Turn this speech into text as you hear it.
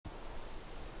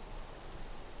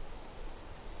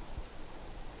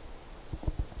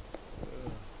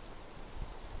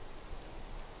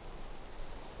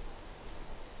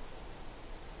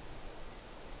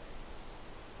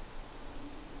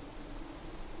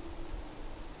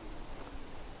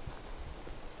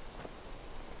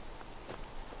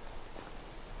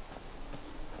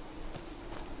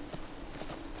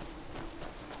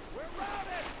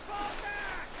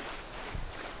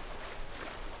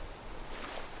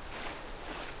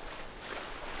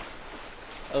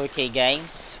Okay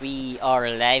guys, we are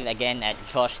live again at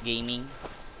Josh Gaming.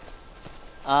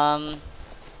 I'm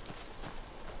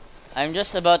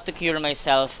just about to cure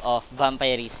myself of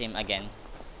vampirism again.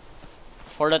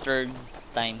 For the third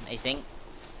time, I think.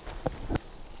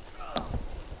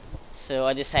 So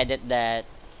I decided that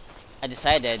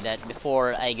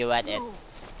before I go at it,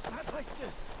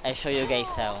 I show you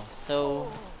guys how. So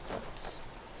oops,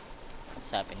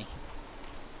 what's happening?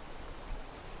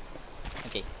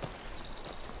 Okay.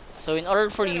 So in order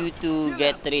for you to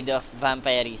get rid of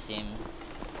vampirism.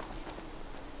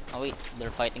 Oh wait,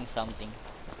 they're fighting something.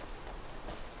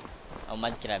 Oh,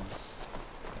 mud crabs.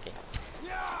 Okay.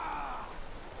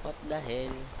 What the hell?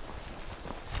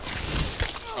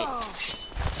 Right.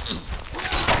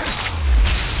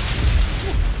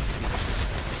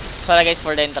 Sorry guys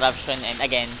for the interruption, and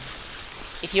again,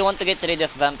 if you want to get rid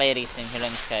of vampirism here in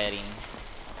Skyrim,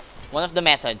 one of the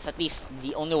methods, at least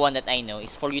the only one that I know,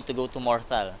 is for you to go to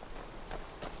Mortal.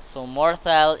 So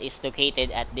Mortal is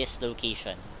located at this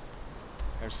location.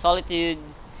 There's Solitude,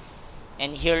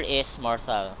 and here is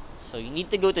Mortal. So you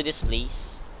need to go to this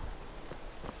place.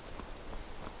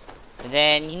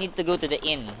 Then you need to go to the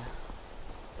inn.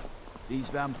 These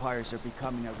vampires are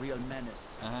becoming a real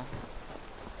menace.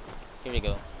 Here we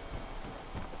go.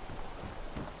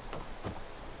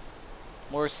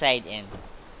 Moorside Inn.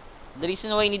 The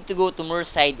reason why you need to go to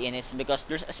Moorside Inn is because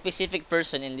there's a specific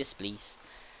person in this place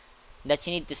that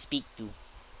you need to speak to.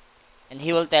 And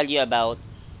he will tell you about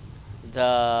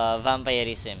the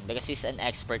vampirism because he's an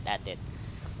expert at it.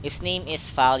 His name is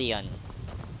Falion.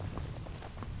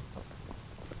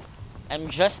 I'm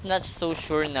just not so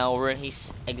sure now where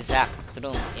his exact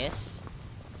room is.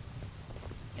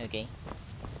 Okay.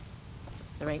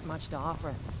 There ain't much to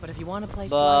offer, but if you want a place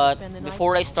But to spend the night,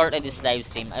 before I started this live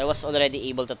stream, I was already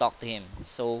able to talk to him.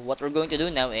 So what we're going to do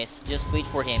now is just wait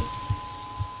for him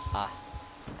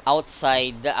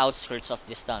outside the outskirts of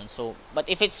this town. So, but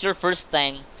if it's your first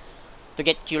time to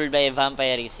get cured by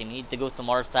vampirism, you need to go to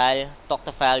Mortal, talk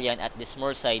to Falion at this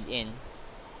Moorside Inn.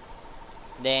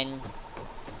 Then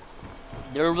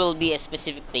there will be a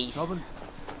specific place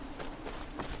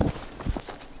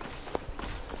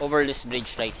over this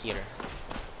bridge right here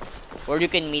where you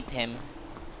can meet him.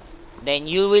 Then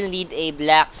you will need a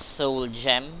black soul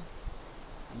gem.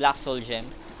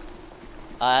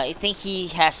 I think he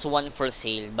has one for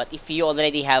sale, but if you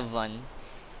already have one,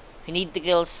 you need to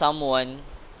kill someone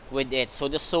with it. So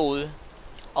the soul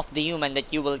of the human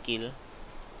that you will kill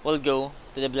will go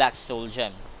to the black soul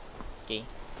gem. Okay.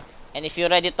 And if you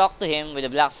already talked to him with the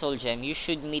black soul gem, you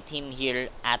should meet him here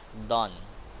at dawn.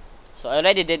 So I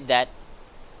already did that.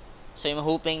 So I'm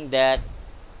hoping that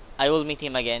I will meet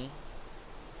him again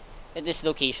at this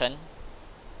location.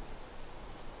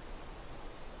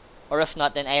 Or if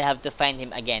not, then I'll have to find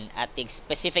him again at the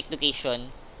specific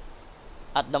location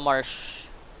at the marsh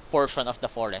portion of the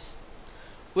forest,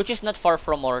 which is not far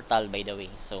from Mortal, by the way,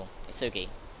 so it's okay.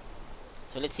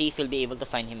 So let's see if we'll be able to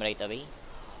find him right away,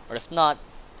 or if not,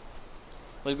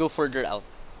 we'll go further out.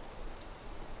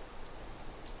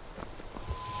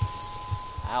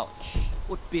 Ouch.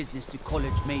 What business do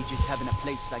college mages have in a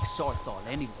place like Sorthal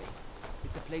anyway?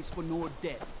 It's a place for no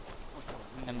dead.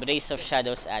 Embrace of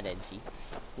Shadows added. See,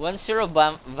 once you're a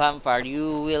vampire,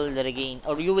 you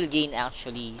will gain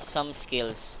actually some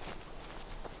skills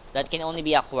that can only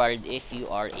be acquired if you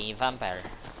are a vampire.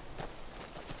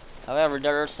 However,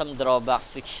 there are some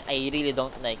drawbacks which I really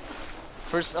don't like.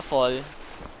 First of all,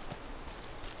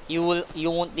 you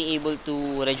won't be able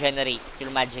to regenerate your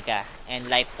magicka and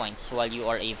life points while you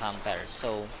are a vampire.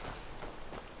 So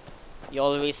you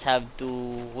always have to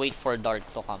wait for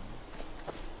dark to come.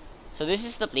 So this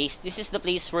is the place. This is the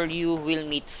place where you will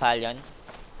meet Falion.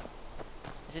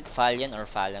 Is it Falion or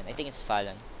Fallon? I think it's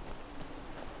Fallon.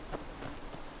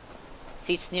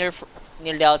 See, it's near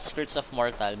the outskirts of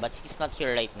Mortal, but he's not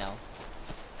here right now.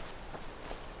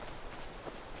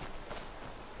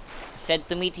 Said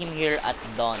to meet him here at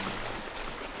dawn.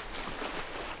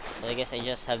 So I guess I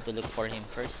just have to look for him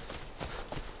first.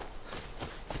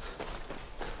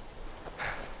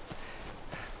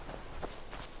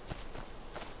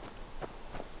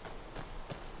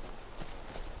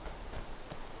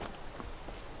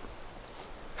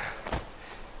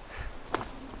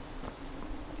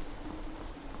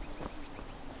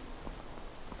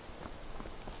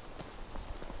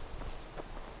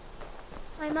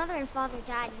 My mother and father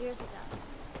died years ago.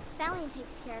 Falion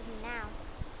takes care of me now.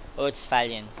 Oh, it's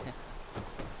Falion.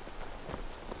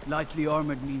 Lightly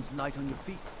armored means light on your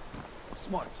feet.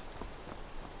 Smart.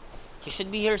 He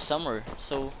should be here somewhere,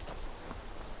 so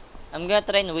I'm gonna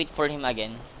try and wait for him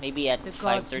again. Maybe at the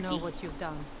gods 5:30. know what you've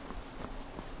done.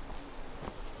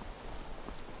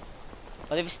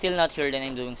 But if he's still not here, then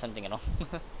I'm doing something wrong.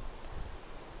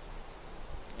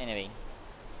 Anyway,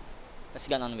 let's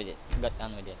get on with it. Get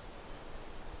on with it.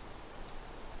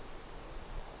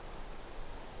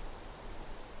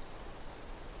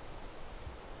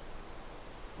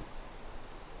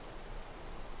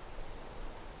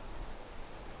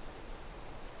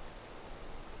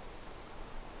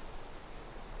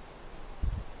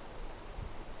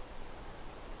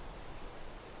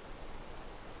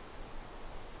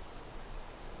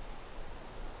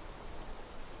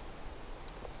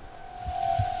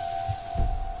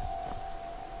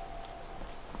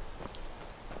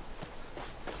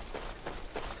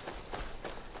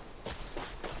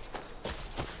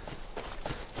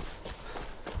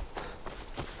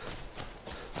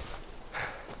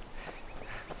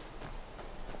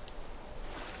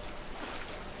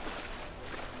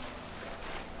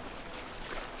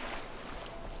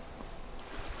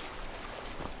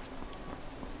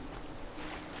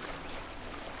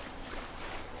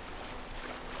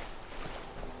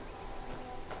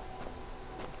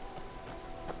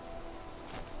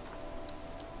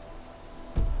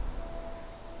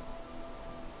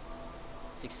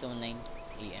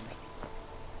 AM.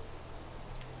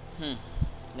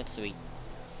 Let's wait.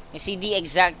 You see, the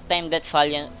exact time that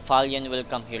Fallion will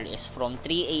come here is from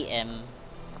 3 AM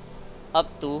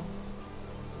up to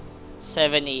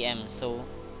 7 AM. So,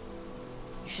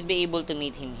 you should be able to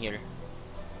meet him here.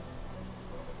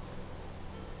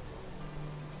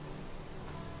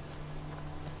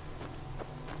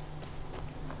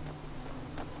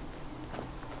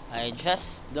 I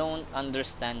just don't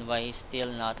understand why he's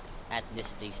still not at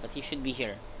this place, but he should be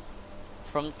here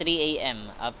from 3 AM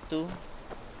up to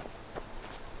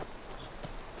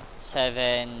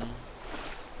 7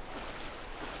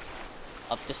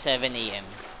 AM.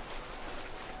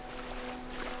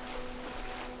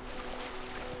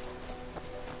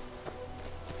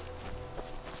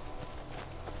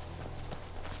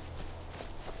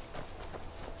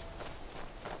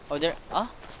 Oh, there.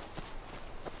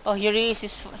 Oh, here he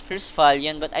is. Here's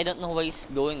Fallion, but I don't know why he's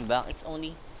going back. It's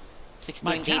only 6:28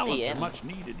 My talents AM. are much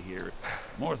needed here.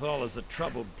 Morthal is a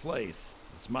troubled place.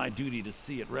 It's my duty to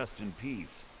see it rest in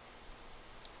peace.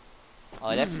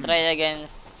 Oh, let's try again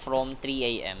from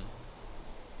 3 AM.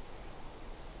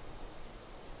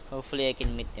 Hopefully I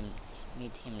can meet him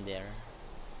there.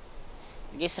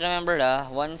 Because remember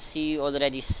once you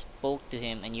already spoke to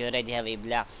him and you already have a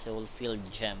black soul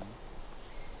filled gem,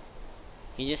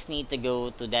 you just need to go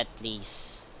to that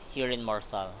place here in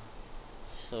Morthal.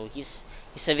 So he's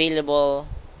available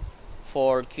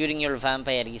for curing your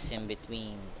vampirism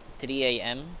between 3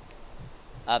 AM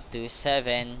up to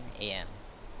 7 AM.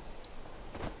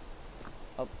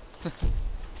 Oh,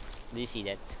 do you see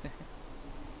that?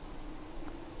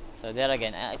 So there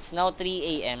again, it's now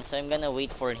 3 AM, so I'm gonna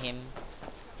wait for him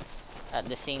at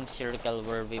the same circle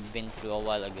where we've been through a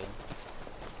while ago,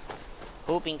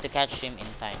 hoping to catch him in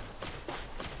time.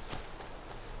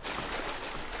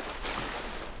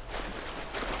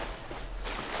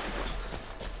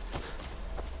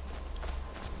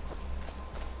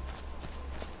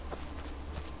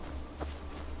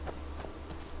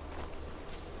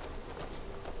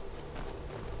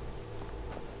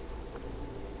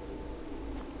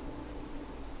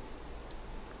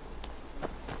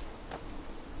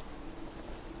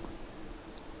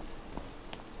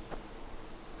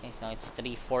 Now it's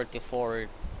 3:44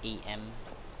 AM.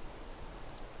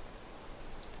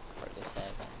 47.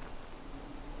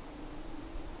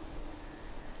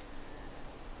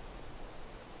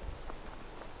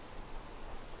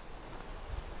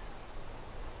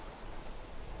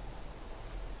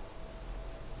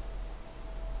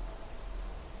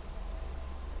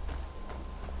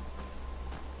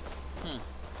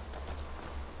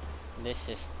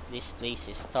 This place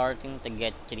is starting to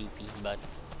get creepy, but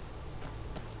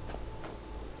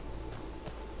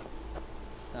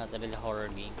it's not a real horror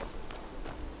game.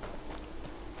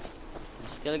 I'm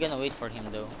still gonna wait for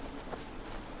him though.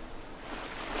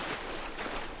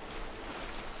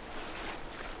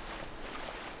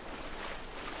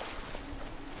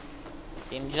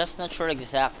 See, I'm just not sure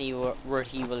exactly where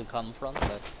he will come from,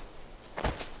 but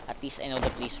at least I know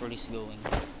the place where he's going.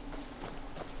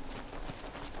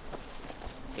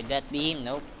 Could that be him?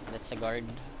 Nope, that's a guard.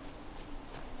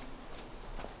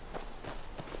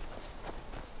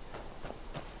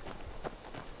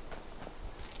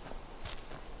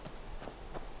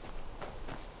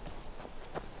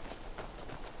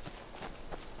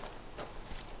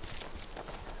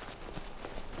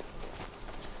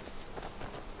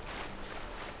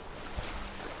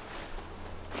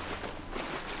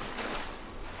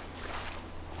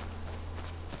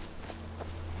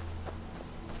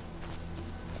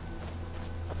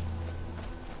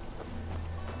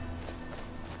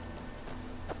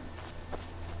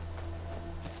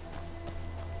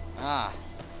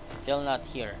 Still not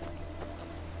here.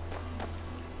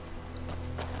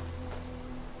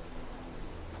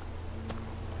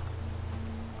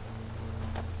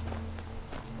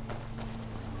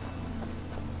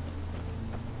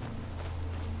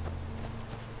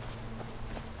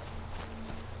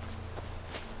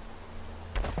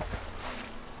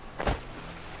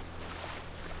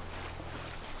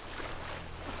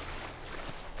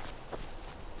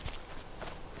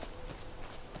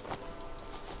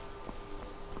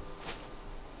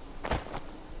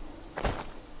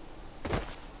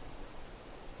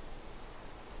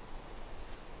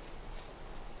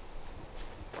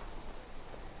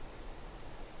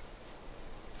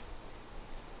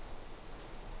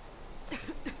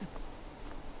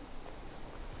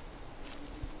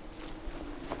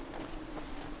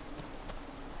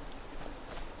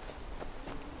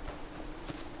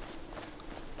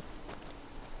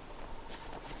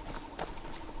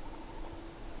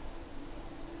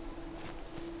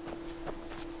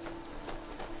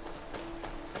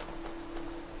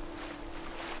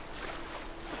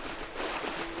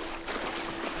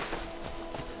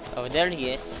 Oh, there he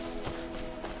is.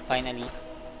 Finally.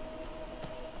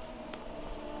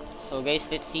 So guys,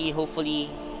 let's see. Hopefully,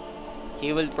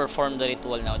 he will perform the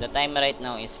ritual now. The time right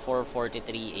now is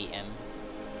 4:43 a.m.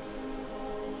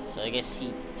 So I guess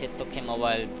it took him a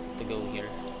while to go here.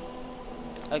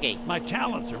 Okay. My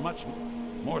talents are much...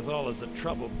 Morthal is a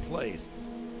troubled place.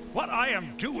 What I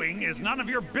am doing is none of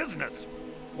your business.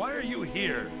 Why are you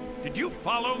here? Did you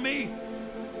follow me?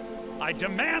 I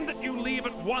demand that you leave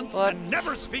at once and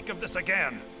never speak of this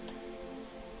again.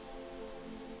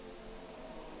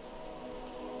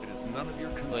 It is none of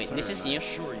your concern. Wait, this is you? I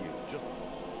assure you. Just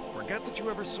forget that you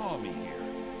ever saw me here.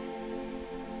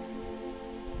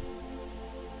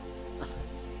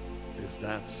 Is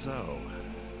that so?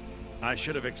 I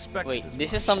should have expected. Wait,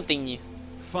 this is something new.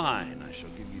 Fine, I shall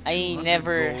give you. I 200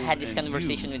 never gold had this and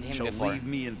conversation you with him shall before. Leave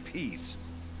me in peace.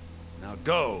 Now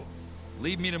go.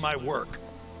 Leave me to my work.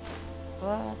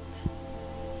 What?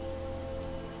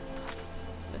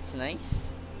 That's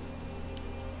nice.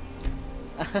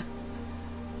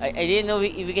 I didn't know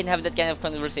we can have that kind of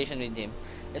conversation with him.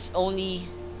 It's only,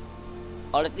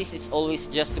 or at least it's always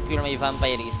just to cure my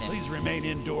vampirism. Please remain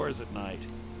indoors at night.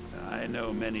 I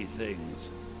know many things.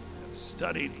 I've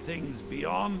studied things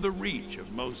beyond the reach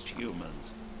of most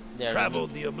humans.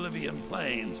 Traveled the Oblivion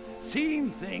Plains,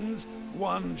 seen things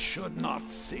one should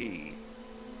not see.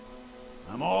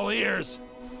 I'm all ears.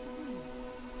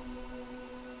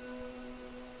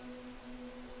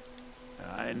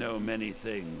 I know many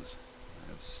things.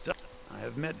 I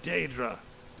have met Daedra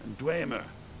and Dwemer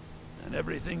and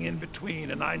everything in between,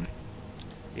 and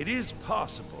it is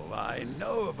possible I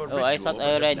know of a ritual. Oh, I thought I but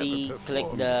have already never clicked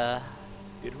performed the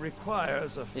it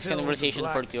requires a this filled conversation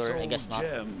for black cure. I soul guess not.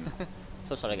 gem.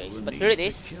 So sorry guys, You will but here it need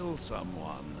is. to kill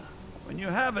someone. When you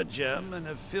have a gem and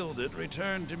have filled it,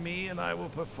 return to me and I will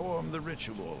perform the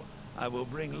ritual. I will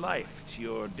bring life to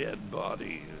your dead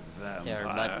body, vampire.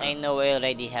 Sure, but I know I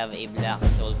already have a black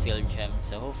soul filled gem,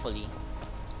 so hopefully.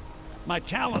 My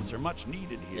talents are much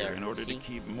needed here There, in order see? to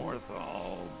keep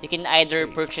Morthal. You can either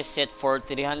safe. purchase it for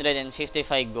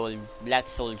 355 gold, black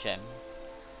soul gem.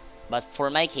 But for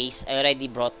my case, I already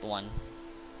brought one.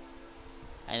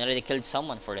 I already killed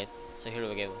someone for it, so here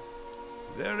we go.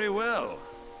 Very well.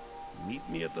 Meet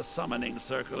me at the summoning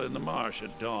circle in the marsh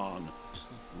at dawn.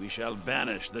 We shall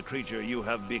banish the creature you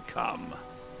have become.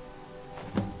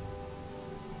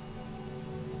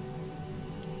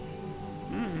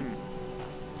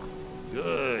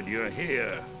 Good, you're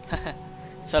here.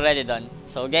 It's already done.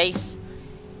 So guys,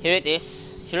 here it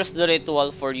is. Here's the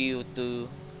ritual for you to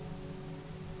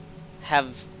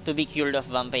have to be cured of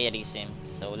vampirism.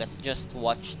 So let's just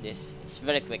watch this. It's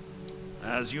very quick.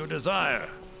 As you desire.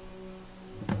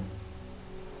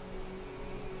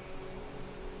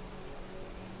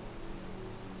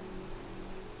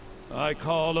 I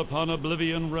call upon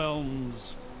Oblivion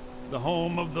Realms, the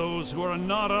home of those who are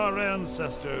not our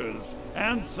ancestors.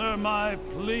 Answer my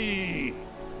plea.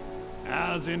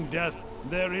 As in death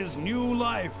there is new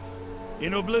life,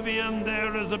 in Oblivion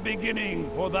there is a beginning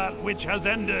for that which has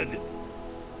ended.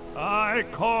 I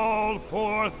call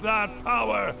forth that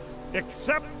power.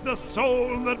 Accept the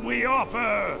soul that we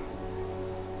offer.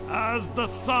 As the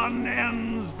sun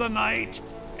ends the night,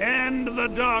 end the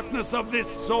darkness of this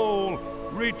soul.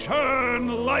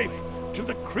 Return life to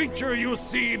the creature you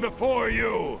see before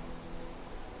you.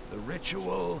 The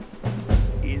ritual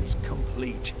is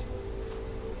complete.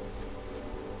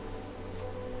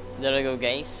 There we go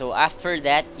guys. So after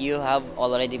that, you have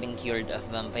already been cured of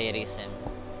vampirism.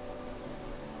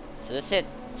 So that's it.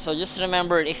 So just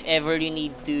remember, if ever you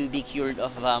need to be cured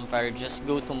of vampire, just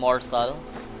go to mortal.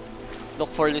 Look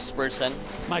for this person,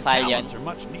 My Falion. talents are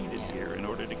much needed here in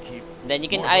order to keep. Then you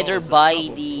can Mortal either is a buy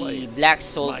troubled the place. Black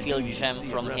Soul My Field duty to gem see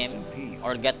it from rest him, in peace.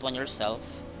 or get one yourself.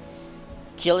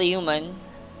 Kill a human,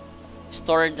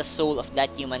 store the soul of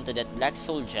that human to that Black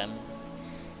Soul gem,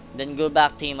 then go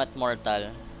back to him at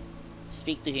mortal,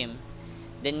 speak to him,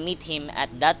 then meet him at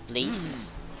that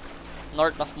place,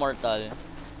 north of mortal,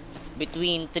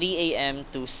 between 3 a.m.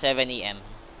 to 7 a.m.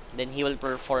 Then he will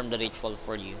perform the ritual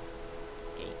for you.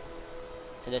 Okay,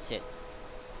 so that's it.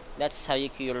 That's how you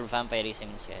cure vampirism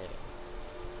in Skyrim.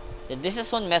 Then this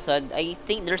is one method. I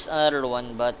think there's another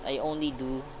one, but I only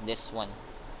do this one.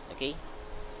 Okay?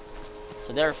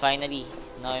 So there, finally.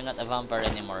 Now I'm not a vampire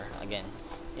anymore. Again.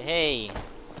 Hey!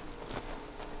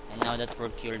 And now that we're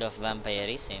cured of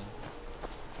vampirism,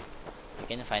 we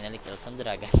can finally kill some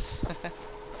dragons.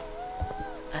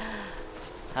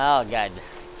 Oh god.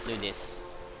 Let's do this.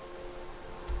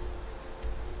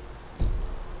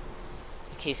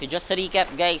 Okay, so just to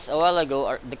recap, guys, a while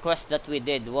ago, the quest that we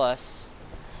did was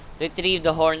retrieve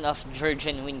the horn of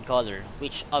Georgian Windcaller,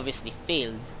 which obviously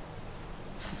failed.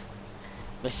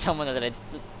 But someone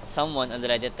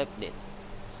already took it.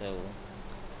 So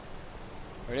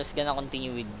we're just gonna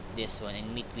continue with this one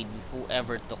and meet with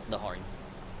whoever took the horn.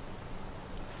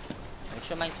 Which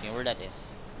reminds me where that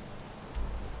is.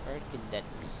 Where could that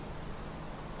be?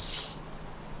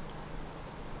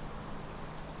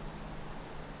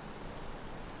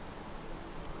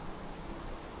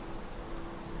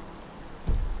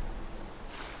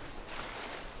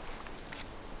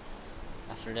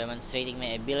 After demonstrating my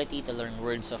ability to learn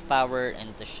words of power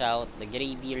and to shout, the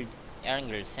greybeard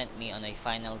Erngel sent me on a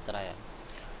final trial,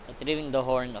 retrieving the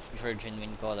horn of Georgian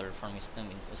Windcaller from his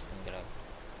tomb in Ustengrad.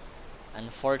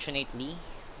 Unfortunately,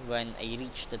 when I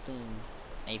reached the tomb,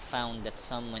 I found that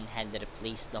someone had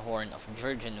replaced the horn of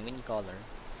Georgian Windcaller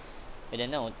with a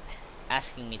note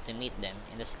asking me to meet them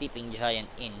in the Sleeping Giant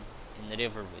Inn in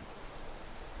Riverwood.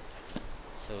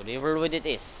 So Riverwood it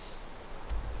is.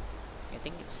 I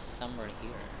think it's somewhere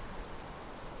here,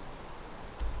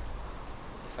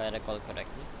 if I recall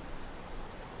correctly.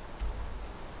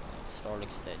 It's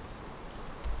Rorikstead.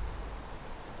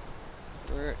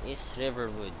 Where is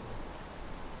Riverwood?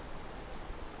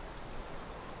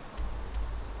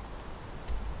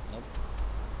 Nope.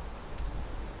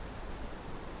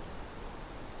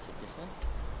 Is it this one?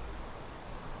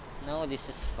 No, this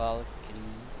is Valkyrie.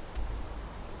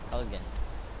 Helgen.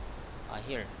 Ah,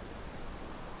 here.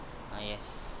 Ah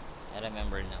yes, I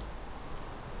remember now.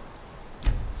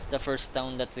 It's the first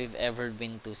town that we've ever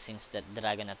been to since that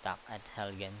dragon attack at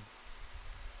Helgen.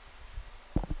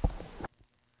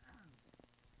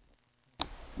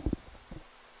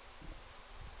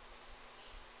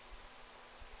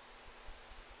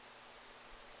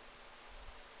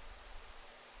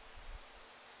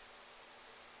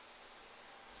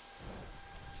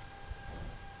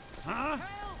 Huh?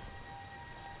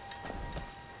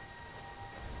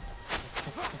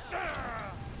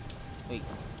 Wait.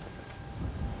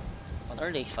 What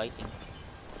are they fighting?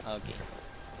 Okay.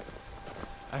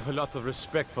 I have a lot of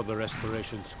respect for the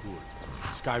Restoration School.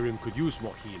 Skyrim could use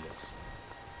more healers.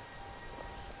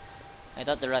 I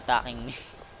thought they were attacking me.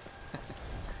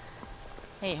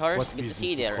 Hey horse, What good to business see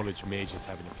you do there. college mages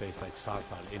have in a place like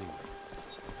Sarthal anyway?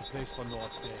 It's a place for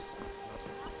North Bay.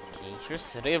 Okay,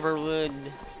 here's Riverwood.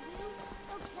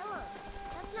 Oh, pillow.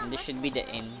 That's not And this much should be the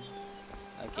fun. inn.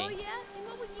 Oh Okay. yeah? And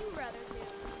what would you rather do?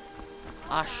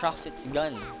 Ah shucks, it's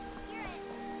gone. You're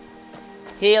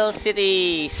it. Hill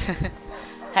Cities!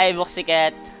 Hi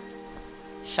Buxicat!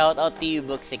 Shout out to you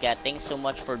Buxicat. Thanks so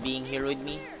much for being here with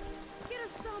me. Get a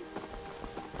stump.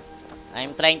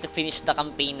 I'm trying to finish the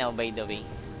campaign now, by the way.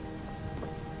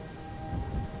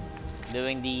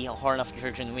 Doing the Horn of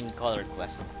Georgian Windcaller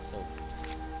quest. So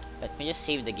let me just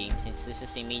save the game since this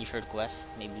is a major quest.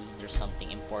 Maybe there's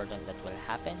something important that will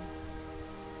happen.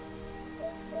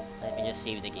 Let me just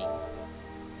save the game.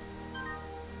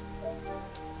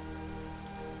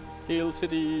 Hill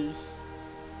Cities!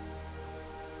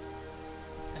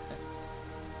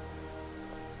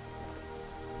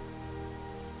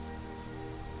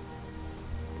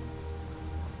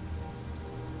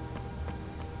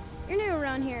 You're new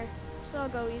around here, so I'll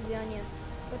go easy on you.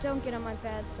 But don't get on my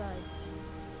bad side.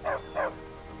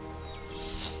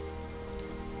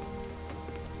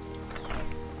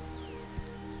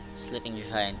 Sleeping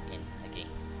Giant Inn. Okay.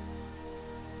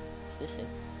 Is this it?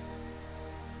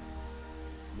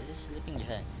 This is Sleeping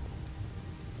Giant.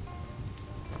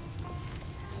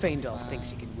 Feindal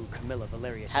thinks he can woo Camilla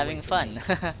Valerius away Having from fun. me.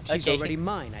 She's Okay. already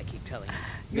mine, I keep telling you.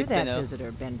 You're Good to that know.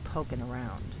 visitor been poking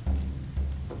around.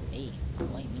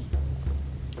 Why me?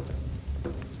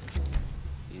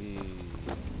 Ooh.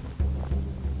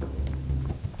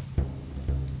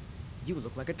 You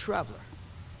look like a traveler.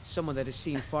 Someone that has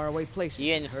seen faraway places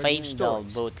You and and heard new Faendal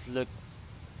stories.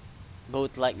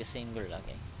 both like the same girl,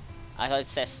 okay. I thought it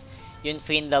says you and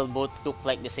Faendal both look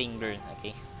like the same girl,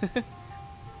 okay.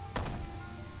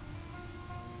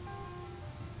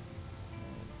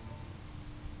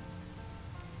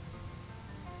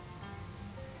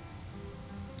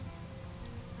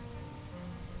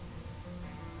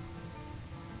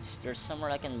 Is there somewhere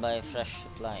I can buy fresh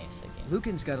supplies again?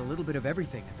 Lucan's got a little bit of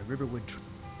everything at the Riverwood.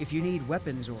 If you need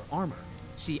weapons or armor,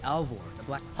 see Alvor, the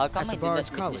Black How come at I the did not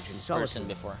Bard's meet College in this person Solitude.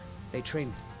 before? They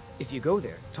train. If you go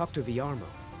there, talk to Viarmo.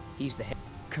 He's the head.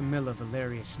 Camilla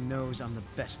Valerius knows I'm the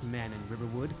best man in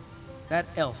Riverwood. That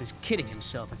elf is kidding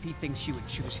himself if he thinks she would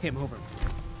choose him over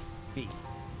me.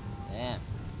 Damn,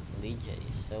 Lydia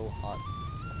is so hot.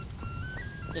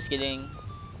 Just kidding.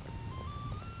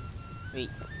 Wait,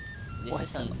 this What's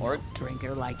is an a orc? milk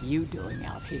drinker like you doing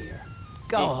out here?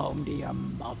 Go home to your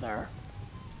mother.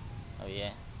 Oh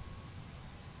yeah.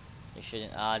 You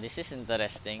shouldn't. Ah, this is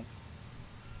interesting.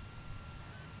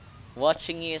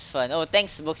 Watching you is fun. Oh,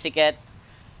 thanks, Buxicat.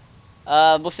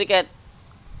 Buxicat,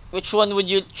 which one would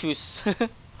you choose?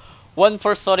 One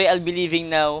for sorry, I'll be leaving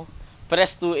now.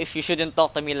 Press 2 if you shouldn't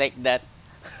talk to me like that.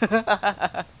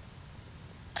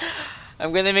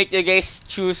 I'm gonna make you guys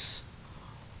choose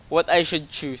what I should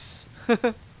choose.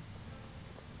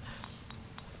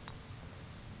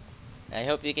 I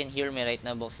hope you can hear me right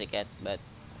now, Buxicat, but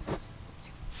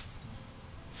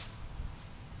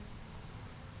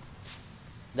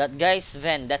that guy's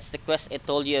Ven, that's the quest I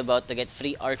told you about to get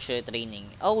free archery training.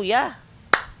 Oh yeah!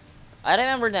 I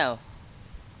remember now.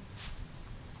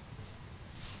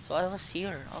 So I was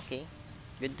here. Okay.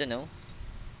 Good to know.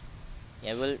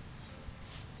 Yeah,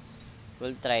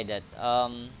 we'll try that.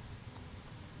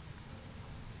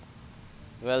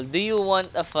 Well, do you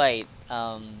want a fight?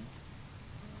 I'm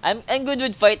good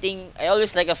with fighting. I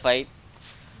always like a fight.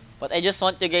 But I just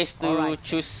want you guys to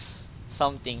choose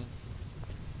something.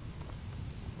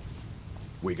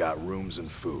 We got rooms and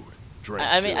food. Drink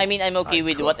I mean I'm okay I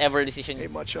with cook. whatever decision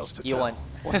Ain't much else to you tell. want.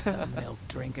 What's a milk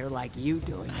drinker like you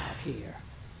doing out here?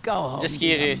 Go home Just to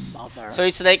your curious. mother. So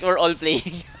it's like we're all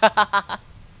playing.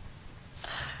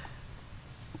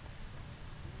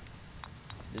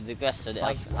 The quest to the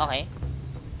elf. Okay.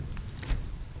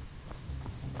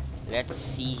 Let's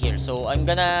see here. So I'm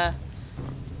gonna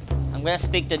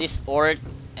speak to this orc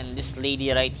and this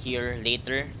lady right here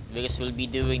later because we'll be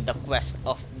doing the quest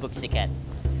of Buxicat.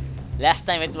 Last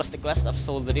time it was the quest of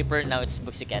Soul Reaper, now it's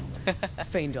Buxicat.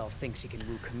 Faendal thinks he can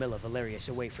woo Camilla Valerius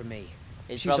away from me.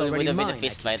 It She's probably would already have been a mine, I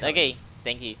fist keep fight. telling Okay, you.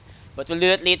 thank you. But we'll do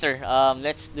that later.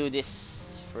 Let's do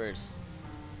this first.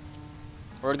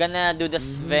 We're gonna do the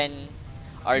Sven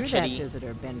You're that archery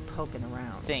visitor been poking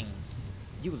around. thing.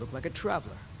 You look like a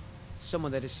traveler.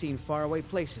 Someone that has seen faraway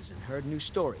places and heard new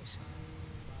stories.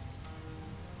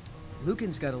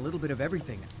 Lucan's got a little bit of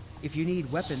everything. If you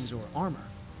need weapons or armor,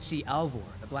 see Alvor,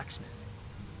 the blacksmith.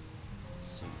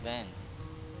 Sven.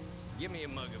 Give me a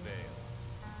mug of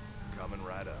ale. Coming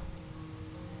right up.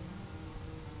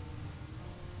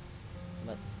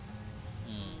 But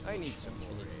I need some more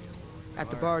ale. At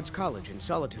the Bard's College in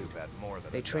Solitude, You've had more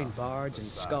than they train enough. bards and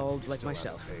Besides, skalds you like still haven't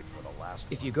myself. paid for the last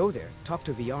If one. you go there, talk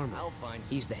to Viarmo. I'll find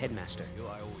He's the headmaster. you.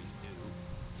 I always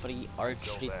do. free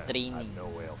Until archery then, training. I've no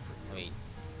ale for you. Wait.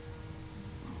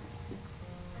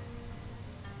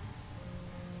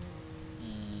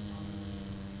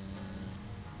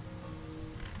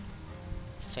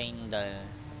 Faendal.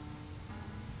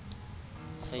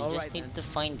 So you All just right, need then. to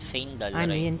find Faendal, I'm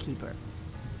the right? innkeeper.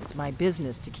 It's my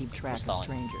business to keep track What's of that?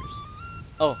 strangers.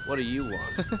 Oh, What do you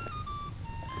want?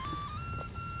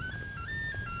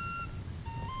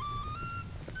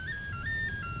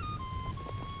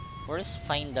 where is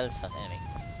Faendal's house anyway?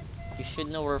 You should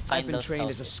know where I've been Faendal's trained house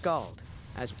as a is. skald.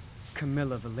 As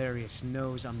Camilla Valerius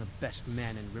knows I'm the best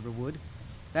man in Riverwood.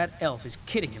 That elf is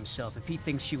kidding himself if he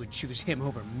thinks she would choose him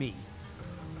over me.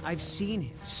 I've seen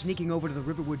him sneaking over to the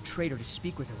Riverwood trader to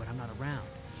speak with her when I'm not around.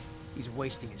 He's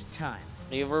wasting his time.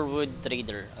 Riverwood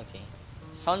Trader. Okay.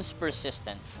 Sounds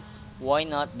persistent. Why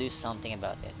not do something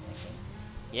about it? Okay.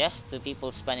 Yes, two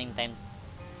people spending time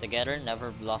together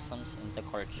never blossoms into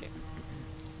courtship.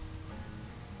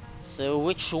 So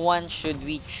which one should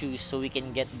we choose so we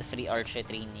can get the free archer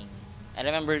training? I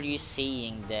remember you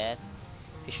saying that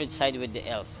we should side with the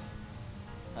elf.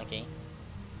 Okay.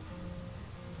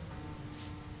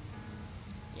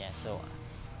 Yeah, so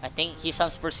I think he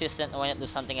sounds persistent. Why not do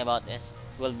something about this?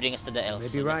 Will bring us to the elf. May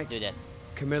So be let's right. do that.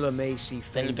 Camilla may see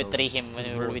Then we'll Faendal betray as him when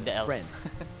more we were with than the a elf. friend,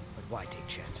 but why take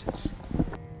chances?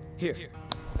 Here,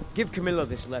 give Camilla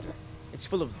this letter. It's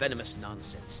full of venomous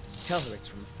nonsense. Tell her it's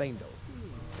from Faendal.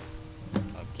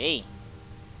 Okay.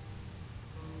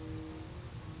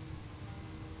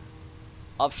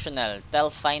 Optional.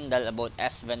 Tell Faendal about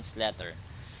Sven's letter,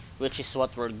 which is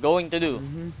what we're going to do.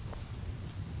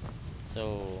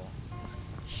 So,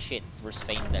 shit. Where's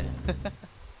Faendal?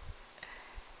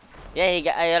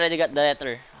 Yeah, I already got the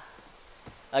letter.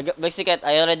 Basically,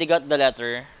 I already got the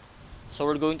letter. So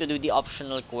we're going to do the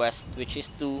optional quest, which is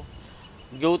to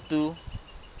go to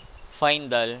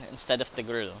Faendal instead of the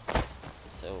girl.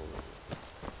 So,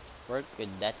 where could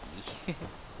that be?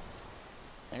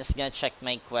 I'm just gonna check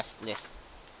my quest list.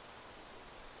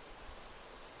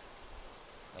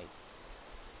 Wait.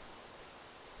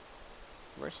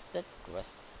 Where's that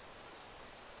quest?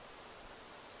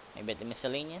 Maybe at the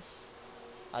miscellaneous?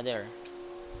 Ah, there.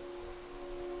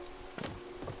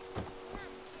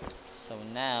 So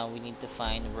now we need to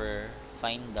find where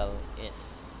Faendal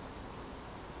is.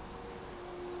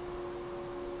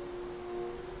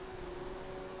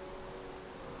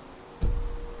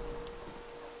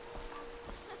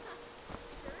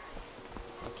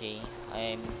 Okay,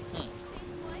 I'm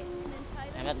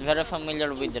not very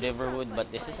familiar with Riverwood,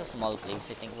 but this is a small place.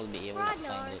 I think we'll be able to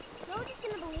find it.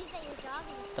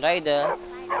 Try the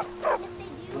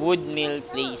wood mill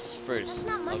place first.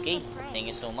 Okay, thank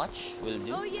you so much. Will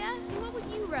do. Oh yeah? What would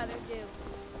you rather do?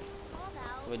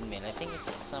 Wood mill. I think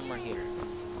it's somewhere here.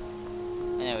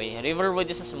 Anyway, Riverwood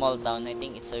is a small town. I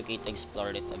think it's okay to explore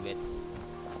it a bit.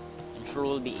 I'm sure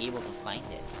we'll be able to find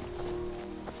it. So,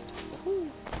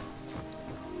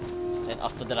 then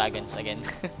off to dragons again.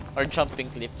 Or jumping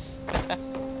cliffs.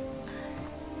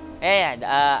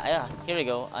 Yeah, here we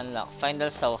go. Unlock.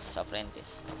 Faendal South's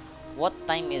apprentice. What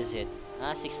time is it?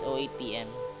 6:08 PM.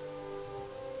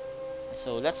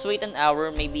 So let's wait an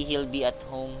hour. Maybe he'll be at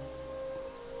home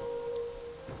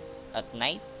at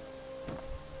night.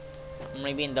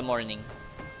 Maybe in the morning.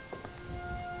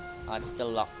 It's still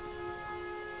locked.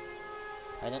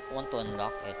 I don't want to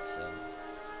unlock it, so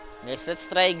let's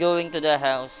try going to the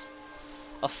house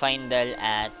of Faendal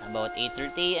at about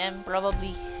 8:30 AM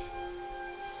probably.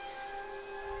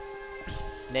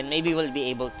 Then maybe we'll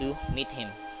be able to meet him.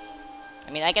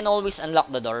 I mean, I can always unlock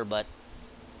the door, but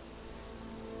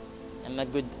I'm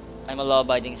a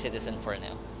law-abiding citizen for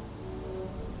now.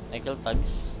 Michael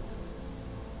Tugs.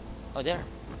 Oh, there.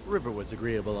 Riverwood's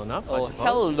agreeable enough, I Oh, suppose.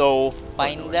 hello,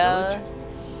 Faendal.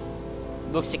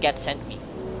 Booksycat sent me.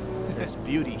 There's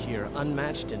beauty here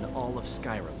unmatched in all of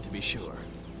Skyrim, to be sure.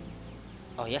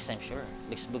 Oh yes, I'm sure.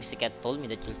 Because Booksycat told me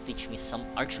that you'll teach me some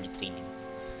archery training.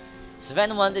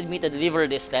 Sven wanted me to deliver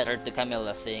this letter to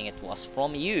Camilla saying it was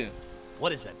from you.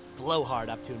 What is that blowhard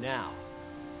up to now?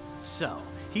 So,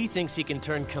 he thinks he can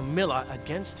turn Camilla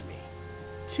against me.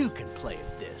 Two can play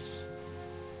at this.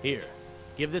 Here,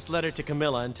 give this letter to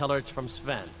Camilla and tell her it's from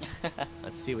Sven.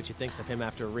 Let's see what she thinks of him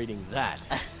after reading that.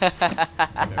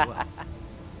 Farewell.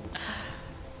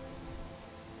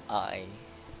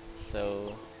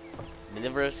 So,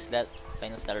 delivers that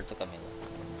final letter to Camilla.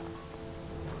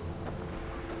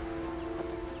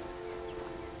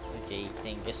 Okay,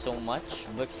 thank you so much,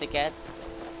 Booksycat.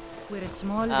 We're a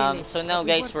small village. So now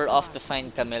guys, we're off to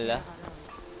find Camilla.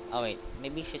 Oh wait,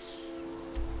 maybe she's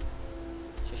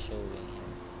showing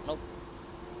him. Nope.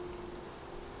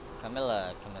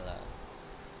 Camilla.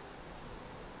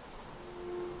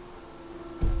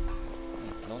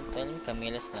 Wait, don't tell me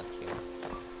Camilla's not here.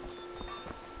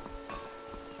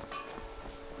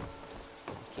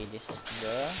 Okay, this is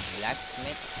the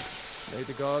blacksmith. May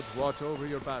the gods watch over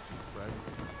your battle, friend.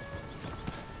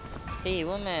 Hey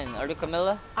woman, are you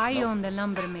Camilla? I Nope. own the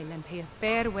lumber mill and pay a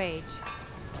fair wage.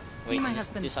 See Wait, my let's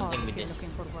husband do Paul something if with you're this.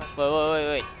 looking for work.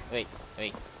 Wait.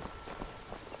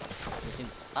 Listen.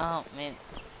 Oh man.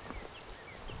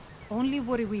 Only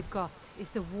worry we've got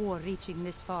is the war reaching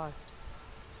this far.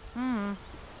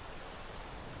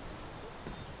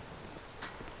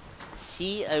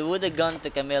 See, I would have gone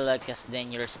to Camilla cause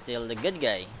then you're still the good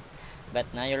guy.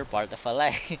 But now you're part of a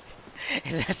lie.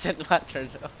 It doesn't matter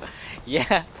though.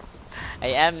 Yeah, I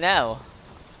am now.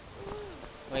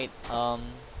 Wait,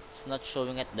 it's not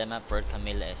showing at the map where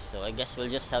Camilla is, so I guess we'll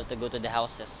just have to go to the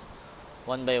houses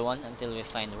one by one until we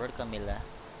find where Camilla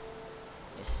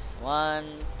is. 1,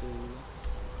 2,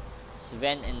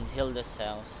 Sven and Hilda's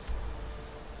house.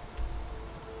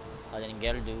 Then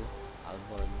Gerdu,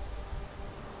 Alvord.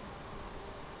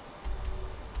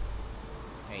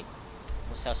 Wait,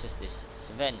 whose house is this?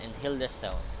 Sven and Hilda's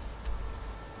house.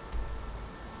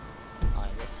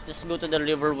 Alright, let's just go to the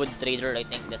Riverwood Trader. I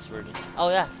think that's where. Oh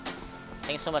yeah,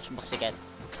 thanks so much, Booksycat.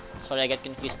 Sorry, I got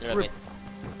confused there a bit.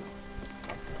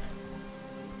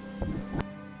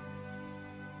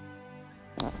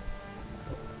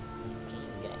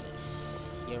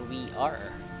 R.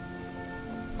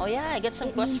 Oh yeah, I got some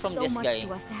It quests means from so this much guy.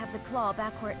 to us to have the claw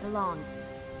back where it belongs.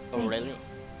 Oh Thank really? you.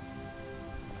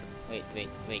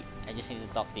 Wait. I just need to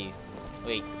talk to you.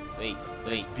 Wait.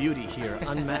 There's beauty here,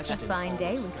 unmatched. It's a in fine all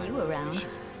day of with you Skyrim. around.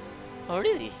 Oh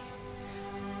really?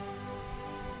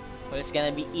 Well, it's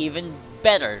gonna be even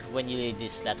better when you read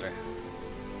this letter.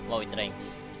 Wow, it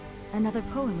rhymes. Another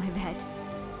poem, I bet.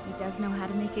 He does know how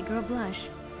to make a girl blush.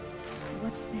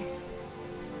 What's this?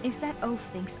 If that oaf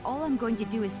thinks all I'm going to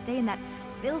do is stay in that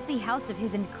filthy house of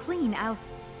his and clean,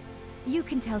 You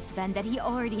can tell Sven that he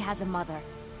already has a mother.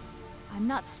 I'm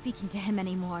not speaking to him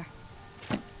anymore.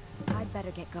 I'd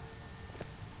better get going.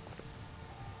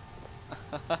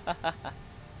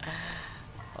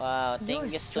 Wow, You're thank a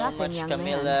you so strapping much, young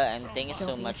Camilla, man. and thank you so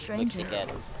Don't be a much, stranger. Pussycat.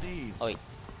 Those thieves. Oh wait,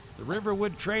 The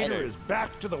Riverwood trader is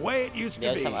back to the way it used do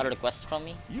you to have be. some other requests from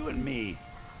me? You and me.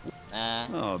 Uh,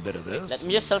 Oh, a bit of this. let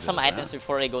me just sell a bit some of items that.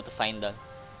 before I go to find them.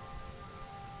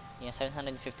 Yeah,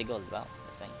 750 gold. Wow,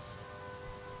 that's nice.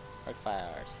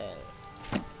 Heartfire, sell.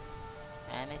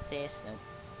 Amethyst, nope.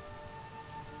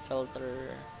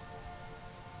 Shelter.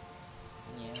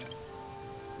 Yeah.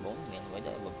 Bone mill, why do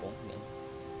I have a bone mill?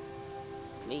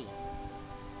 Clay.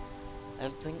 I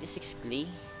have 26 clay?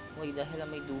 Why the hell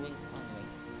am I doing? Oh,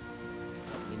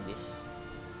 wait. Need this.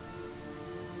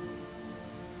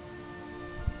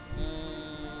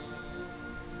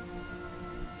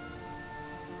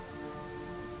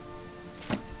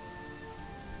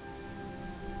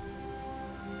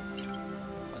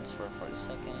 Once for 40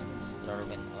 seconds.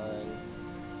 Darwin oil.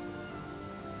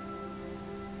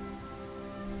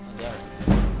 Oh, there.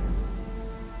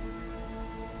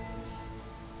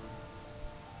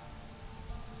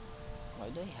 Why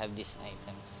do I have these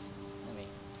items? Anyway.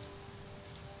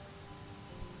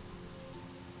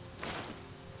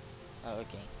 Oh,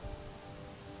 okay.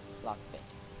 Lockpick.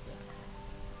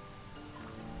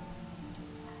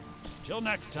 Till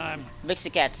next time.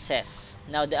 Cat says,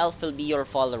 now the elf will be your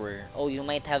follower. Oh, you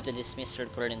might have to dismiss your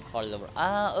current follower.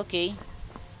 Ah, okay.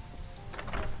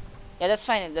 Yeah, that's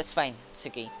fine. That's fine. It's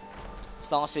okay.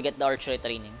 As long as we get the archery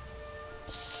training.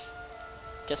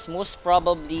 Because most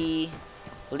probably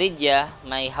Lydia,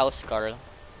 my house girl,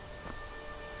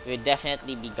 will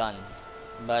definitely be gone.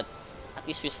 But at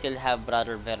least we still have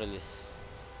Brother Verulus.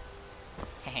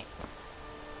 I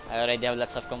already have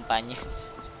lots of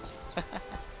companions.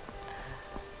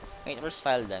 Wait, where's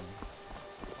file done?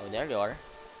 Oh, there you are.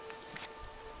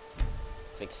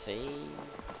 Click save.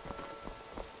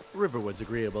 Riverwood's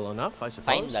agreeable enough, I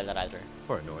Find suppose. that rather.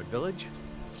 For a Nord village.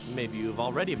 Maybe you've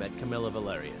already met Camilla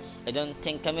Valerius. I don't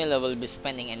think Camilla will be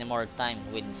spending any more time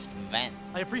with Sven.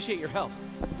 I appreciate your help.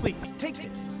 Please, take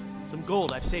this. Some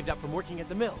gold I've saved up from working at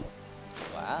the mill.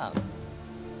 Wow.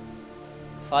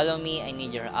 Follow me, I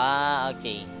need your... Ah,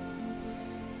 okay.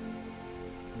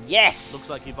 Yes! Looks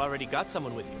like you've already got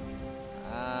someone with you.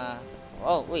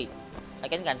 Oh, wait. I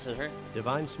can cancel her.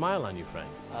 Divine smile on you, friend.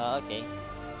 Okay.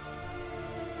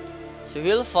 So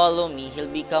he'll follow me, he'll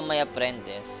become my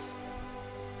apprentice.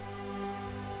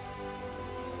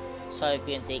 So I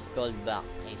can take gold back,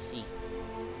 I see.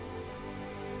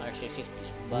 Archery 50.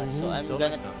 But so I'm till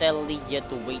gonna next time. tell Lydia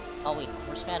to wait. Oh wait,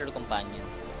 where's my other companion?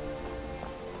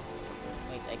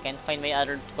 Wait, I can't find my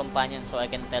other companion, so I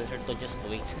can tell her to just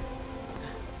wait.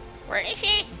 Where is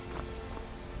she?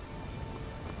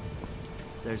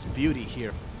 There's beauty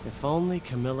here. If only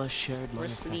Camilla shared my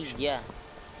Where's affections. Lydia?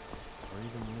 Or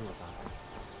even knew about her.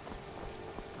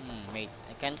 Wait,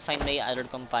 I can't find my other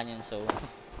companion, so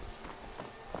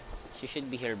she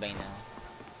should be here by now.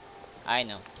 I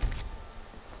know.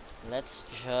 Let's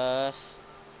just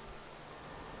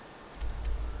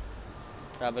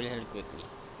travel here quickly.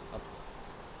 Up.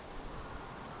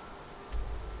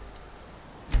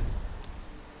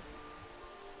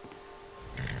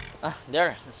 Ah,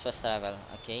 there. Let's fast travel.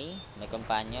 Okay, my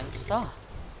companions. Oh,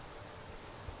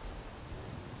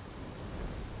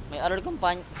 my other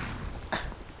companion.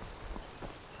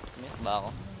 Ba ako?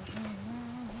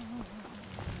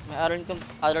 My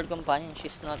other companion,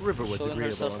 she's not Riverwood's showing agreeable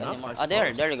herself enough, anymore. I Ah, there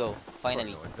suppose. you go.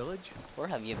 Finally. For a Nord village. Where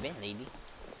have you been, lady?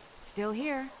 Still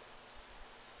here.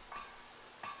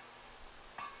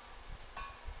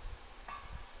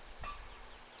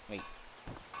 Wait.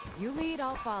 You lead,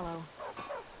 I'll follow.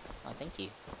 Oh, thank you.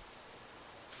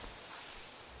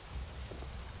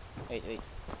 Wait.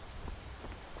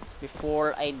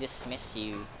 Before I dismiss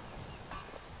you.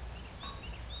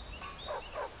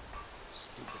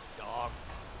 Stupid dog.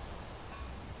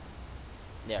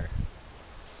 There.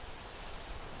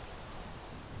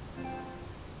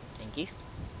 Thank you.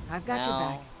 I've got your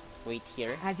back. Wait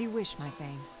here. As you wish, my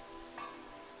thane.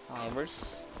 Okay,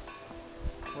 where's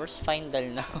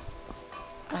Findal now?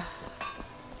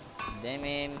 Damn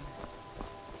him.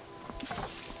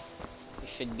 You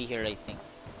should be here, I think.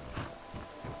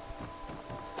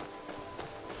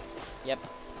 Yep.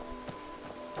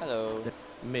 Hello.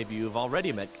 Maybe you've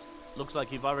already met. Looks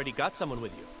like you've already got someone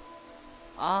with you.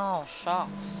 Oh,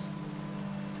 shucks.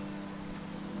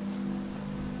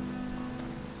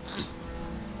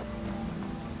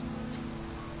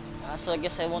 So I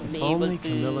guess I won't be able to... If only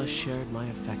Camilla shared my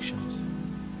affections.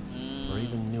 Or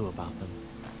even knew about them.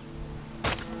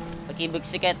 Okay,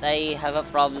 Buxikat, I have a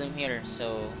problem here.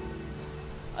 So,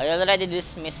 I already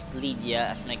dismissed Lydia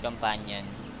as my companion.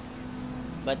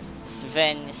 But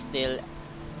Sven still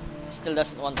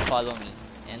doesn't want to follow me.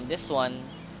 And this one...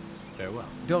 Farewell.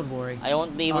 Don't worry. I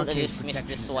won't be able to Arcade's dismiss protection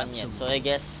this is one yet. So I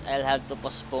guess I'll have to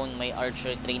postpone my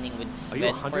archer training with Are Sven you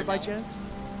a for hunter by now. chance?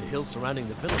 The hills surrounding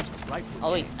the village are ripe with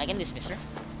Oh wait, game. I can dismiss her?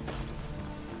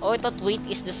 Oh, I thought wait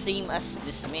is the same as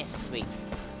dismiss. Wait.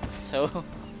 So,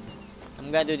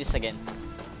 I'm gonna do this again.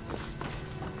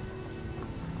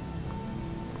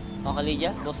 Okay,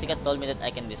 Lydia, Buxikat told me that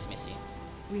I can dismiss you.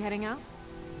 We heading out?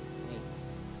 Wait.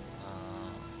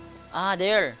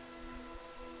 There!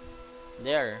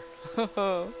 There.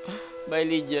 Bye,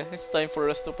 Lydia. It's time for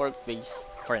us to part ways.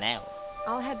 For now.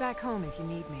 I'll head back home if you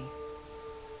need me.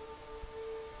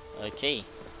 Okay.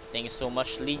 Thank you so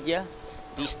much, Lydia.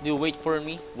 Please do wait for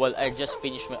me while I just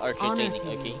finish my archery Honor training, to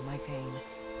okay? you, my Thane.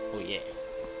 Oh yeah.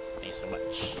 Thank you so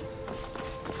much.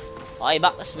 Okay,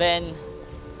 back to Sven.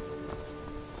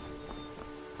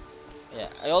 Yeah,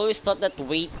 I always thought that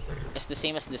wait is the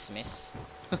same as dismiss.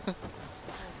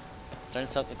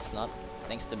 Turns out it's not.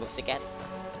 Thanks to Buxikat.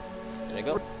 There you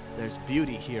go. There's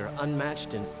beauty here,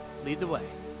 unmatched, and lead the way.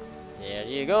 There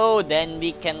you go. Then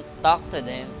we can talk to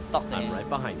them. Talk to I'm him. right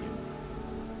behind you.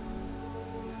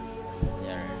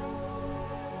 There.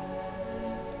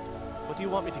 What do you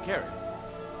want me to carry?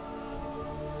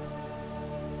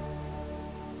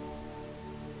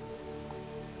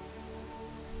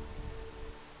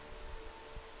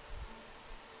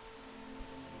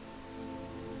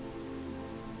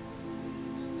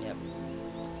 Yep.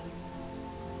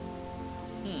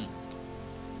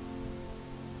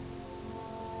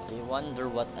 I wonder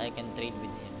what I can trade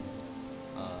with him.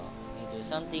 Need to do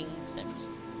something. It's time for...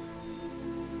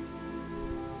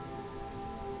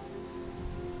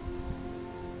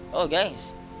 Oh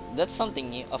guys, that's something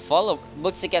new. A follower,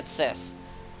 Buxikat says,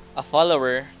 a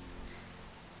follower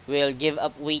will give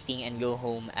up waiting and go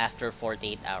home after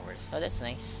 48 hours. So that's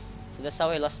nice. So that's how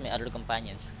I lost my other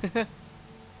companion.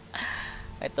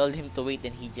 I told him to wait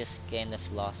and he just kind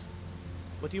of lost.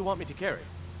 What do you want me to carry?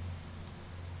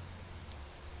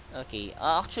 Okay,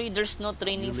 actually there's no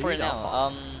training You for lead, I'll now.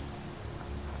 follow.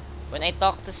 When I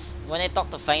talk to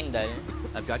Findal,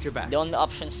 I've got your back. the only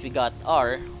options we got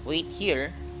are wait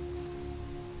here.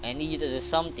 I need you to do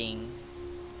something.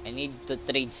 I need to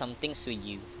trade some things with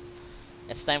you.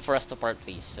 It's time for us to part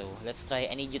ways. So let's try.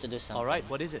 I need you to do something. All right,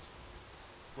 what is it?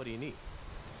 What do you need?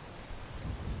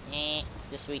 Let's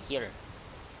just wait here.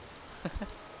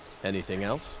 Anything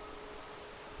else?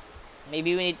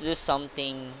 Maybe we need to do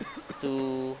something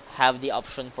to have the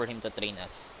option for him to train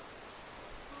us.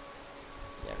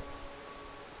 There.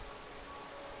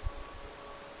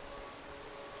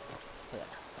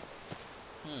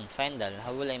 Findal,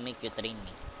 how will I make you train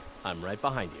me? I'm right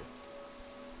behind you.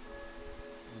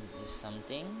 Do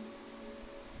something.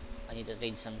 I need to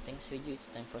trade some things with you. It's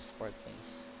time for sport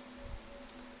things.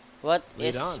 What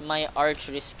Lead is on. my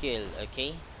archery skill?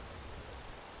 Okay.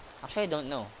 Actually, I don't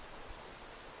know.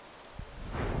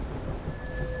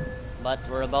 But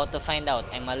we're about to find out.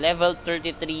 I'm a level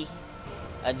 33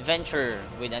 adventurer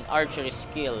with an archery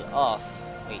skill of...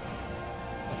 Wait.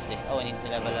 What's this? Oh, I need to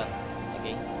level up.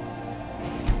 Okay.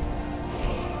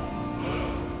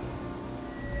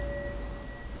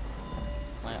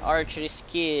 My archery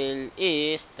skill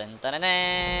is...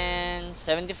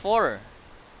 74.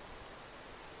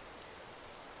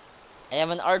 I have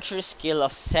an archery skill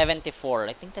of 74.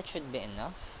 I think that should be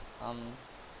enough.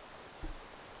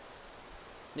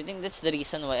 Do you think that's the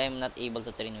reason why I'm not able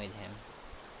to train with him?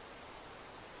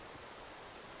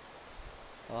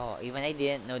 Oh, even I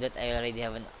didn't know that I already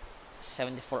have an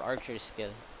 74 archery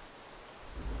skill.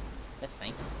 That's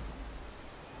nice.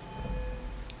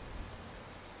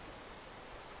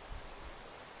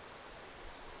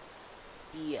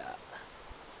 Yeah.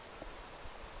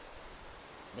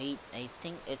 Wait, I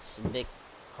think it's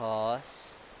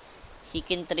because he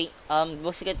can train.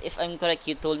 Buxikat, if I'm correct,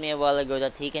 you told me a while ago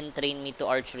that he can train me to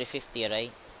archery 50,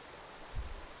 right?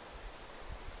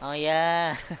 Oh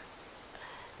yeah,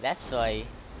 that's why.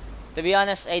 To be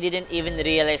honest, I didn't even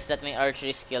realize that my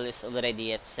archery skill is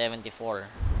already at 74.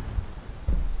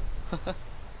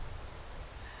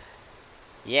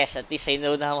 Yes, at least I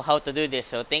know now how to do this.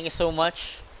 So thank you so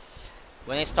much.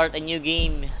 When I start a new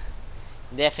game,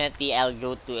 definitely I'll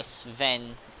go to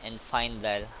Sven and find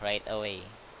that right away.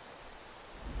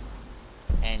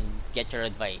 And get your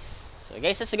advice. So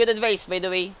guys, that's a good advice by the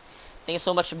way. Thank you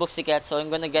so much, Buxicat. So I'm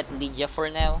gonna get Lydia for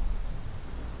now.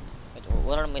 But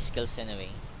what are my skills anyway?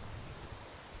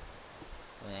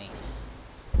 Nice.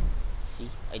 See,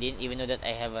 I didn't even know that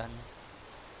I have a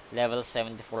level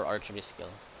 74 archery skill.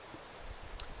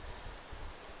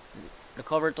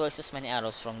 Recover twice as many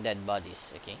arrows from dead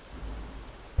bodies. Okay.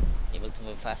 Able to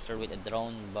move faster with a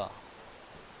drone bow.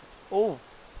 Oh,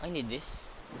 I need this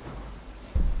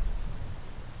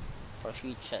for a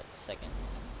few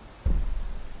seconds.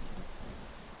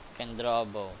 Can draw a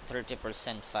bow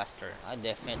 30% faster. I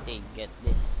definitely get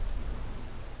this.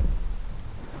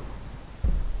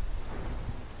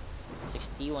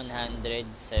 60,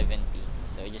 170.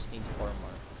 So I just need 4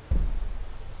 more.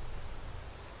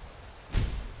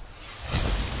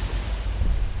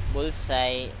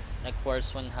 Bullseye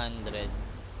requires 100.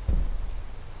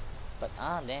 But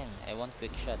then I want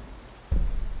quick shot.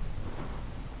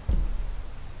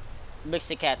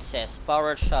 Bixie Cat says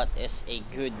power shot is a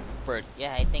good perk.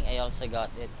 Yeah, I think I also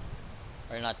got it.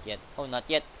 Or not yet. Oh, not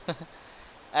yet.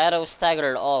 Arrow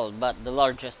stagger all but the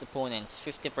largest opponents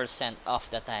 50% off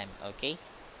the time. Okay,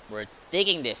 we're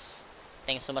taking this.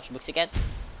 Thanks so much, Bixie Cat.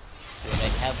 We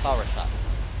already have power shot.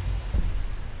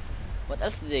 What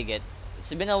else did I get?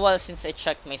 It's been a while since I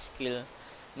checked my skill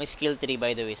tree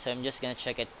by the way, so I'm just gonna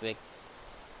check it quick.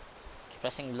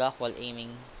 Pressing block while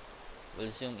aiming will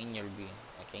zoom in your view.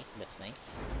 Okay, that's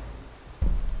nice.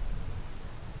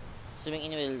 Zooming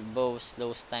in will bow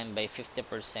slows time by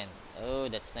 50%. Oh,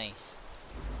 that's nice.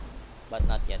 But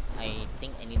not yet. I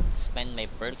think I need to spend my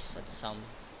perks at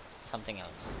something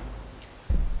else.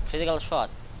 Critical shot.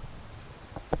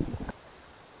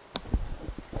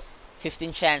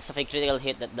 15 chance of a critical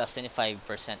hit that does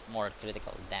 25% more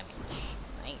critical damage.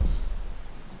 Nice.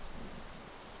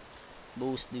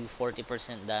 Bows do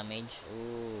 40% damage.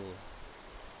 Ooh.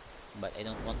 But I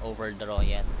don't want overdraw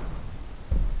yet.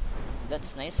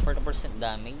 That's nice, 40%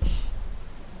 damage.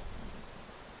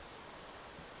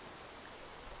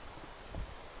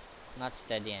 Not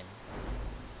steady hand.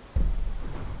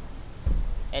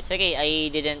 It's okay, I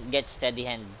didn't get steady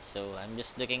hand, so I'm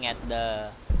just looking at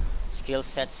the skill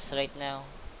sets right now.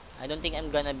 I don't think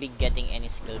I'm gonna be getting any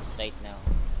skills right now.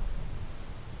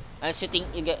 I also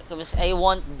think you get, because I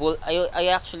I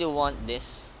actually want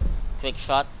this quick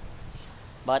shot,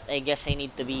 but I guess I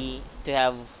need to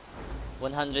have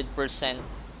 100%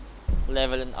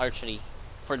 level in archery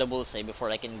for the bullseye before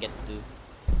I can get to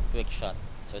quick shot.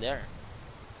 So there.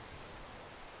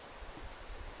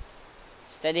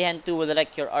 Steady hand 2 will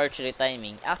wreck your archery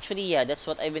timing. Actually, yeah, that's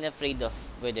what I've been afraid of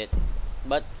with it.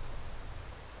 But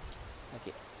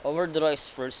okay, overdraw is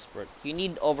first perk. You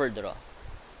need overdraw.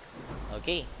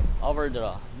 Okay,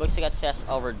 overdraw. Buxicat says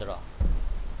overdraw.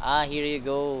 Here you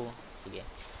go. Sige.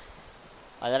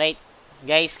 Alright,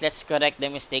 guys, let's correct the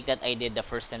mistake that I did the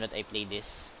first time that I played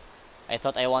this. I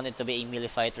thought I wanted to be a melee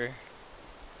fighter,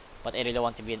 but I really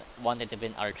wanted to be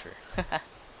an archer.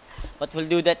 But we'll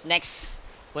do that next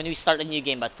when we start a new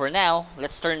game. But for now,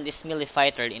 let's turn this melee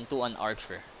fighter into an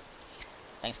archer.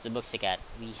 Thanks to Buxicat.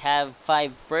 We have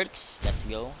 5 perks. Let's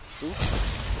go. 2.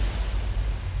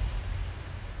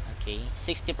 Okay,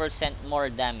 60% more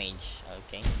damage.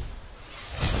 Okay.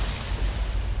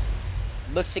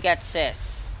 Buxicat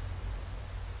says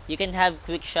you can have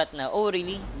quick shot now. Oh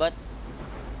really? But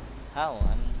how?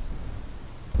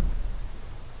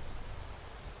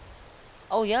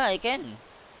 Oh yeah, I can.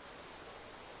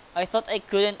 I thought I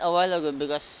couldn't a while ago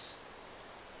because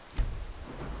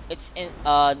it's in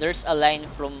there's a line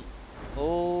from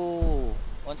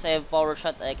once I have power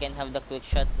shot I can have the quick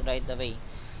shot right away.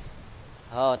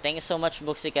 Oh, thank you so much,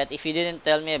 Buxicat. If you didn't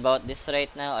tell me about this right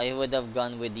now, I would have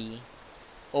gone with the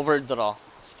overdraw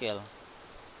skill.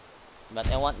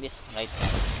 But I want this right now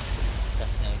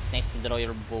because it's nice to draw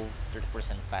your bow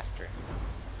 30% faster.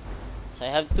 So I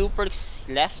have 2 perks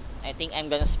left. I think I'm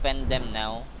gonna spend them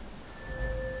now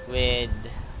with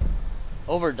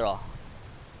overdraw.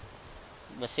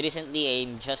 But recently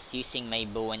I'm just using my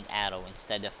bow and arrow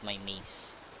instead of my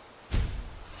mace.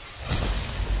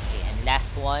 Okay, and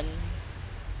last one.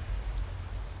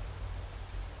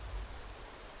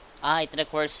 It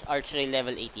requires archery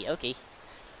level 80. Okay,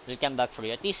 we'll come back for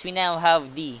you. At least we now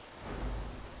have the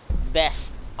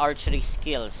best archery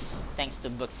skills thanks to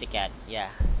Buxicat. Yeah,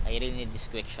 I really need this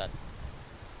quick shot.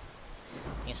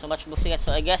 Thank you so much, Buxicat.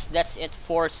 So I guess that's it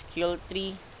for skill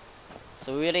 3.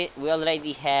 So we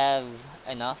already have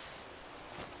enough.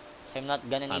 So I'm not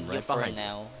gonna need you for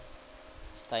now.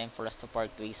 It's time for us to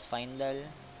part ways, Findal.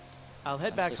 I'll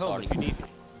head I'm back so home sorry. if you need me.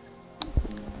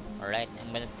 Alright,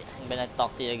 I'm gonna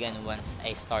talk to you again once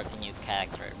I start a new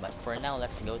character. But for now,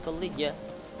 let's go to Lydia.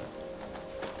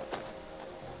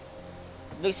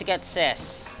 Luxicat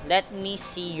says, let me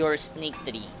see your sneak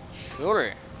tree.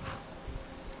 Sure.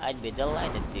 I'd be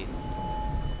delighted to.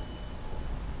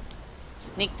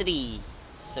 Sneak tree.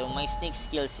 So my sneak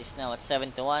skills is now at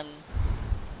 71.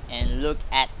 And look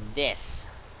at this.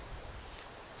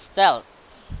 Stealth.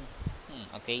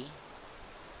 Okay.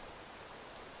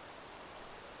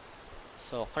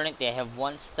 So currently I have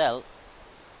 1 stealth.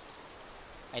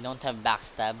 I don't have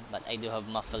backstab, but I do have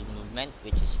muffled movement,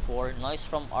 which is 4. Noise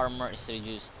from armor is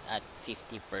reduced at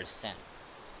 50%.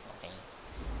 Okay.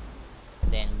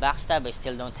 Then backstab, I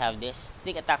still don't have this.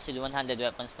 Sneak attacks with 100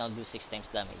 weapons now do 6 times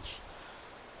damage.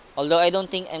 Although I don't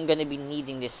think I'm gonna be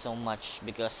needing this so much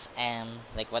because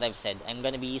like what I've said, I'm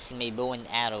gonna be using my bow and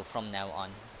arrow from now on.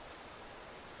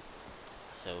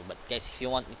 So, but guys, if you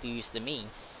want me to use the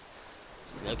mains,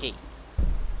 still okay.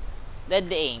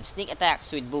 Deadly aim. Sneak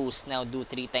attacks with bows now do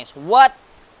 3 times. What?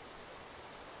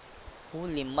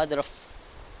 Holy mother of...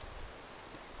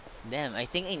 Damn, I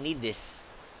think I need this.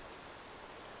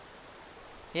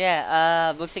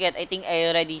 Yeah, Buxicat, I think I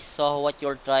already saw what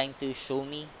you're trying to show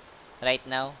me right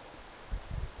now.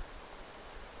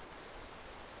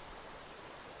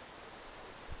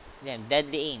 Then,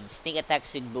 deadly aim. Sneak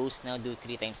attacks with bows now do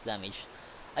 3 times damage.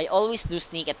 I always do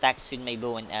sneak attacks with my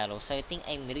bow and arrow, so I think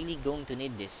I'm really going to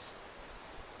need this.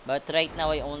 But right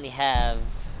now I only have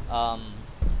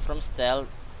from stealth.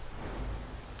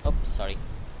 Oh, sorry.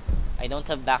 I don't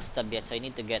have backstab yet, so I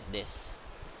need to get this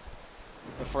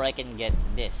before I can get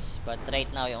this. But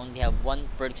right now I only have 1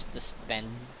 perks to spend.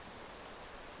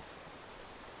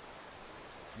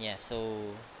 Yeah,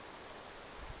 so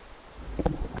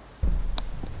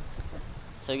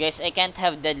guys, I can't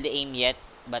have deadly aim yet,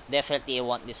 but definitely I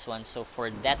want this one. So for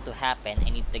that to happen, I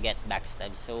need to get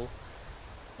backstab. So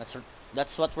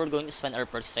that's what we're going to spend our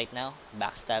perks right now.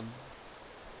 Backstab.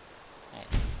 Right.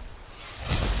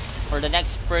 For the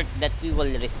next perk that we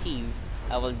will receive,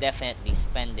 I will definitely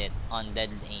spend it on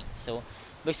deadly aim. So,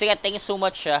 Buxicat, thank you so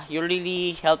much. You're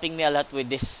really helping me a lot with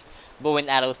this bow and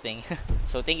arrow thing.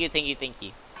 So thank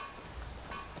you.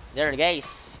 There,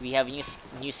 guys, we have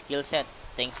new skill set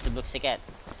thanks to Buxicat.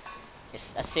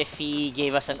 It's as if he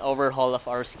gave us an overhaul of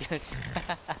our skills.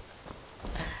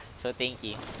 So thank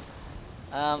you.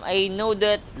 I know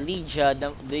that Lydia,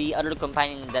 the other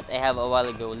companion that I have a while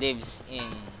ago, lives in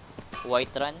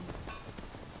Whiterun.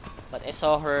 But I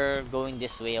saw her going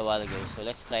this way a while ago. So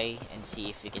let's try and see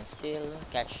if we can still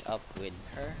catch up with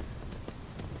her.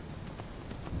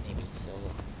 Maybe. So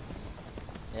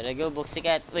there I go,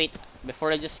 Buxicat. Wait,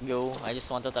 before I just go, I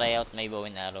just want to try out my bow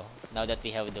and arrow. Now that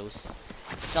we have those.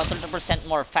 It's now 30%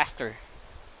 more faster.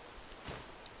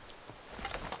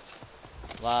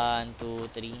 1, 2,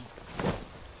 3.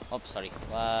 Oops, sorry.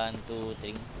 1, 2,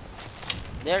 3.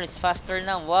 There, it's faster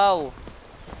now. Wow.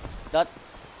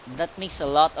 That makes a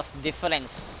lot of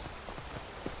difference.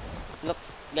 Look,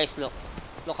 guys, look.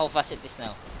 Look how fast it is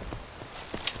now.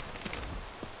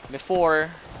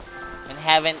 Before, when I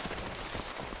haven't...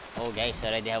 Oh, guys, I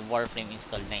already have Warframe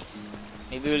installed. Nice.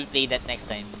 Maybe we'll play that next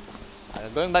time.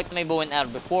 Going back to my bow and arrow.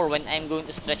 Before, when I'm going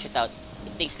to stretch it out,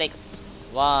 it takes like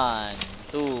 1,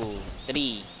 2,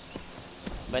 3.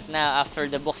 But now, after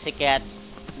the Buxicat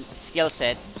skill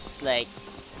set, it's like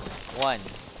 1.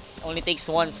 Only takes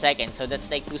 1 second, so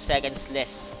that's like 2 seconds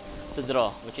less to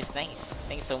draw, which is nice.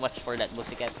 Thanks so much for that,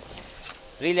 Buxicat.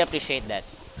 Really appreciate that.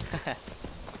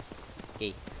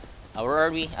 Okay, where are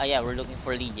we? Ah, yeah, we're looking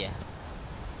for Lydia.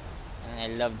 And I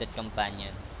love that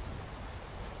companion.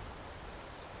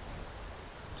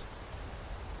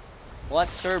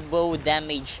 What's your bow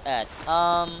damage at?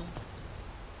 Hold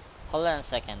on a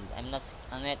second. I'm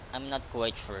not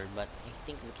quite sure, but I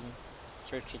think we can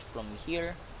search it from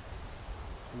here.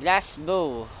 Glass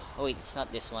bow. Oh wait, it's not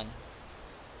this one.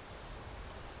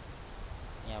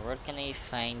 Yeah, where can I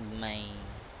find my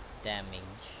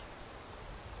damage?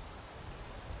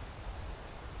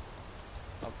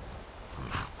 Oh.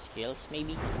 Skills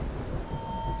maybe?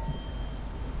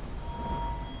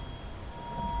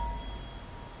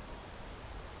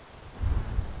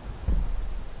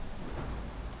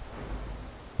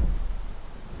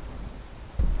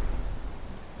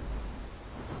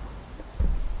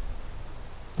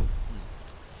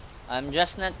 I'm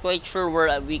just not quite sure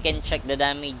where we can check the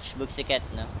damage, Buxicat,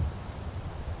 no?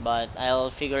 But I'll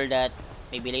figure that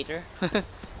maybe later.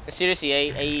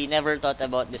 Seriously, I never thought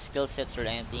about the skill sets or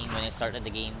anything when I started the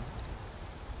game.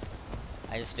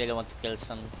 I just really want to kill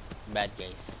some bad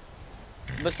guys.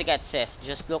 Buxicat says,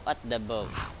 just look at the bow.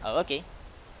 Oh, okay.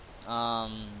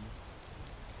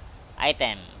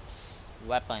 Items,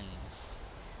 weapons.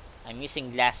 I'm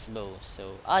using glass bow,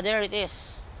 so there it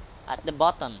is at the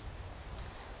bottom.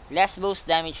 Glass bow's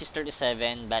damage is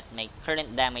 37, but my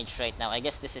current damage right now, I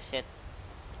guess this is it.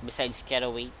 Besides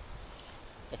Caraway,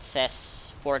 it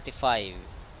says 45.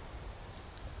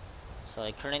 So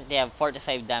I currently have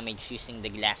 45 damage using the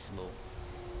glass bow.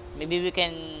 Maybe we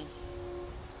can,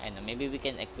 I don't know, maybe we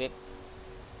can equip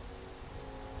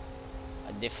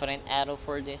a different arrow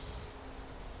for this.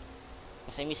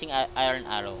 Because I'm using iron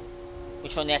arrow,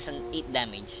 which only has an 8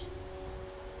 damage.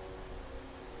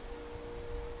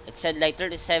 It said like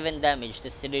 37 damage,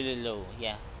 that's really low,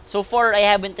 yeah. So far, I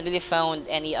haven't really found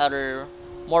any other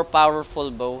more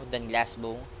powerful bow than glass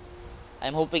bow.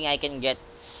 I'm hoping I can get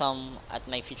some at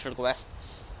my future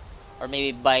quests, or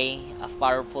maybe buy a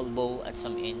powerful bow at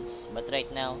some inns. But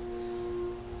right now,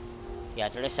 yeah,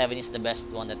 37 is the best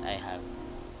one that I have.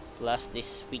 Plus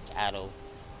this weak arrow,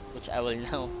 which I will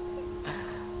now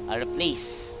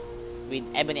replace with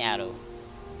ebony arrow.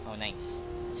 Oh, nice.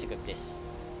 Let's equip this.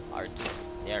 R2.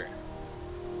 There.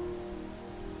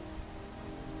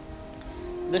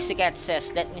 Lucicat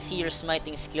says, let me see your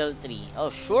smiting skill tree. Oh,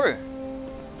 sure.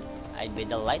 I'd be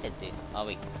delighted to. Oh,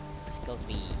 wait. Skill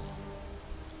tree.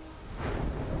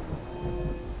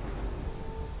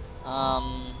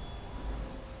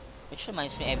 Which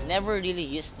reminds me, I've never really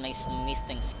used my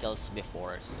smithing skills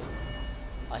before. So,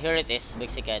 here it is,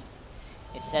 Lucicat.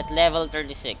 It's at level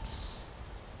 36.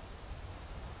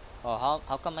 Oh,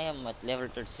 how come I am at level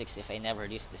 36 if I never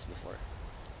used this before?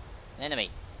 Anyway.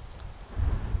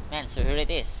 Man, so here it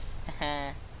is.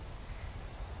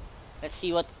 Let's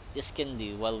see what this can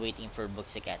do while waiting for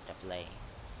Buxicat reply.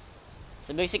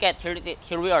 So Buxicat,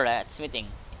 here we are at smithing.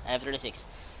 I have 36.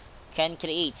 Can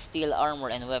create steel armor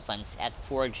and weapons at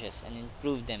forges and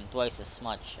improve them twice as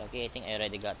much. Okay, I think I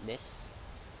already got this.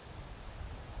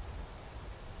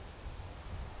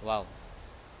 Wow.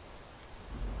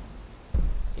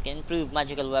 You can improve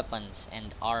magical weapons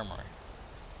and armor.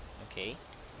 Okay.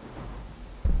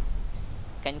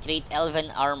 Can create elven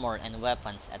armor and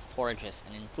weapons at forges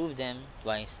and improve them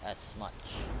twice as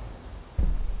much.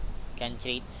 Can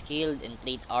create scaled and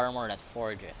plate armor at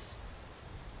forges.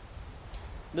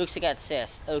 Buxicat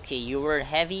says, okay, you wear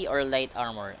heavy or light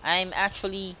armor. I'm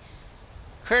actually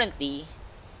currently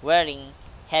wearing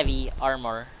heavy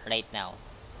armor right now.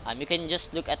 You can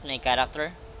just look at my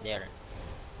character there.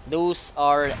 Those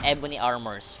are ebony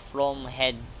armors from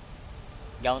head,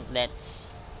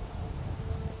 gauntlets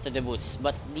to the boots.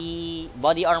 But the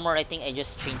body armor, I think I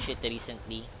just changed it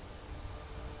recently.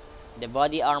 The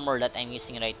body armor that I'm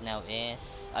using right now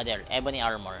is there, ebony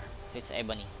armor. So it's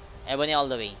ebony. Ebony all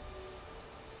the way.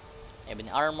 Ebony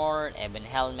armor, ebony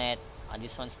helmet.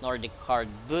 This one's Nordic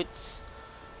carved boots,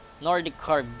 Nordic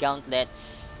carved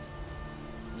gauntlets,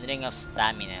 and ring of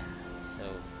stamina. So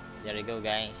there you go,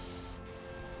 guys.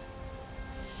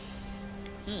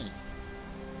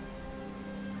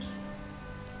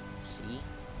 See?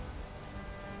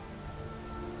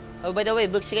 Oh, by the way,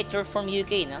 Buxicat, you're from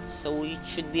UK, no? So it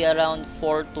should be around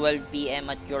 4:12 PM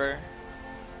at your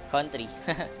country.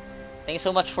 Thank you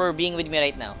so much for being with me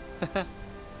right now.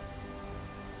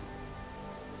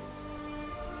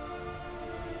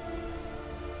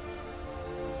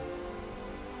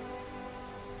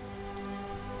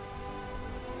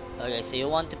 Okay, so you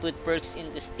want to put perks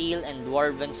into steel and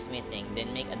dwarven smithing,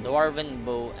 then make a dwarven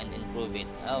bow and improve it.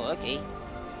 Oh, okay.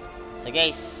 So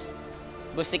guys,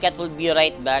 Buxicat will be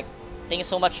right back. Thank you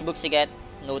so much, Buxicat.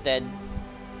 Noted.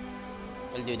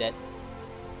 We'll do that.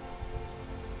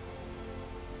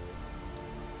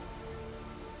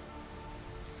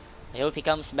 I hope he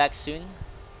comes back soon.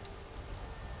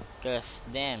 Cause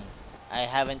damn, I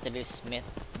haven't really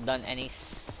done any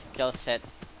skill set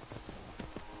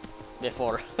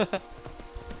before.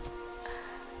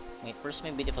 Wait, where's my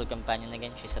beautiful companion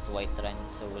again? She's at Whiterun,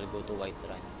 so we'll go to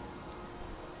Whiterun.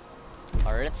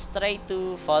 Or let's try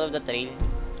to follow the trail.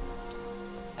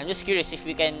 I'm just curious if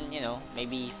we can, you know,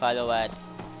 maybe follow at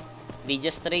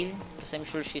Lydia's trail, because I'm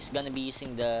sure she's gonna be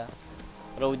using the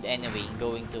road anyway,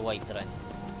 going to Whiterun.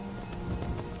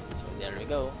 So there we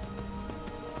go.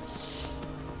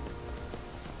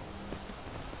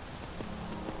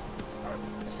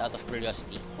 Out of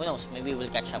curiosity. Who knows, maybe we'll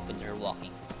catch up with her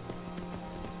walking.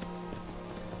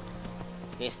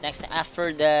 Okay, so next,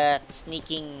 after the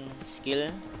sneaking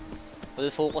skill, we'll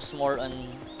focus more on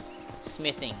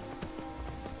smithing.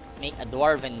 Make a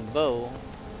dwarven bow,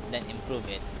 then improve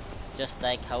it. Just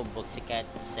like how Buxicat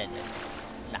said it.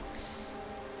 Nax.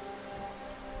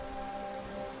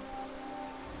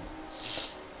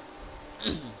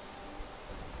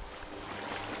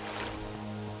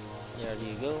 There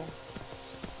you go.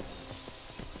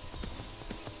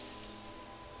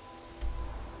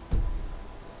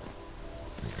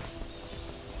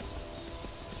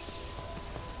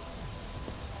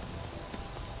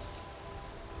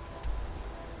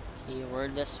 Okay, where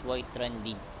does White Run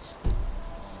leads to?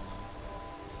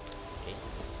 Okay.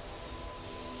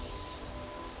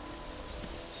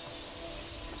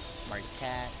 Smart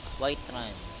Cat, White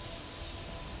Run.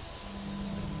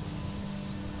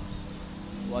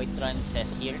 White Run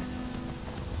says here.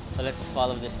 So let's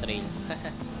follow this trail.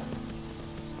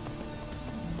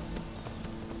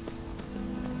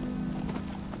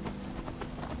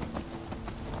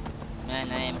 Man,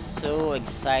 I am so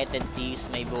excited to use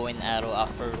my bow and arrow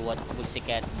after what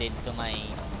Pussycat did to my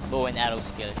bow and arrow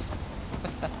skills.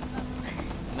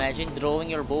 Imagine drawing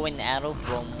your bow and arrow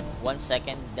from 1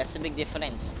 second. That's a big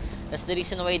difference. That's the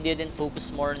reason why I didn't focus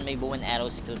more on my bow and arrow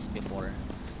skills before.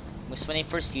 Because when I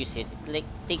first use it,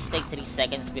 takes like 3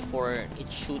 seconds before it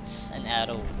shoots an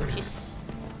arrow, which is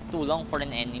too long for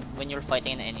an enemy when you're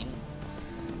fighting an enemy,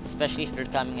 especially if they're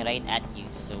coming right at you.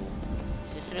 So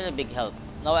this is really a big help.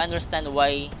 Now I understand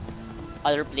why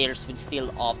other players would still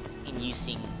opt in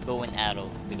using bow and arrow,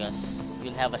 because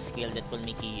you'll have a skill that will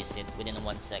make you use it within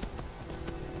 1 second.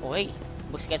 Oh hey,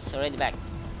 Busquets already back.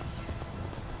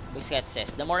 Busquets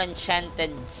says, the more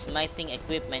enchanted smithing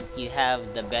equipment you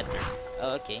have, the better.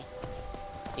 Oh, okay.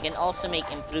 You can also make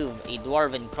improve a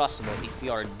dwarven crossbow if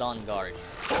you are Dawnguard.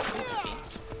 Okay.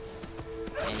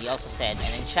 And he also said,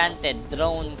 an enchanted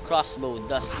drone crossbow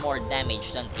does more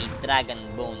damage than a dragon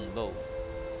bone bow.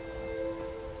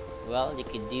 Well, you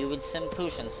could do with some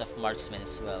potions of marksman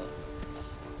as well.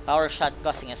 Power shot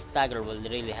causing a stagger will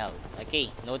really help. Okay,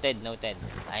 noted, noted.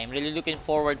 I am really looking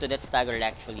forward to that stagger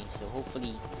actually, so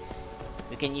hopefully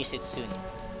we can use it soon.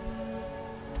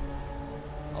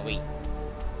 Oh wait.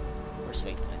 Where's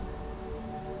White Run?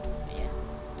 Ayan.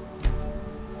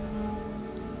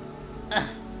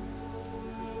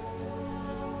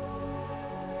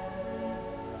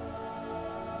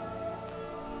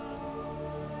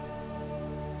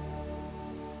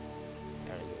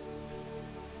 There we go.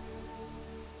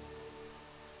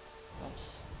 Oops.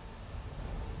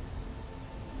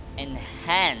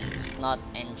 Enhanced, not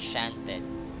enchanted.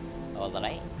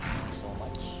 Alright, thank you so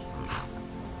much.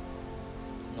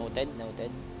 Noted,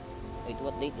 noted. Wait,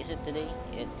 what date is it today?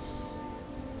 It's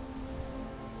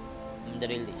the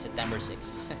real date, September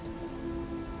 6th.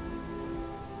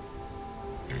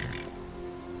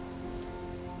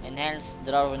 Enhanced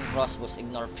Dwarven crossbows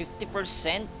ignore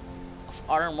 50% of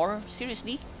armor?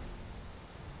 Seriously?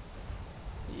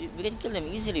 We can kill them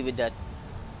easily with that.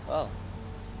 Wow.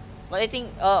 But I think,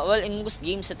 well, in most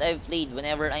games that I've played,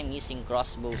 whenever I'm using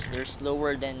crossbows, they're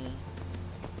slower than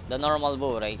the normal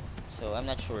bow, right? So I'm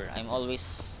not sure. I'm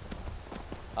always,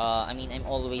 I'm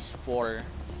always for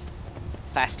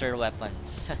faster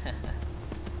weapons.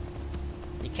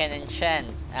 You can enchant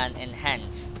an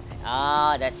enhanced.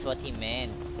 Ah, that's what he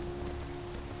meant.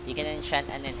 You can enchant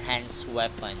an enhanced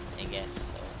weapon, I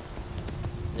guess. So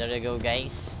there you go,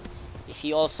 guys. If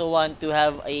you also want to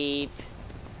have a,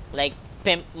 like,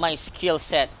 pimp my skill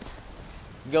set,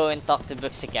 go and talk to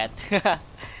Buxycat.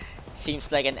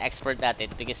 Seems like an expert at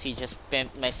it because he just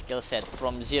pimped my skill set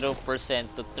from 0%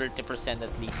 to 30% at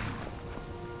least.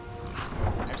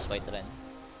 There's White Run.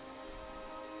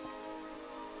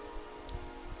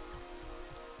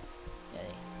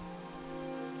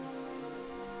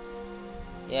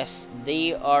 Yes,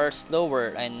 they are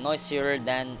slower and noisier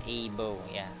than a bow.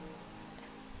 Yeah.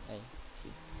 Okay,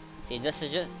 see, this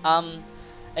is just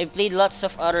I played lots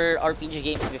of other RPG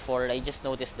games before. I just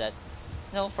noticed that,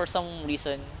 for some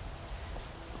reason,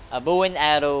 a bow and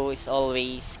arrow is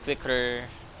always quicker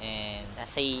and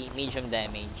has a medium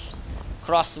damage.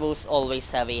 Crossbows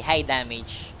always have a high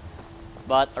damage,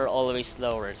 but are always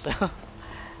slower. So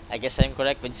I guess I'm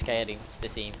correct with Skyrim. It's the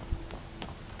same.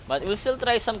 But we'll still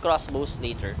try some crossbows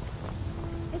later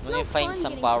when we find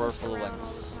some powerful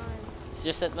ones. It's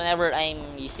just that whenever I'm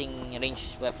using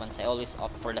ranged weapons, I always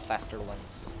opt for the faster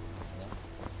ones.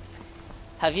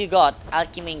 Have you got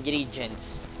alchemy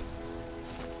ingredients?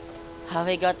 Have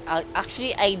I got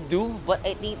actually I do, but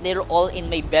I think they're all in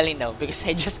my belly now because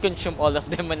I just consume all of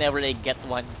them whenever I get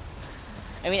one.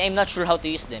 I mean, I'm not sure how to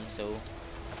use them, so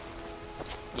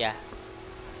yeah.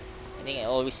 I think I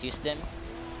always use them.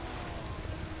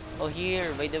 Oh,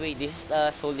 here, by the way, this is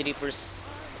the Soul Reaper's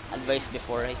advice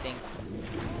before, I think.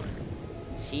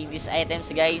 See, these items,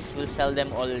 guys, we'll sell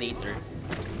them all later.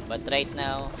 But right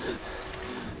now,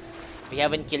 we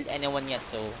haven't killed anyone yet,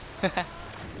 so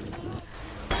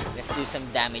let's do some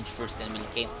damage first, then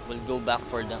we'll go back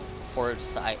for the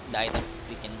items that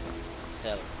we can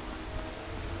sell.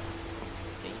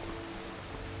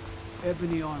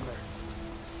 ebony armor.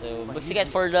 So, Buxikat,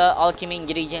 for the alchemy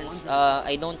ingredients,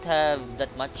 I don't have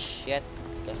that much yet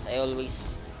because I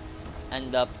always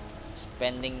end up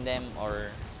spending them,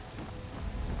 or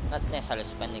not necessarily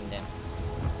spending them,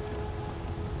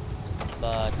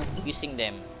 but using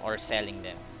them or selling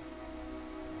them.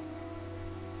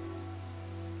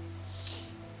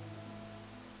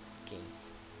 Okay.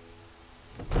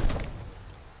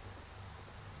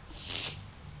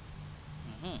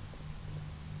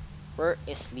 Where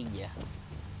is Lydia?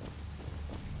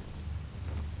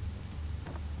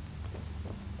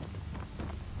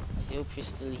 I hope she's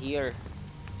still here.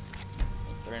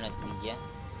 You're not Lydia.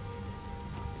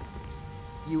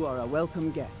 You are a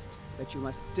welcome guest, but you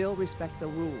must still respect the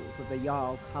rules of the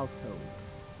Jarl's household.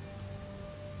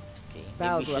 Okay,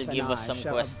 maybe you should give us some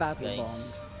share quests, a battle guys.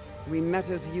 bond. We met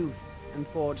as youth and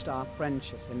forged our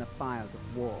friendship in the fires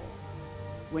of war.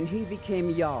 When he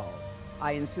became Jarl,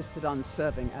 I insisted on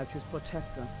serving as his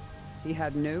protector. He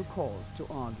had no cause to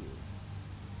argue.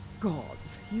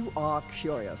 Gods, you are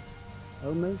curious.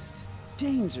 Almost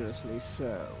dangerously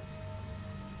so.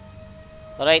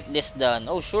 Write this down.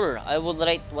 Oh sure, I will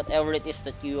write whatever it is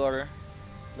that you are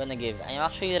gonna give. I'm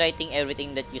actually writing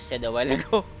everything that you said a while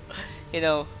ago. You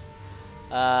know,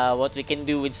 what we can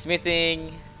do with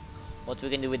smithing, what we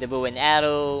can do with the bow and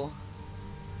arrow.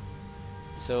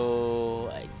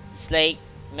 So it's like,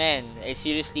 man, I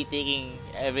seriously taking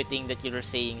everything that you're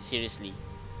saying seriously.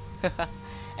 And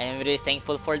I'm really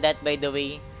thankful for that, by the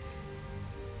way.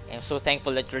 I'm so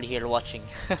thankful that you're here watching.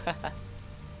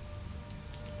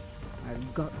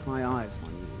 I've got my eyes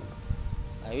on you.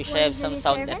 I wish One I have of some your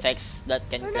sound servants? effects that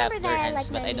can Remember clap their that I hands,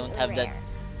 like but my I don't meat have that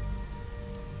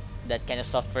rare. kind of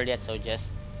software yet, so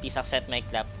just please accept my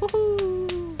clap.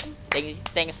 Woohoo!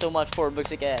 Thanks so much for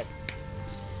Buxicat.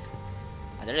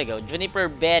 There we go. Juniper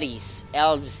berries,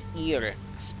 elf's ear,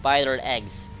 spider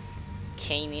eggs,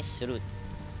 canis root.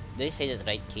 Did I say that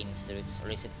right? Canis roots, or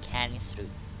is it canis root?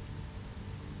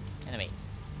 Anyway.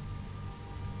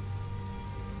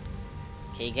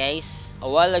 Okay guys, a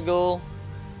while ago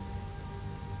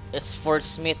it's for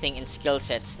smithing and skill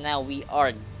sets. Now we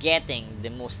are getting the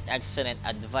most excellent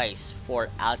advice for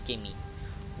alchemy.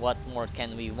 What more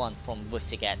can we want from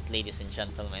Buxicat, ladies and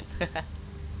gentlemen?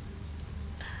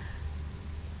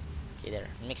 Okay, there.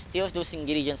 Mix two of those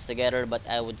ingredients together, but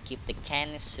I would keep the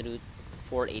canis root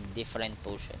for a different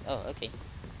potion. Oh, okay.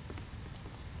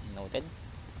 Noted.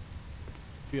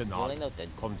 Fear Duly not. noted.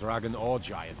 Come dragon or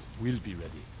giant, we'll be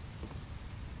ready.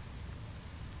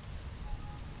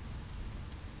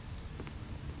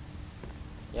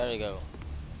 There we go.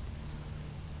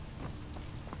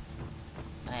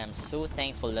 I am so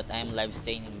thankful that I am live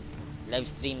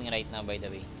streaming right now, by the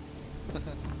way.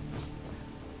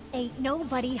 Ain't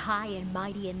nobody high and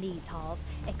mighty in these halls,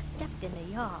 except in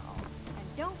the Jarl.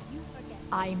 And don't you forget...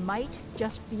 I might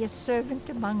just be a servant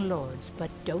among lords,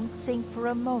 but don't think for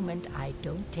a moment I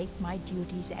don't take my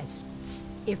duties as...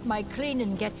 If my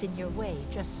cleaning gets in your way,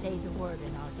 just say the word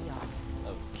and I'll be off.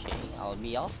 Okay, I'll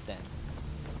be off then.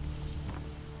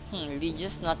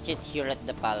 Lydia's not yet here at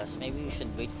the palace. Maybe we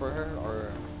should wait for her,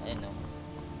 or I don't know.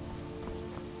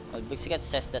 Well, Buxicat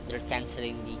says that they're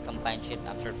canceling the companionship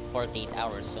after 48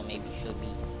 hours, so maybe she'll be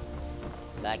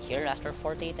back here after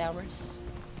 48 hours.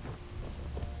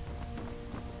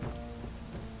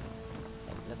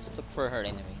 Let's look for her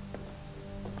anyway.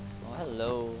 Oh,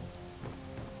 hello.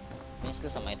 May still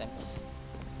some items.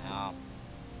 Ah,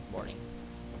 boring.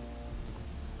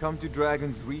 Come to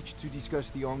Dragon's Reach to discuss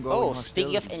the ongoing Oh,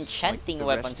 speaking of hostilities, enchanting like the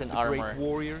weapons rest of and the great armor.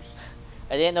 warriors.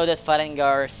 I didn't know that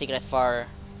Farengar Secret Far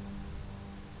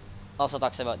also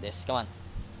talks about this. Come on.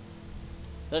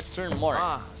 Let's learn more.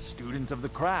 Ah, student of the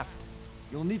craft.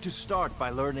 You'll need to start by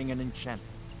learning an enchantment.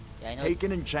 Yeah, I know. Take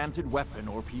an enchanted weapon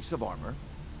or piece of armor,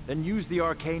 then use the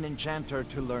arcane enchanter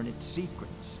to learn its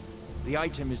secrets. The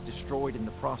item is destroyed in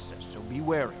the process, so be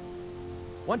wary.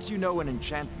 Once you know an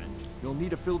enchantment, you'll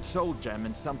need a filled soul gem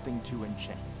and something to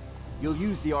enchant. You'll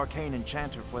use the arcane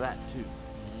enchanter for that too.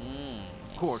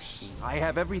 Of course, I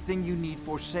have everything you need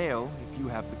for sale if you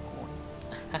have the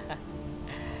coin.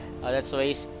 Oh, that's why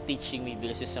he's teaching me,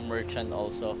 because he's a merchant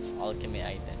also of alchemy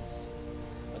items.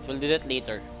 But we'll do that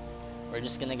later. We're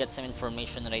just gonna get some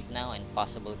information right now and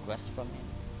possible quests from him.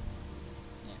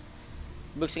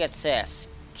 Yeah. Buxicat says,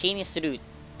 Canis root,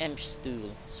 imp stool,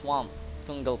 swamp,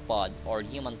 fungal pod, or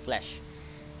human flesh.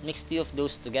 Mix two of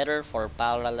those together for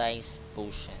paralyzed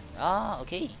potion. Ah,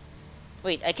 okay.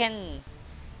 Wait, I can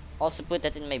also put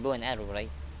that in my bow and arrow, right?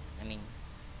 I mean,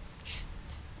 shoot.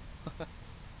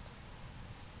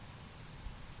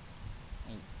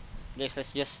 Guys,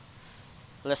 let's just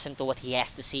listen to what he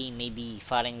has to say. Maybe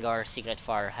Farengar Secret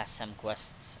Far has some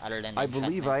quests other than I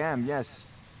believe I enchantment. am, yes.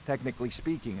 Technically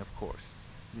speaking, of course.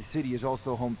 The city is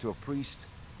also home to a priest,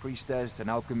 priestess, an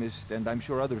alchemist, and I'm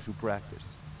sure others who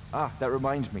practice. Ah, that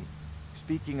reminds me.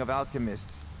 Speaking of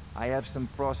alchemists, I have some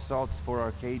frost salts for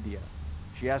Arcadia.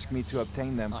 She asked me to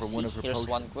obtain them for one of her Here's potions.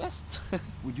 one quest.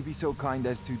 Would you be so kind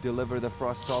as to deliver the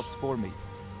frost salts for me?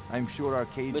 I'm sure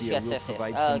Arcadia Yes, will yes, yes.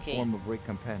 provide Ah, some okay. form of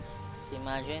recompense. So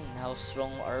imagine how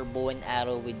strong our bow and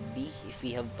arrow would be if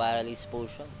we have paralysis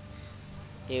potion.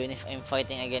 Even if I'm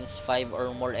fighting against 5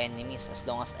 or more enemies, as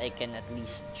long as I can at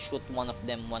least shoot one of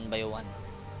them one by one.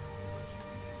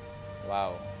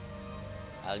 Wow.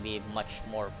 I'll be much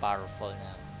more powerful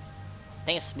now.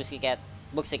 Thanks, Buxicat.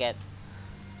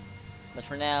 But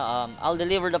for now, I'll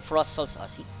deliver the frost salts,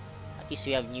 Aussie. At least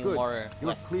we have Good. more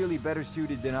You're quests. clearly better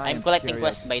suited than I am I'm collecting to carry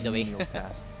quests, out by such the a way. menial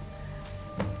task.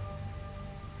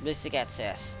 Buxicat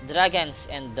says, dragons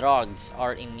and drogs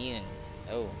are immune.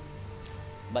 Oh.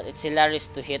 But it's hilarious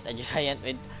to hit a giant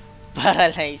with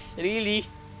paralyze. Really?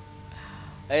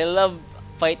 I love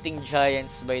fighting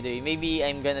giants, by the way. Maybe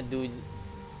I'm gonna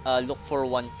look for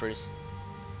one first.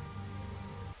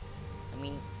 I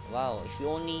mean, wow, if you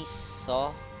only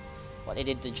saw what I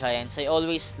did to giants, I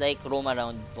always like roam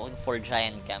around looking for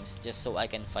giant camps just so I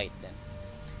can fight them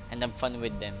and have fun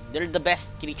with them. They're the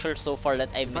best creatures so far that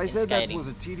I've If met I in said that Skyrim. was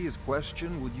a tedious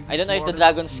question, would you be I don't know if the smart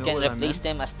enough dragons to know can what I replace meant?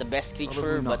 them as the best creature,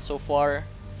 Probably but not. so far,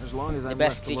 As long as the I'm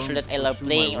best left creature alone that to I love pursue my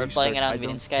playing or toying research, I around with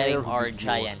in don't care Skyrim who are gives the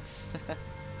order. giants.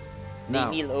 They Now,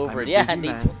 kneel over. I'm a Yeah, busy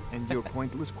they man, do. and your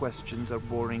pointless questions are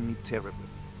boring me terribly.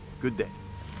 Good day.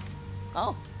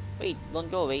 Oh, wait, don't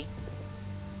go away.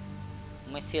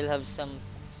 I still have some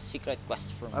secret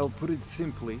quests for me. I'll put it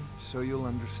simply so you'll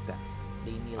understand.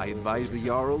 They kneel I advise over. the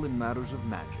Jarl in matters of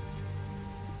magic.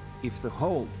 If the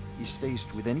Hold is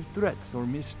faced with any threats or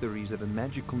mysteries of a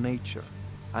magical nature,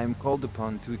 I am called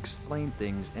upon to explain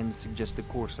things and suggest a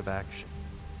course of action.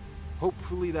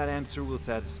 Hopefully that answer will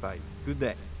satisfy you. Good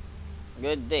day.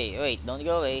 Good day. Wait, don't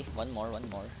go away. One more.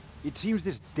 It seems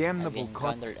this damnable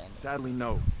encountered them. Sadly,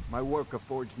 no. My work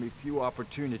affords me few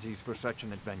opportunities for such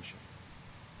an adventure.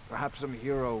 Perhaps some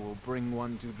hero will bring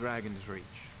one to Dragon's Reach,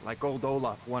 like old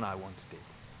Olaf one I once did.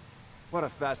 What a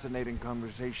fascinating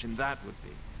conversation that would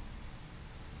be.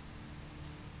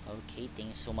 Okay,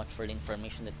 thanks so much for the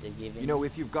information that they've given. You know,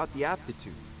 if you've got the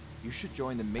aptitude, you should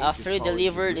join the Mages After you College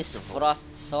deliver in these Winterhold.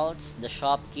 frost salts, the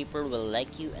shopkeeper will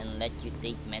like you and let you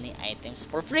take many items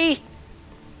for free.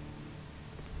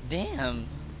 Damn.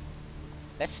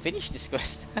 Let's finish this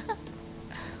quest.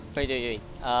 Wait.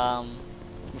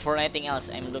 Before anything else,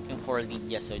 I'm looking for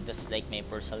Lydia, so that's like my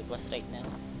personal quest right now.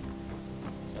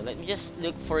 So let me just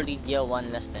look for Lydia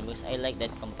one last time because I like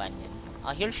that companion.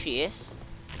 Here she is.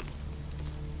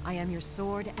 I am your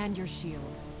sword and your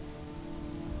shield.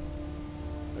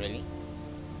 Really?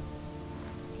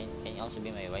 Can you also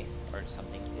be my wife or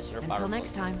something? Because you're Until powerful.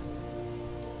 next time.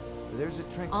 There's a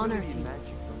Honor tranquility to in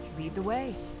magic, don't you? Lead the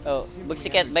way. Oh, Simply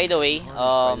Buxicat, by the way,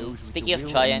 harnessed by those with the speaking of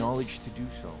will and knowledge giants, to do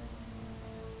so.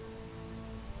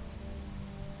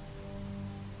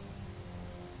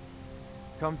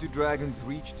 Come to Dragon's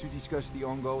Reach to discuss the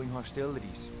ongoing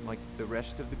hostilities, like the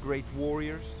rest of the great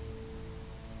warriors?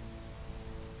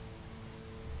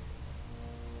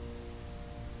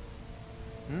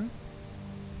 Hmm?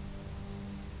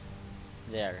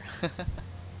 there.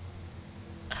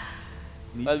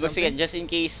 Need Well, something? Buxicat, just in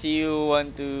case you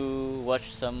want to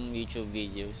watch some YouTube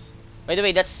videos. By the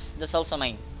way, that's also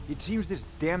mine. It seems this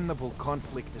damnable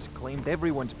conflict has claimed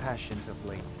everyone's passions of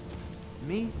late.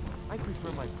 Me? I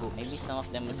prefer my books. Maybe some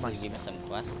of them will and still my give me some stuff.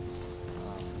 quests.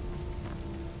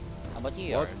 How about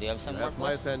you, What? Yor? Do you have some You more have my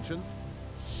quests? attention?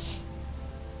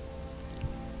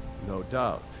 No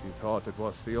doubt, he thought it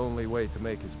was the only way to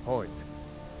make his point.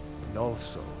 And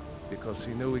also, because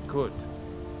he knew he could.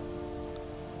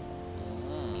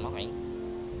 Okay.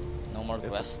 No more If it's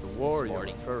quests the this war you're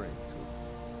morning. referring to,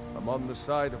 I'm on the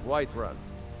side of Whiterun.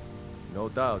 No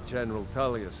doubt General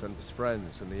Tullius and his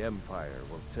friends in the Empire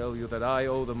will tell you that I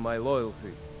owe them my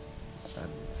loyalty.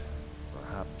 And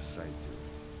perhaps I do.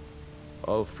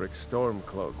 Ulfric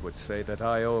Stormcloak would say that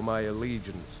I owe my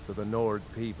allegiance to the Nord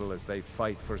people as they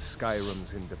fight for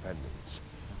Skyrim's independence.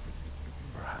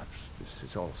 Perhaps this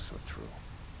is also true.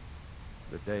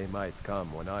 The day might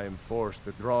come when I am forced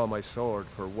to draw my sword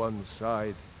for one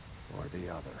side or the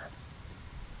other.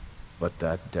 But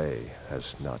that day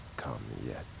has not come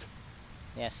yet.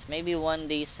 Yes, maybe one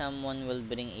day someone will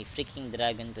bring a freaking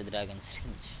dragon to Dragon's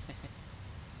Reach.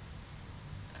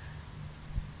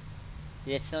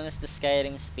 It's known as the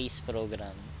Skyrim space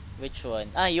program. Which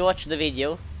one? Ah, you watched the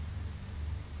video?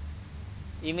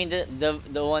 You mean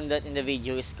the one that in the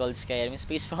video is called Skyrim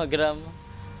space program?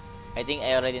 I think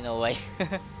I already know why.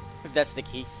 If that's the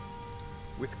case.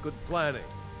 With good planning,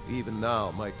 even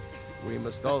now, we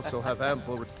must also have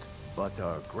ample. But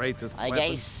our greatest weapon.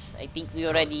 Guys, I think we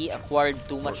already acquired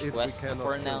too much quests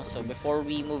for now. So beast. before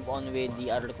we move on with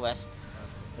the other quest,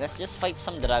 let's just fight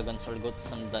some dragons or go to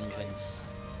some dungeons.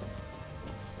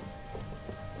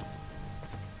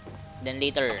 Then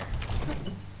later.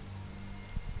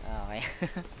 Okay.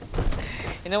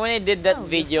 You know, when I did that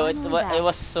video, it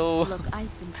was so. Look,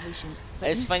 I've been patient,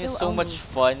 I just find it so much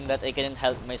fun that I couldn't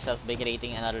help myself by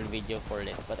creating another video for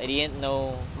it. But I didn't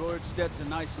know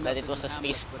that it was a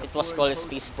space. It was called a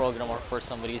space programmer for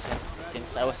some reason.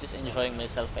 Since I was just enjoying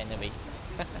myself anyway.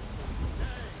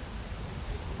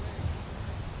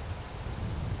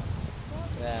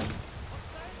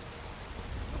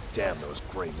 Damn those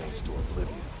great names to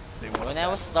oblivion. When I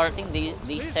was starting,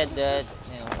 they said that,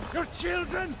 you know, your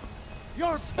children,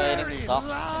 Skyrim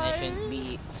sucks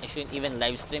and I shouldn't even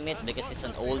live stream it because it's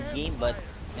an old game. But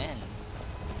man,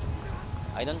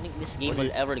 I don't think this game will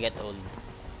ever get old.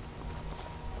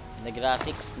 The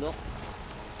graphics look.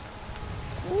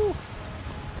 Woo!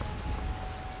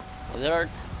 Alert!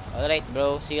 Alright,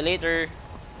 bro. See you later.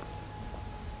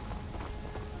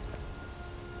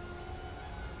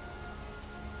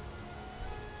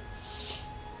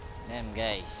 Damn,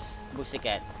 guys.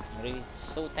 Pussycat. I'm really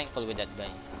so thankful with that guy.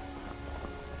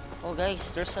 Oh,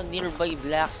 guys, there's a nearby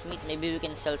blacksmith. Maybe we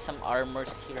can sell some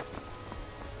armors here.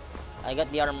 I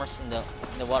got the armors in the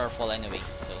waterfall anyway,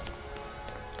 so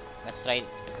let's try.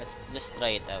 Let's just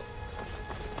try it out.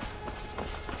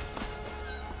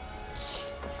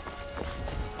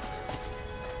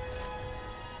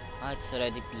 It's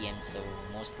already PM, so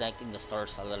most likely the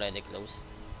stores are already closed.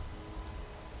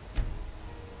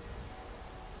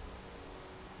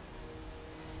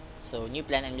 So new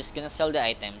plan, I'm just gonna sell the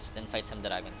items, then fight some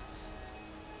dragons.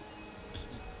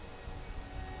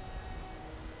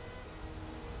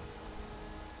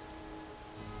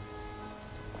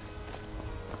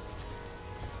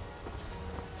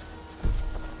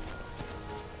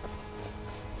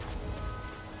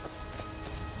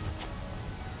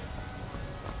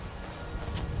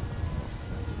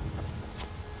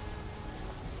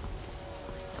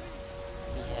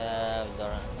 We have the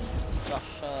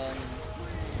destruction.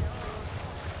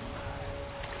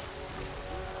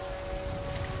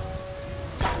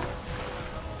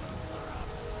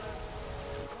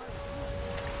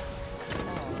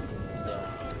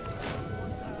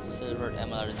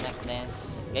 Emerald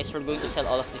necklace. Guys, we're going to sell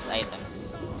all of these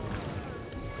items.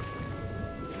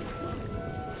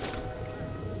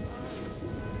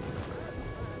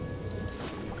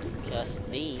 Because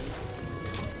they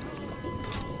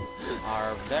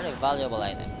are very valuable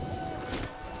items.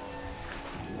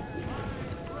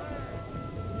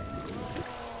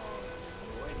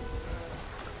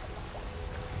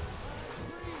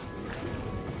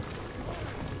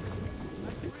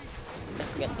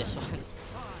 Let's get this one.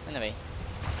 Anyway.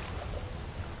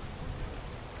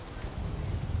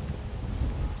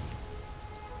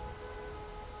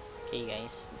 Okay,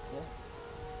 guys.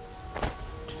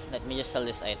 Let me just sell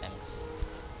these items.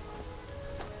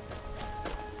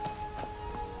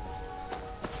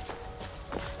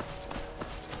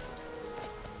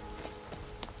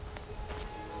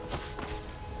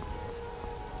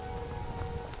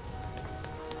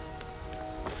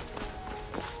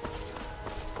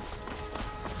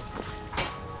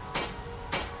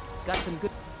 Got some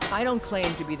good. I don't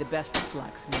claim to be the best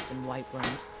blacksmith in Whiterun.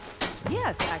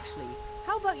 Yes, actually.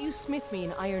 How about you smith me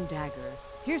an iron dagger?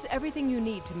 Here's everything you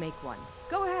need to make one.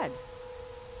 Go ahead.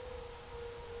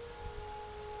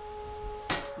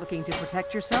 Looking to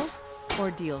protect yourself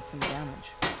or deal some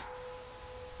damage?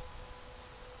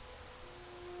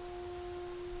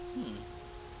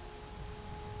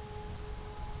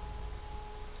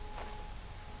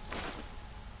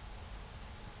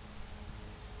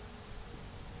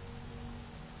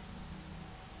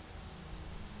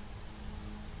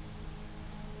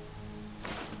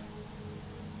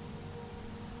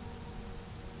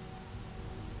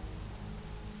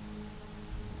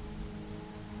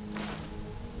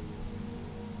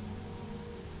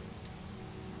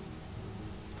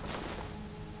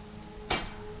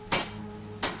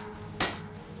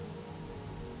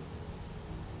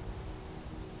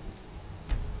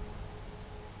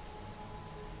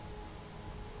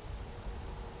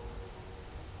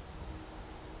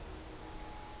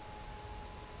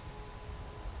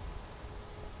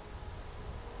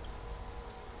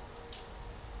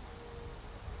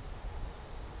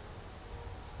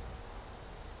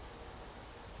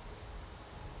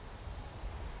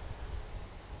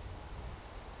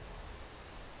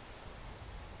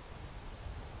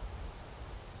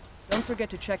 Don't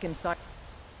forget to check inside.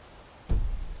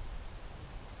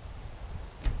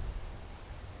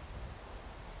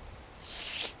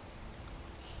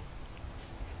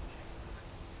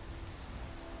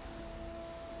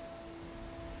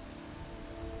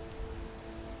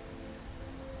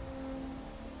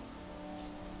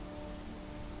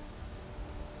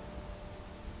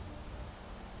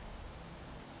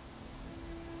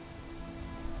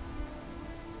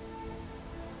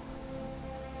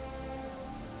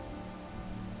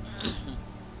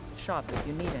 Shop if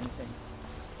you need anything.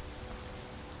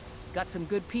 Got some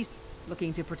good piece.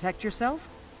 Looking to protect yourself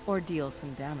or deal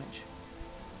some damage?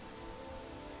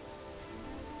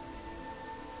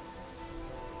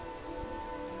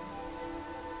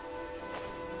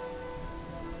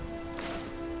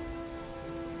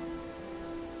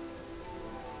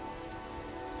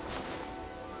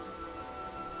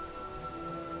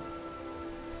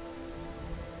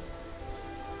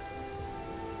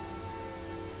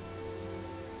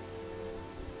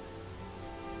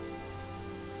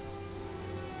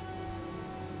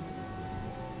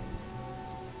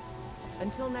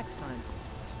 Until next time.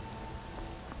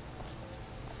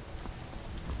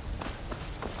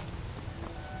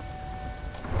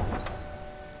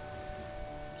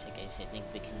 So guys, I think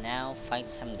we can now fight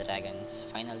some dragons,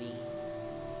 finally.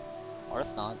 Or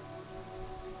if not,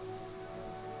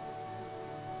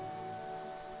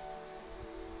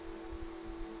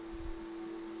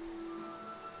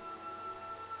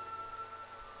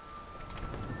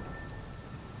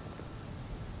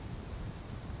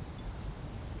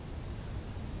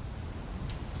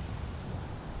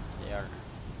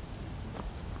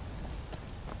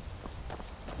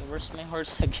 where's my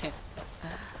horse again?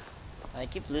 I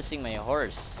keep losing my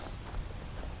horse.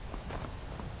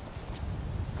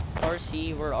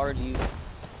 Horsey, where are you?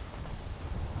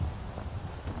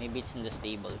 Maybe it's in the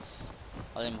stables.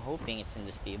 Well, I'm hoping it's in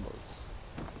the stables.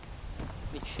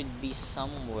 It should be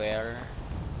somewhere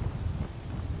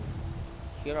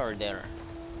here or there.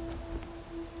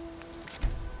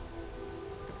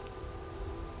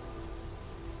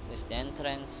 This is the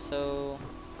entrance, so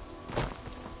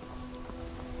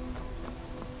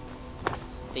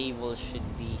stable should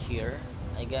be here,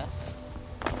 I guess.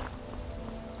 Yeah.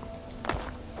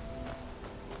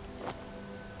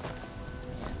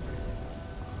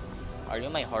 Are you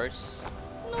my horse?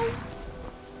 No.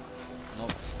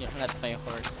 Nope, you're not my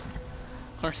horse.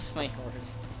 Where's my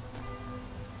horse?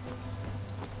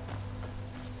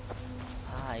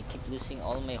 Ah, I keep losing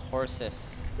all my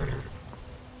horses.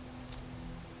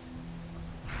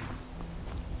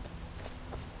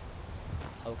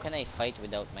 How can I fight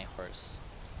without my horse?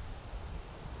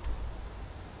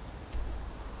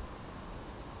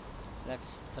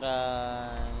 Let's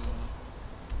try.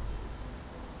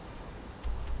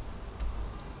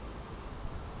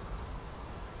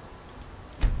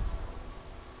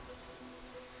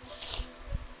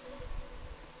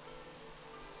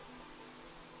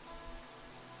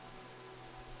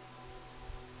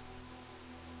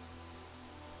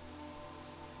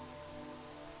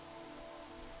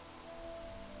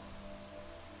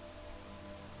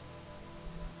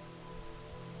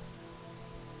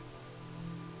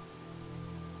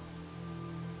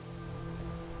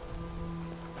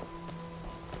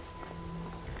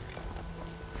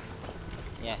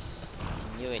 Yes,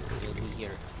 I knew it. You'll be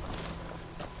here.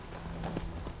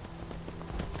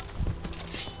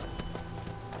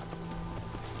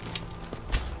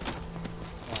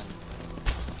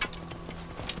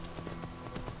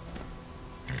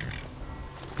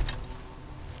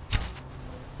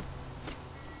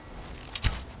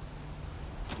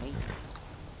 Wait.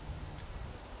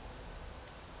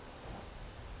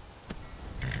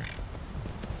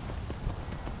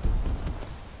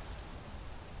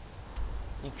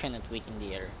 You cannot wait in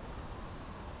the air.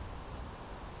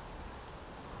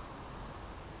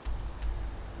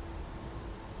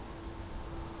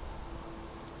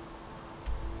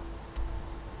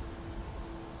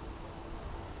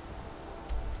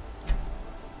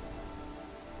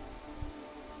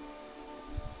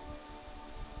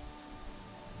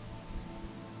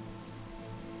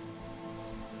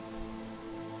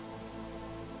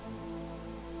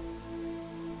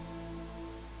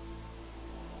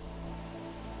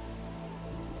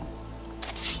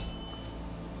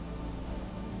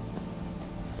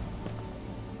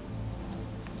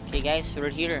 Okay guys, we're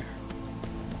here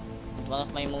with one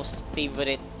of my most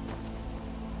favorite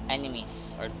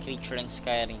enemies or creature in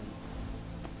Skyrim,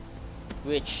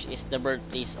 which is the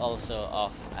birthplace also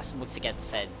of, as Buxicat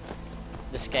said,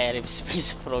 the Skyrim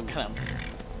space program.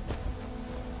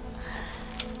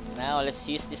 Now let's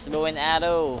use this bow and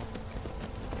arrow.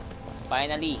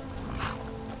 Finally.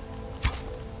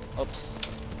 Oops.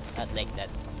 Not like that.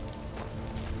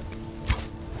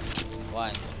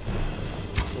 1, 2,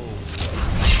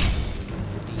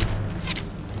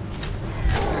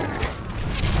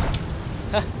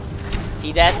 3.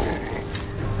 See that?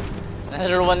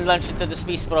 Another one launched into the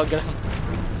space program.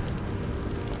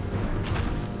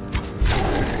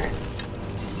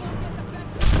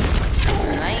 It's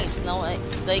nice. Now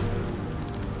it's like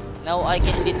now I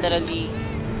can literally.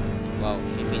 Wow,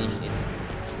 she finished it.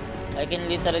 I can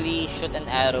literally shoot an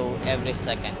arrow every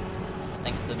second,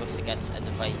 thanks to Pussycat's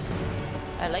advice.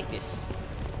 I like this.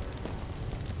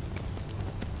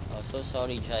 Oh, so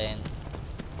sorry, Giant.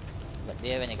 But do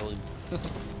you have any gold?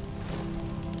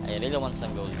 I really want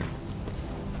some gold.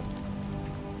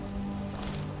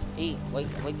 Hey, wait,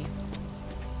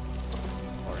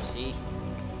 Horsey.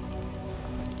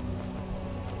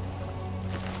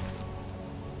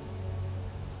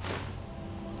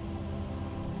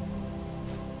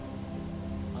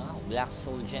 Wow, black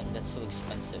soul gem, that's so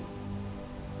expensive.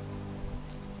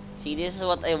 See, this is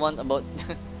what I want about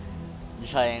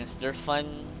giants. They're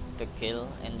fun to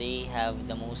kill and they have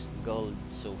the most gold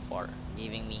so far,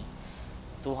 giving me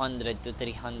 200 to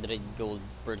 300 gold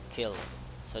per kill.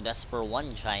 So that's for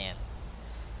one giant,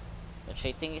 which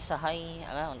I think is a high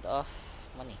amount of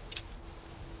money.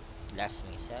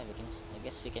 Blasphemies, yeah, we can. I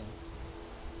guess we can.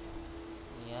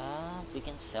 Yeah, we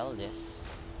can sell this.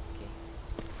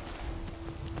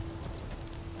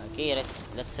 Okay,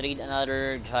 let's raid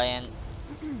another giant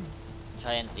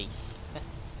place.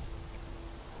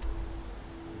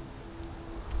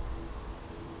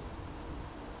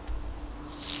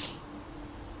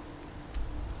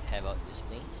 How about this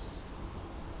place?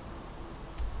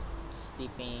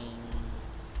 Sleeping.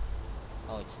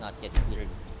 Oh, it's not yet cleared.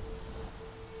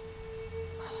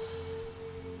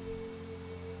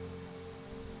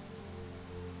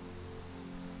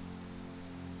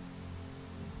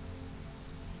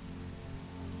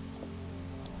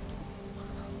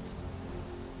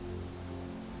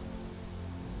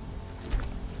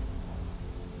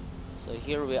 So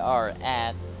here we are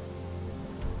at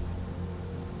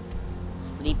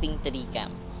Sleeping Tree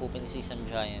Camp, hoping to see some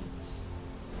giants.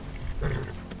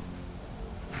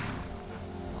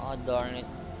 Oh darn it.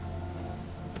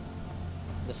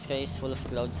 The sky is full of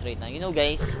clouds right now. You know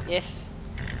guys, if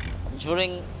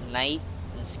during night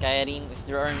in Skyrim, if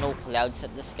there are no clouds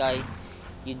at the sky,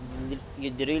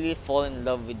 you'd really fall in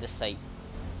love with the sight.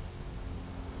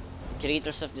 The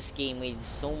creators of this game made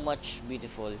so much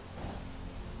beautiful.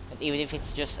 And even if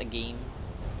it's just a game,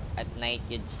 at night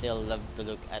you'd still love to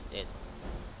look at it.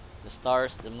 The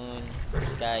stars, the moon, the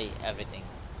sky, everything.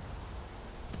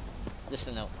 Just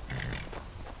to know.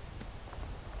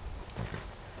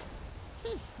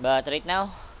 But right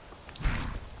now,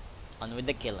 on with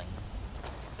the killing.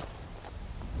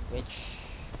 Which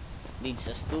leads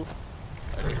us to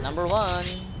target number 1.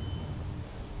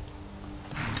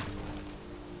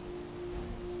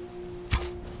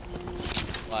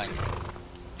 One.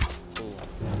 2,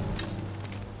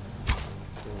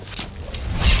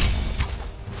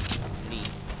 3,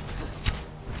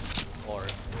 4, 5,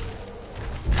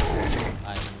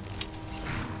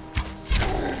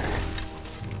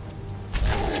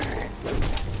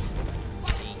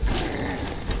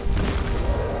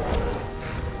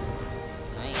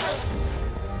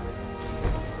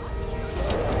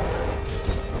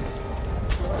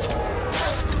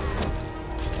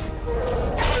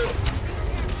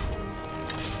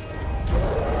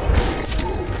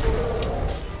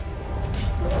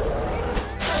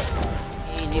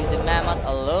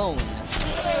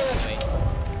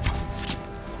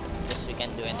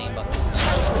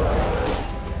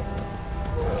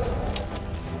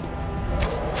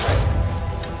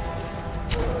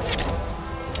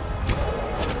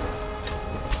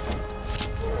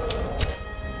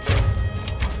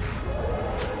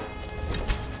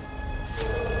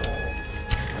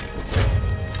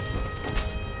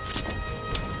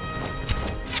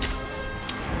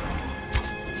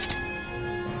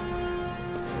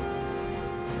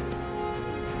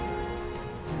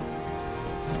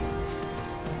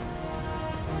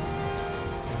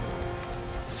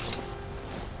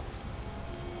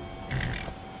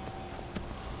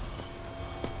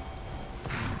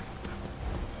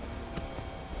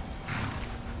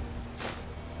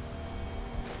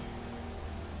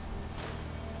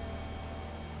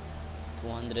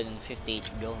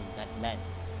 258 gold, not bad.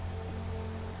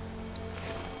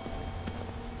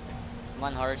 Come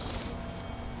on, horse.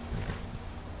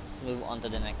 Let's move on to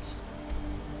the next.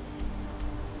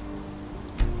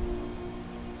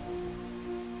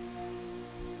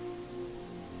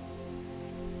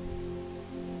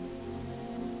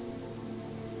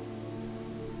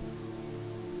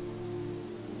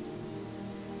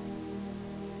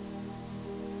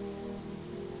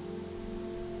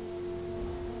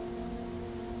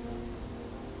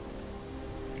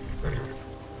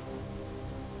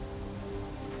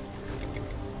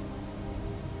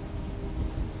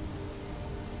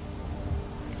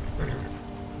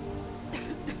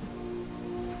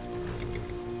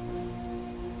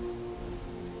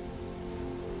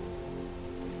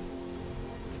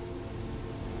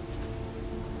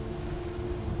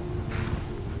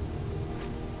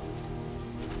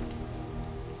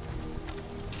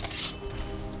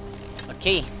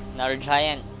 Okay, another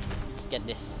giant. Let's get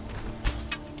this.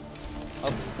 Oh.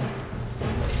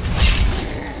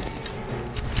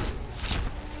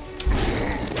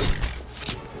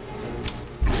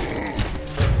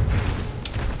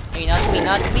 Hey, not me,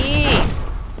 not me!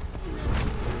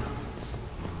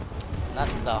 Not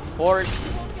the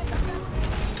horse.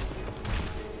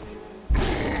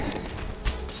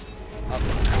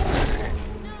 Okay.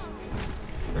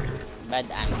 Bad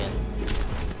angle.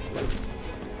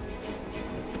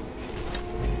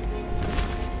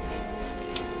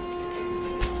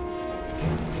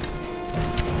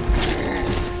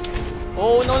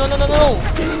 Oh no no no no no!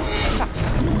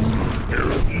 Shucks.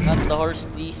 Not the horse,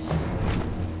 please.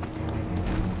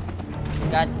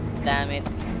 God damn it.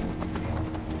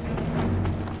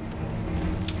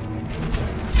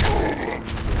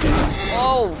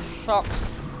 Oh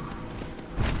shucks.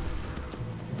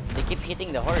 They keep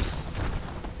hitting the horse.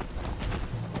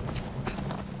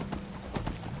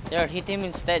 There, hit him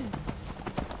instead.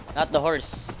 Not the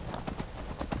horse.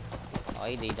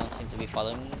 Okay, they don't seem to be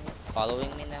following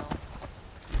me now.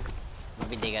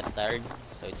 Maybe they got tired,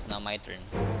 so it's now my turn.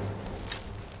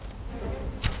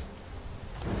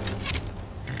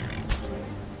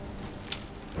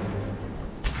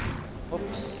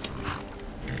 Oops.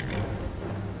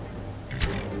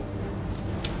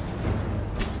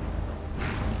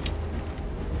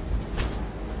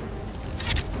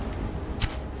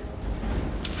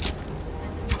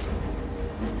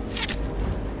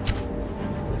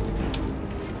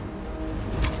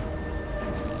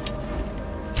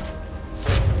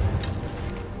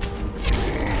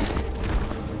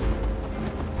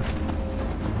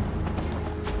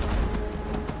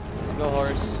 Go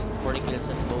horse, 40 kills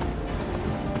us both.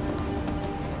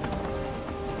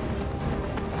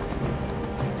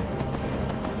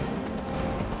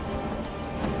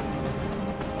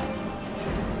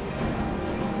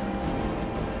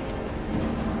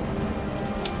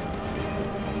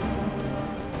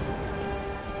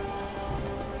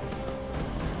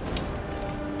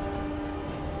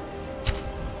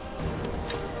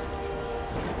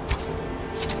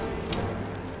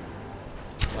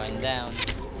 Wind down.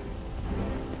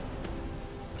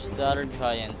 The other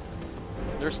giant.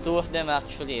 There's two of them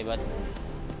actually, but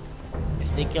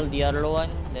if they kill the other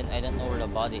one, then I don't know where the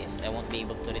body is. I won't be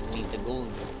able to retrieve the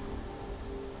gold.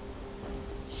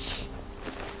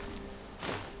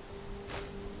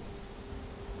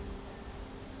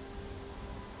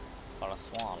 For a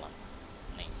swan.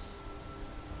 Nice.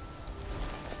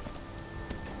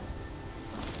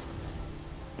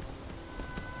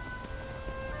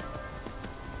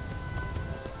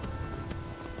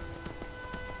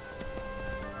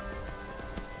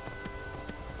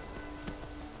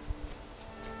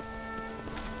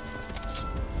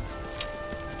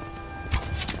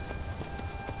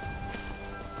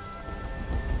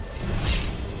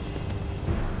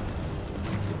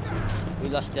 We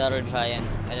lost the other giant.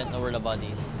 I don't know where the body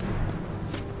is.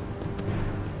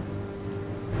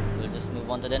 So we'll just move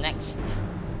on to the next.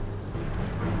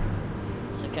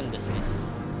 Second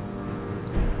discus.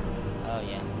 Oh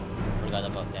yeah, forgot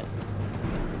about that.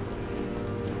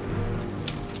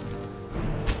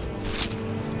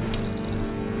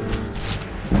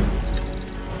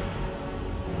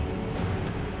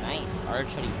 Nice,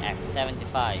 archery at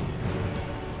 75.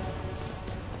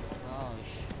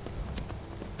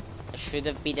 Should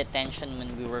have paid attention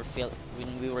when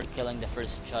we were killing the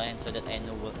first giant, so that I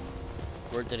know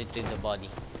where to retrieve the body.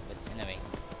 But anyway,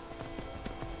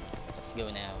 let's go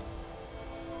now.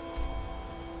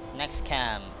 Next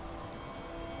cam.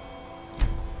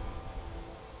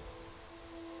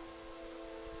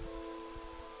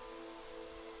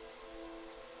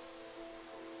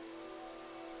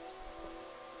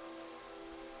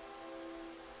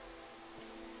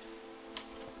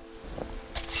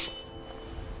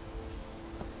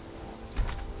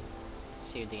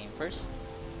 Save the game first.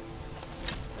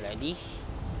 Ready,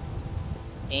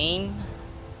 aim,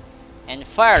 and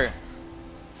fire.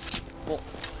 Oh.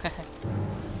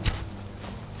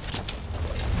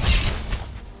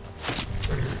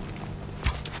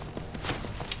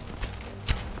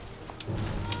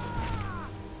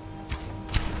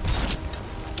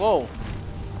 Whoa,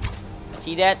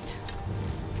 see that?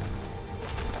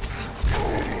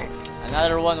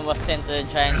 Another one was sent to the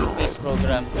giant space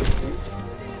program.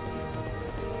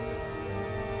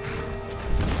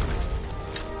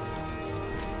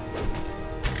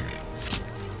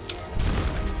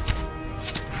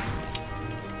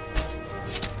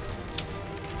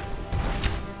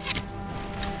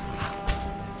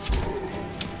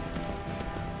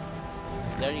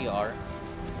 There you are.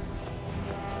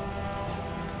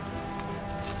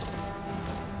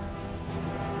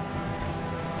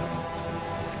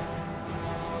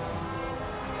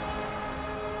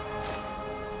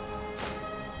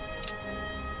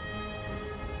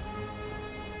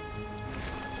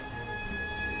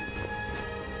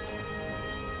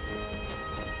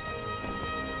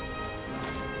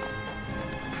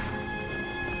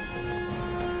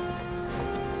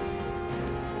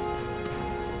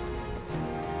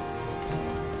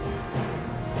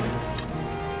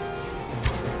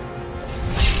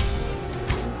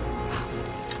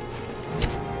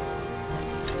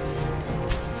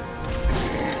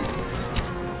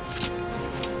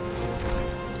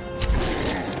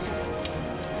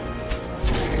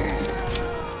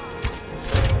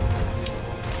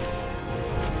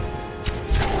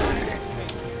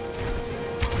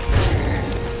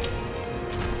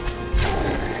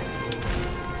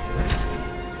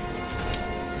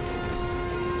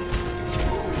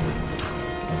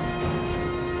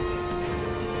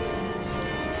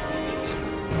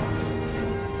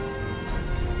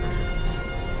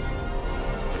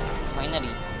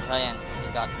 Finally, giant,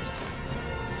 he got me.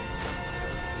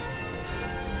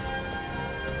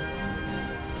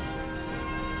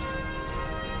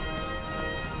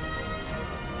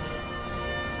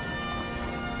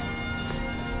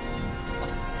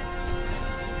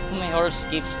 My horse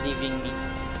keeps leaving me.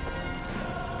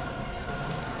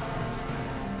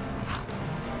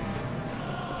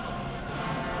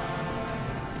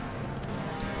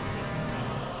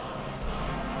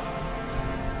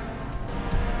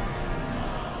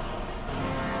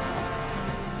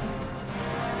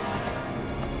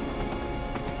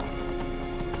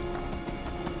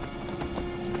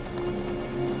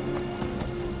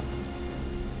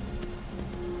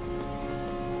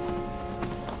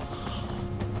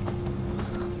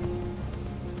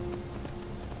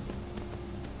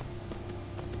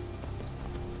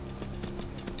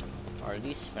 Are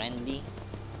these friendly?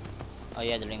 Oh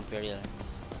yeah, they're Imperials.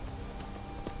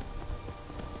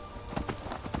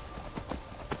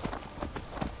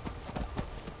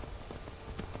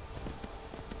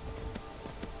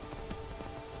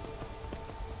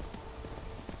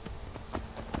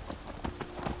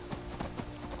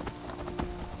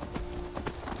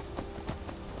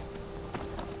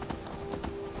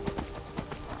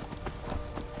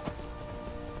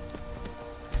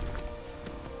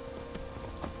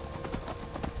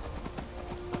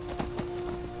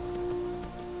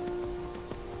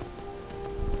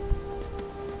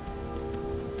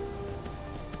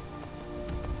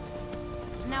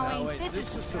 Now ain't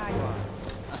this a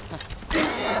surprise?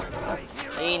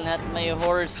 Hey, not my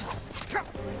horse.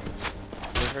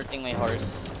 You're hurting my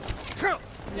horse.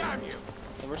 Damn you!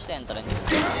 Okay, where's the entrance?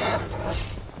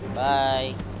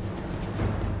 Bye.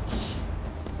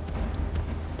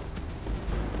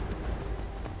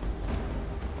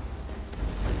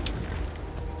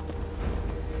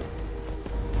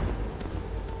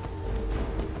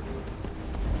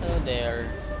 Hello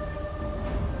there.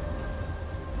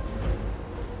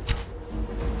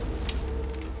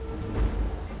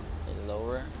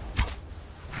 Lower.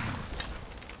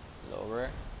 Lower.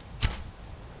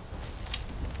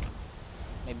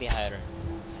 Maybe higher.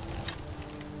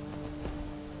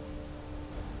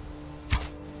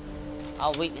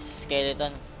 Oh wait, this is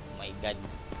skeleton. Oh my god.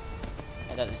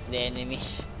 I thought it's the enemy.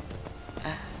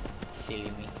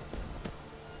 Silly me.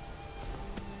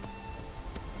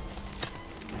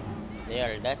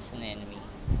 There, that's an enemy.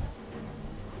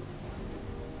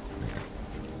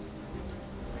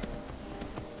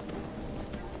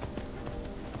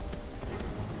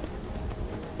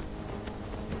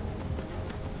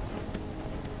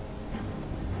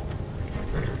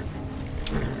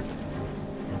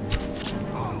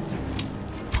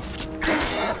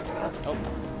 Oh.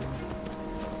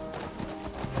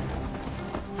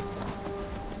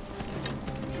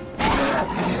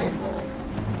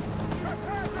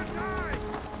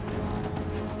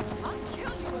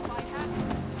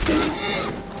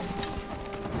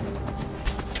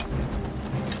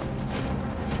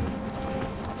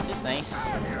 This is nice.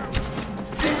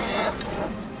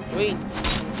 Wait.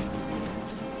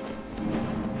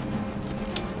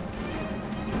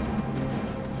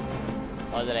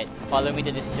 Alright, follow me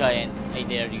to this giant. I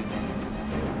dare you.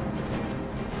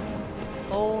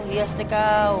 Oh, he has the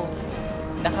cow.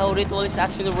 The cow ritual is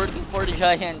actually working for the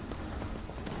giant.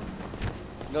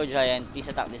 Go giant, please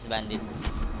attack these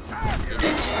bandits.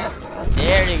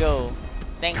 There you go.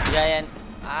 Thanks giant.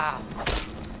 Ah,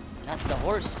 not the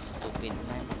horse, stupid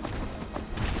man.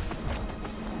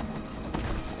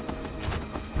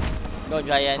 Go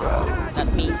giant,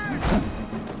 not me.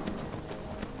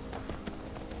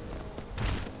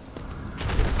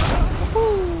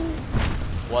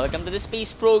 Welcome to the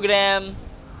space program.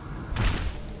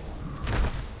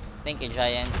 Thank you,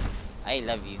 Giant. I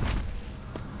love you.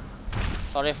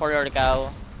 Sorry for your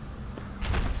cow.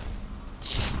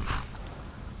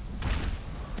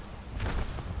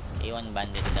 Okay, one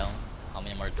bandit down. How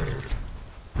many more to go?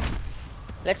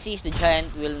 Let's see if the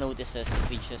giant will notice us if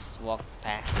we just walk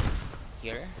past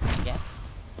here, I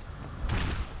guess.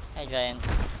 Hi, Giant.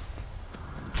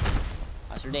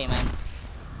 How's your day, man?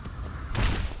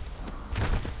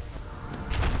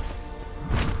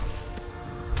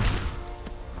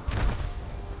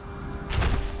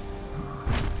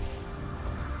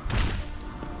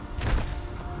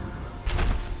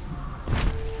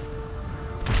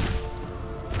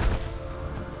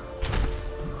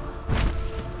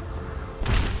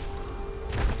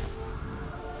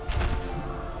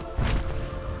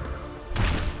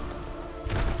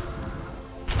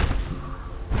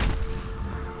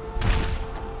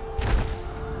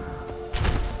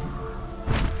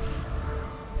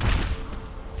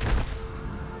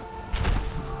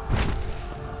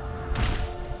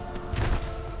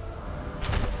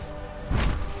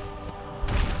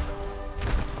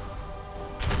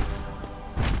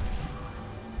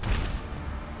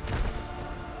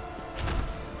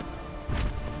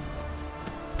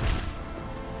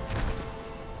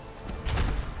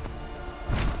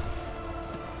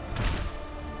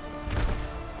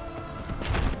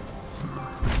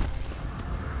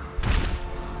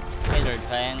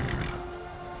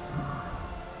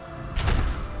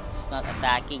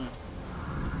 stacking.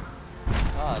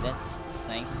 Oh, that's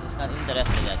nice. He's not interested at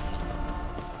me.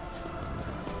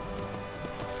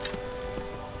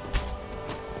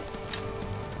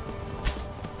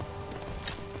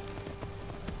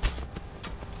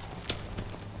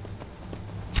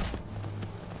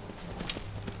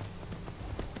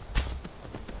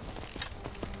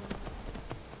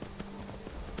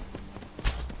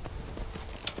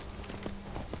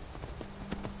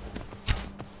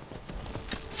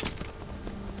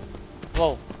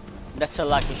 Whoa, that's a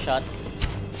lucky shot.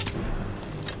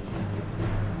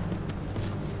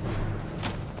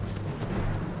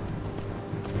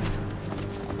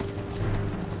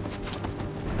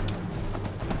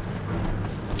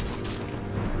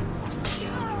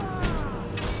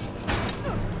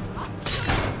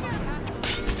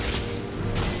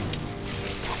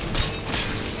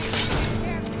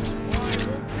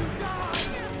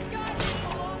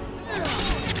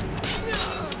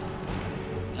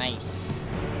 Nice.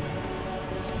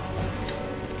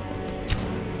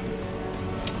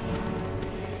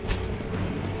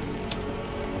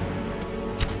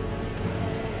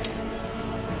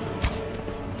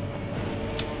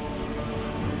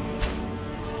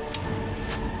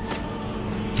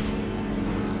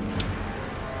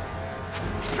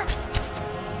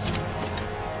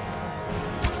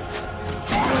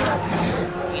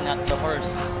 Bringing out the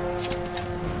horse.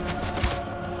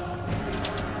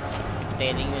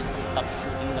 Telling you to stop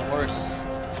shooting the horse.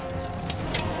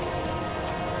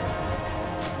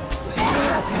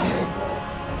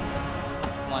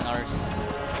 Come on, horse.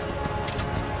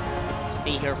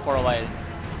 Stay here for a while.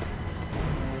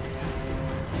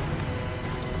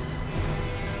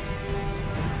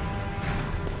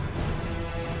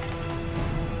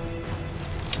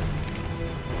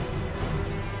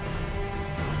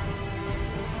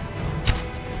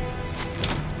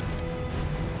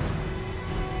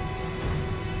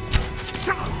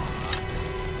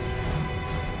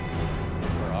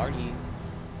 Where are you?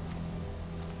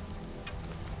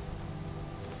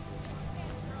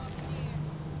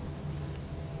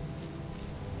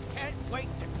 Can't wait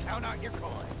to count out your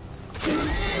coin.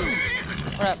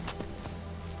 Crap.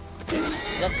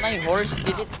 That my horse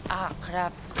did it? Ah,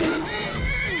 crap.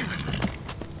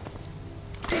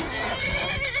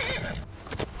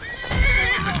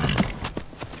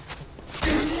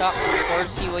 Shucks,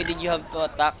 horsey, why did you have to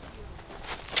attack?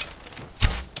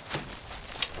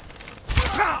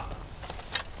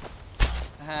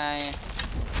 Hi.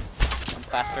 I'm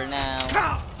faster now.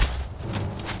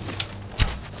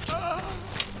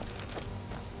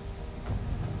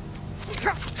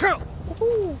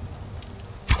 Woohoo.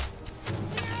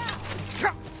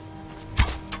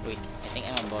 Wait, I think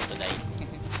I'm about to die.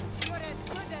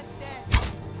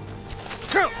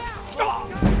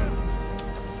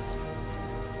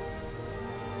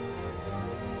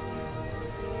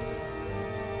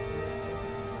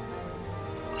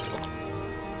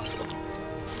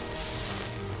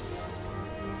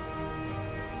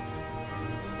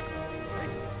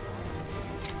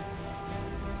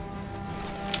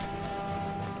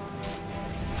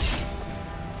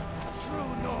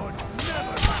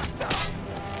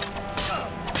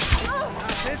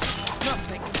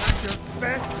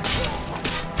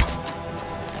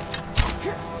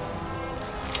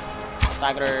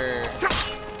 Stagger.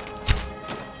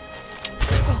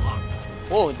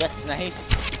 Oh, that's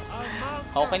nice.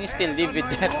 How can you still live with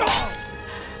that?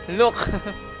 Look!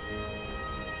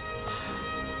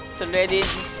 It's already in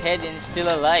his head and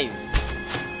still alive.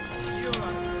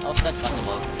 How's that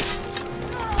possible?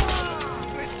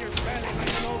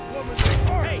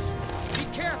 Hey, be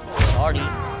careful. Sorry.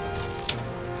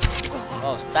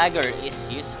 Oh, stagger is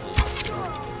useful.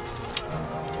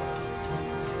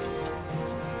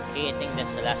 Okay, I think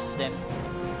that's the last of them.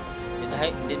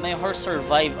 Did my horse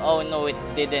survive? Oh no, it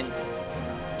didn't.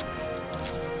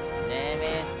 Damn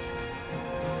it.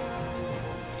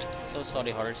 So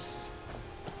sorry, horse.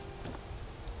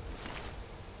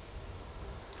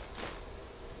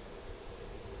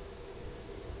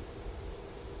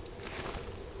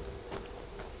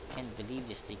 Can't believe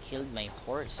this, they killed my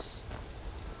horse.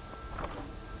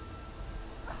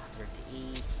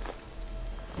 38.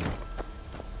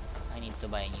 I need to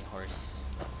buy a new horse.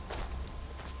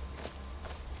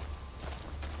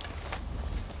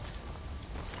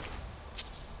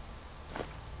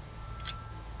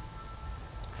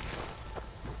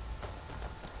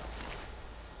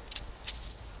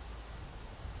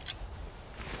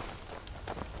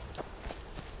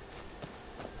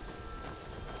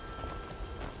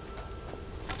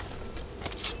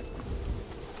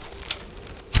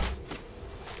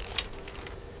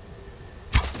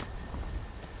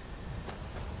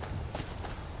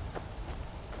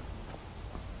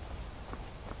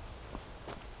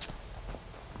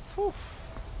 Whew.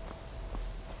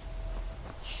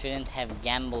 Shouldn't have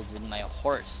gambled with my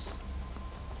horse.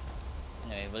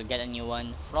 Anyway, we'll get a new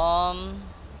one from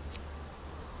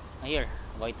here,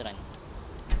 Whiterun.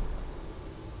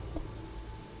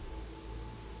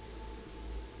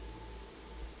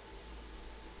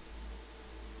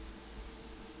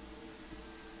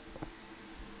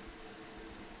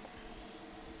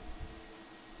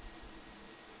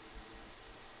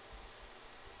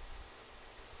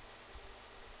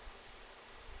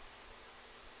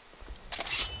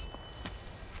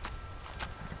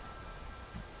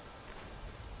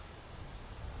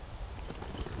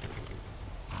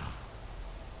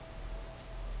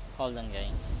 Hold on,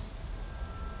 guys.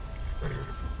 10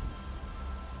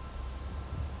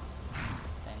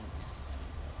 SM.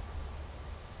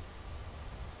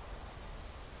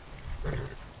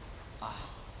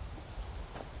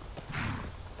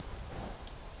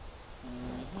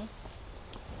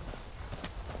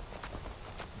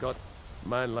 Got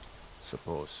mine like...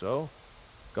 Suppose so.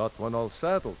 Got one all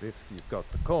saddled if you've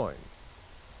got the coin.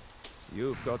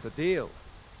 You've got a deal.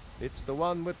 It's the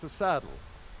one with the saddle.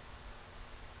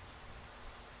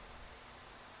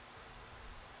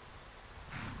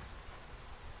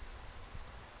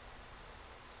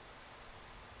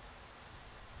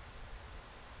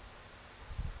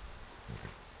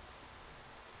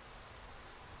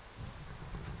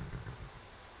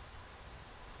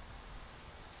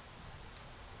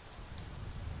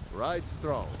 Ride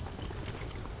strong.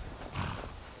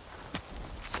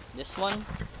 This one?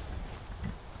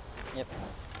 Yep.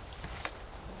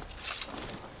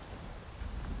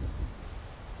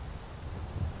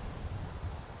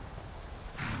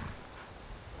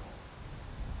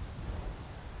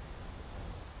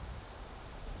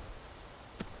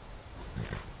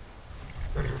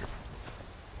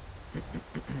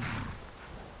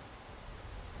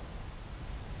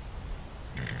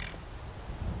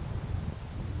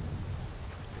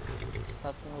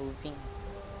 Stop moving.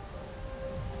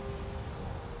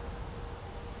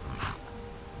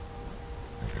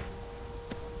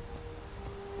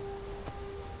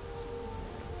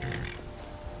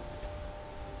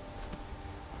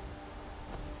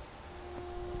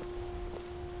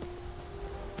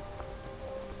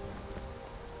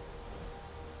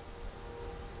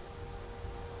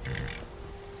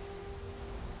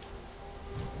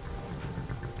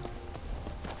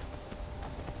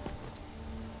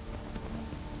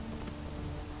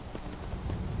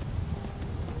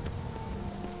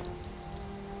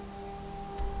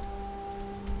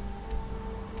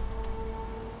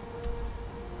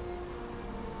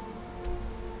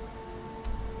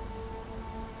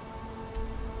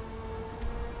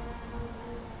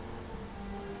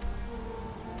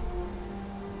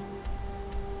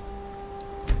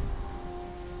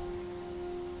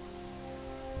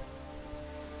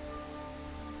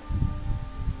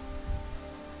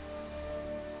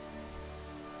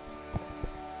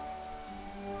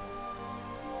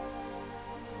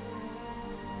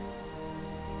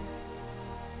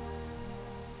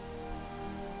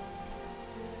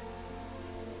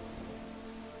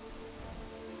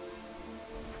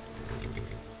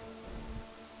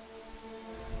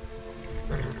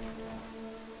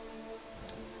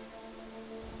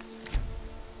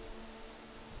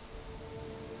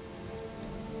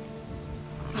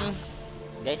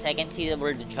 Guys, I can see the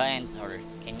word giant, or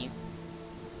can you?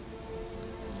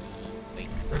 Wait.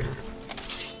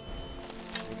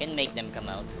 We can make them come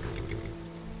out.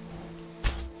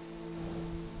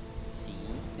 See?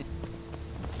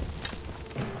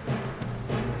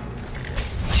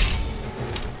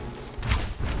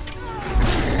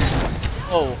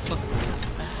 Oh!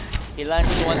 He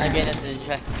launched one again at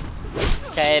the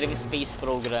Skyrim space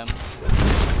program.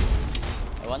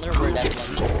 I wonder where that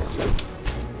one is.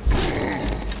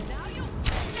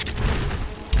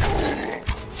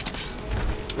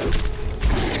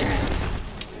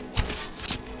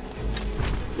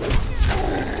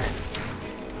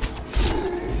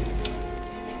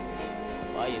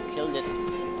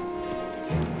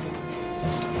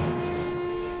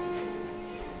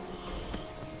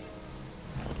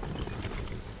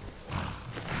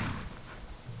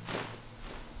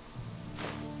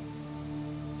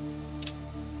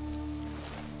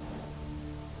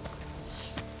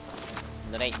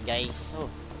 Right, guys, so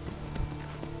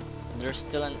there's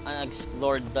still an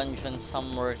unexplored dungeon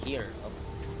somewhere here. Oh,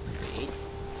 wait.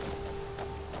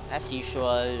 As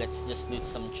usual, let's just loot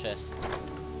some chests.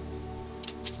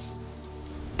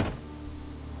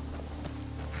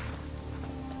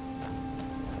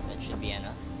 That should be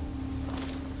enough.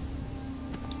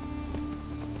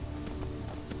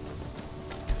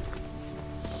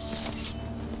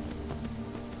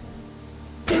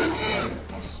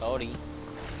 Sorry.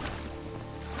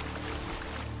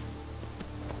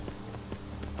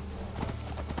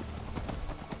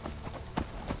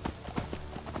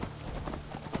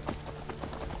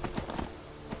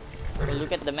 Okay,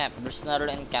 look at the map. There's another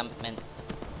encampment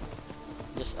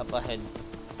just up ahead.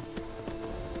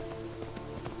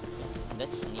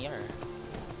 That's near.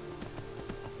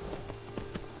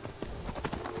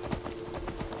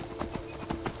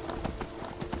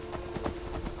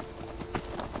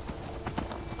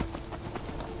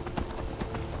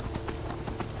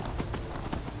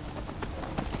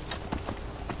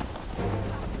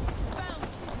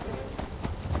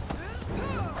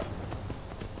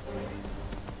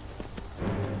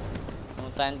 No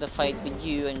time to fight with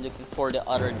you. I'm looking for the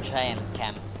other giant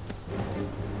camp.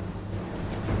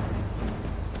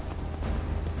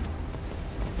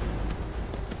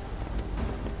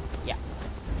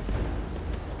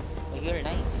 Here,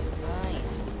 nice,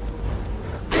 nice.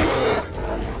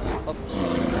 Oops.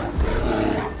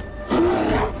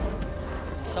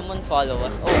 Someone follow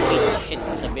us. Oh wait, shit,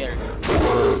 it's a bear.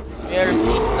 Bear,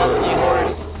 please not my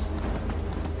horse.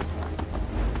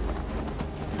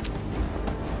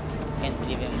 Can't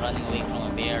believe I'm running away from a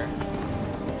bear.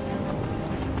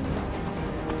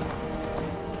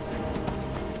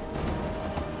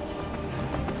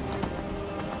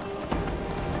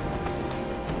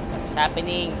 What's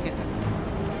happening?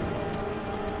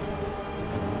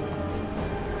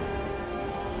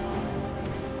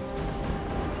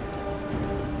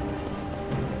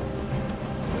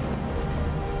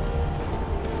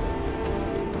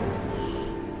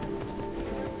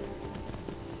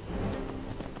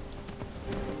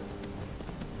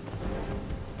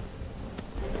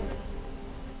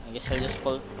 I guess I'll just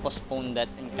postpone that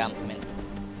encampment.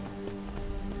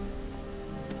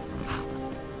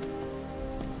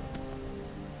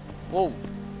 Whoa!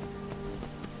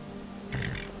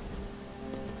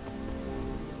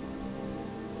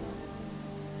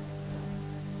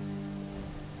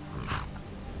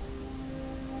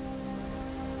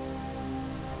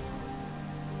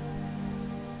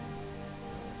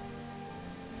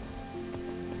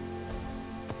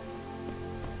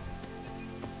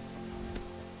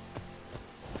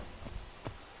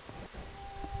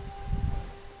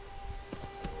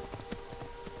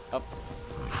 Up.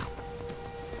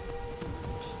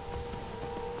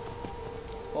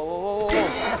 Whoa, whoa, whoa,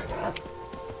 whoa.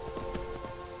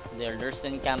 There's the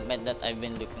encampment that I've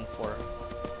been looking for.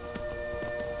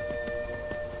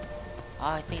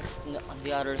 Ah, I think it's on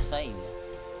the other side.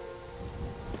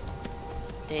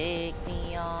 Take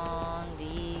me on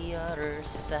the other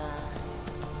side.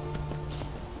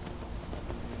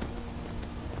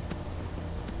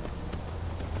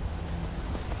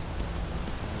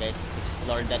 Guys, let's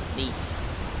explore that place.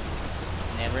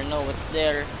 You never know what's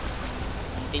there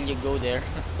until you go there.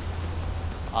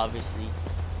 Obviously.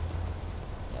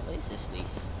 Yeah, what is this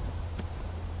place?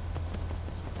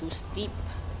 It's too steep.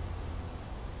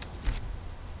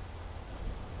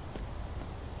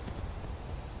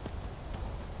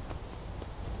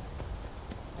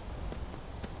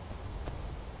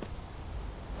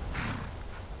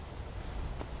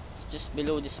 It's just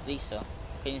below this place, oh.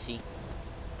 Can you see?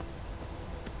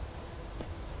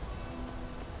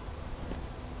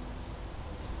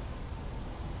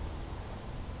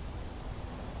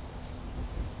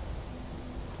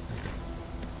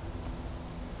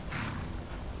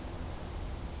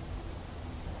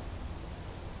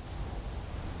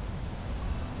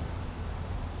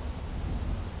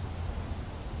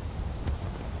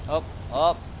 Up,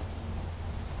 up.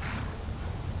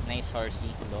 Nice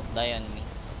horsey. Don't die on me.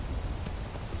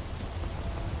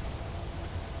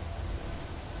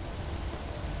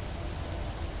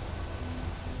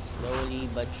 Slowly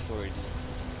but surely.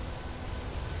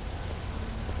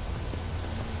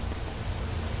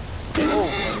 Oh!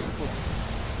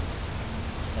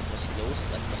 That was close,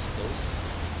 that was close.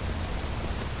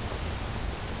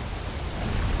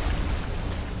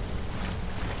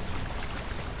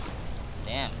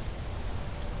 Damn.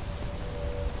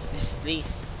 What's this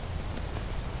place?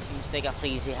 Seems like a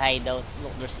crazy hideout.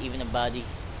 Look, there's even a body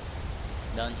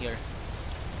down here.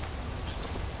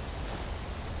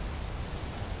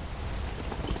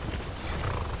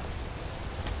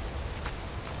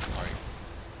 Alright.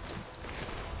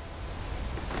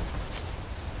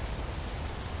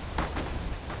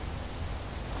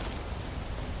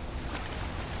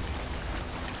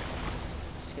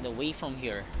 Let's get away from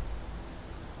here.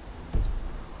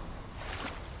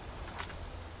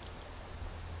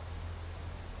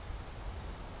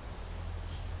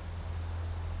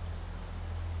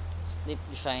 Sleep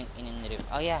shine in the river.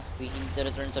 Oh yeah, we need to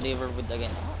return to Riverwood again.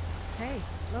 Oh. Hey,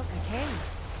 look, a cave.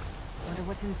 Wonder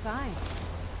what's inside.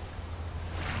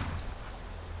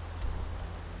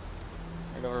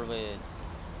 Start over with...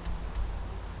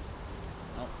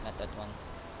 Nope, not that one.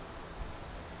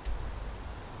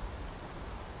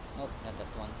 Nope, not that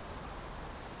one.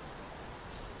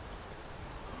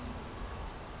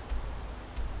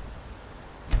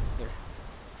 Here.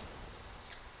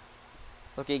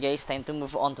 Okay guys, time to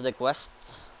move on to the quest.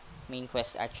 Main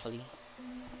quest actually.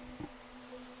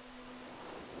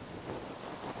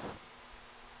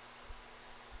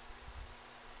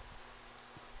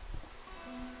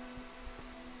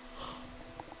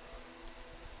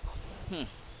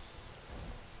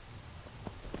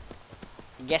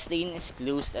 I guess the inn is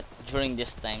closed during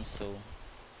this time, so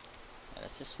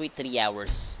let's just wait 3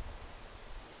 hours.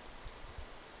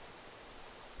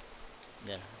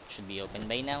 There, it should be open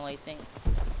by now, I think.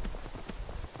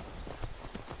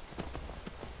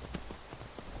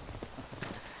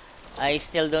 I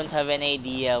still don't have any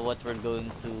idea what we're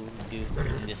going to do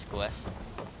in this quest,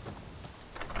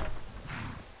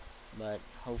 but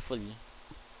hopefully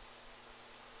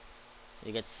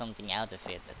we get something out of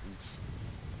it at least.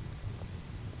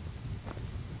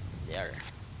 There.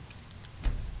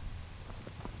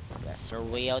 That's our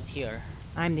way out here.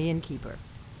 I'm the innkeeper.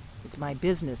 It's my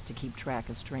business to keep track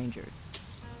of strangers.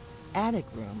 Attic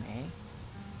room, eh?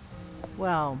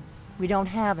 Well, we don't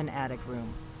have an attic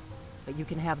room, but you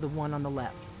can have the one on the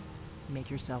left.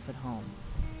 Make yourself at home.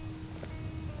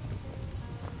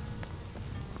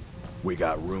 We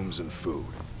got rooms and food.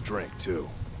 Drink, too.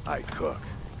 I cook.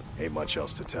 Ain't much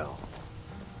else to tell.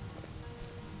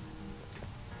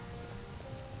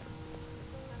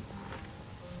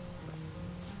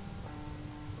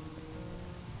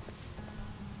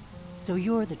 So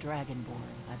you're the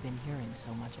Dragonborn I've been hearing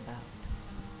so much about.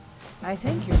 I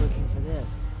think you're looking for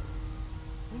this.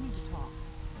 We need to talk.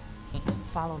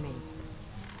 Follow me.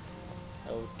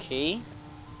 Okay.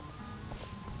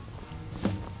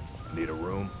 Need a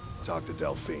room? Talk to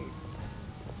Delphine.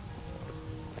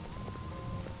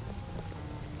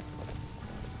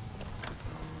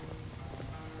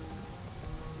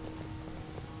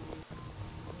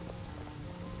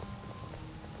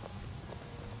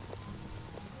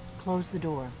 Close the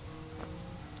door.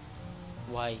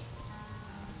 Why?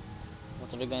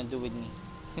 What are they gonna do with me?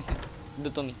 Do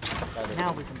to me.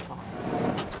 Now we can talk.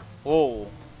 Whoa.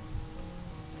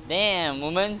 Damn,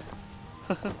 woman.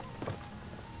 You're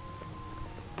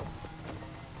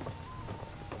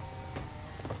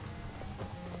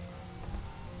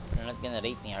not gonna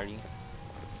rape me, are you?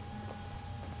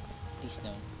 Please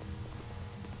no.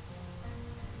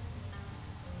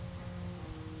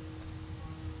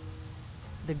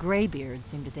 The Greybeards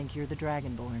seem to think you're the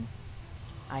Dragonborn.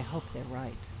 I hope they're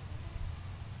right.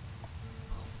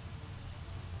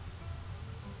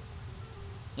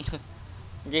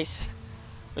 Guys,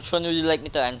 which one would you like me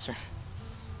to answer?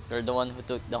 You're the one who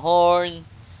took the horn.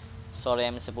 Sorry,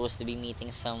 I'm supposed to be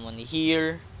meeting someone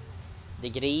here. The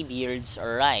Greybeards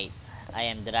are right. I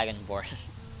am Dragonborn.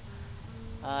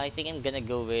 I think I'm gonna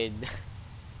go with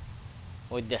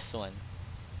this one.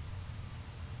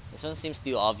 This one seems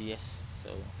too obvious, so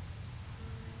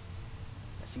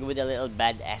let's go with a little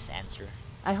badass answer.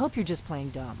 I hope you're just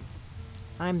playing dumb.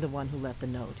 I'm the one who left the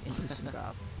note in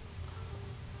Ustengrav.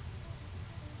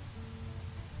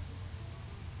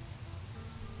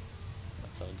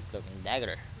 What's all the cloak and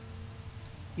dagger?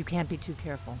 You can't be too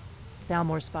careful.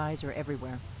 Thalmor spies are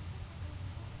everywhere.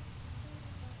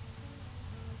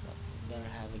 Better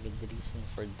have a good reason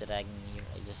for dragging me here.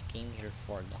 I just came here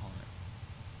for the honor.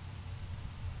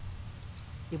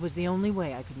 It was the only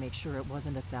way I could make sure it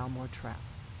wasn't a Thalmor trap.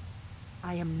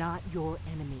 I am not your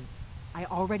enemy. I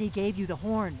already gave you the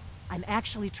horn. I'm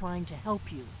actually trying to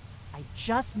help you. I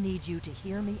just need you to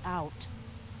hear me out.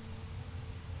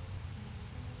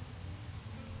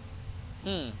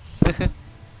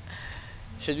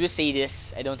 Should we say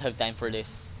this? I don't have time for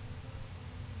this.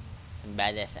 Some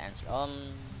badass answer.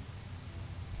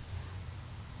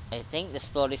 I think the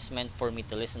story is meant for me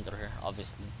to listen to her,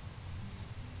 obviously.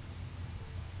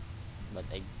 But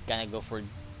I gonna go for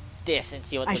this and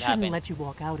see what will happen. I shouldn't let you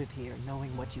walk out of here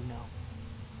knowing what you know.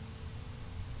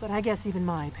 But I guess even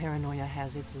my paranoia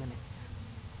has its limits.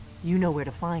 You know where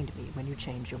to find me when you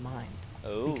change your mind.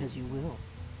 Oh. Because you will.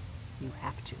 You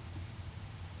have to.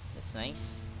 That's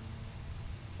nice.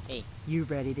 Hey. You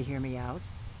ready to hear me out?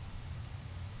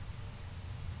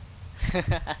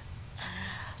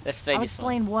 Let's try I'll this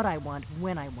explain what I want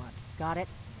when I want. Got it?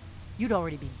 You'd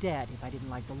already be dead if I didn't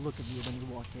like the look of you when you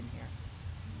walked in here.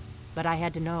 But I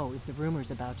had to know if the rumors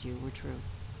about you were true.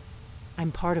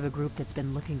 I'm part of a group that's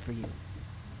been looking for you.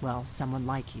 Well, someone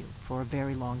like you, for a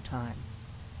very long time.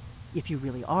 If you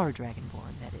really are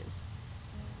Dragonborn, that is.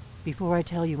 Before I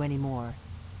tell you any more,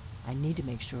 I need to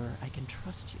make sure I can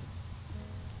trust you.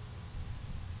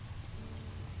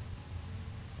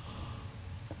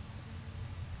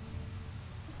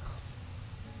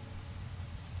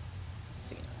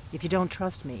 Sige na. If you don't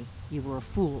trust me, you were a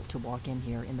fool to walk in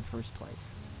here in the first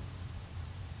place.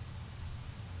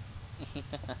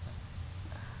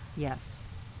 Yes,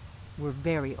 we're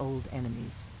very old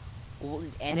enemies. Old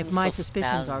enemies And if my of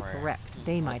suspicions are Talmor. correct,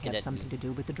 they What might could have that something be? to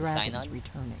do with the The dragons Synod?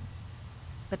 returning.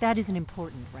 But that isn't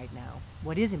important right now.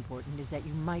 What is important is that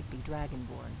you might be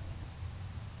Dragonborn.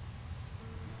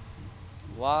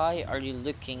 Why are you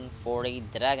looking for a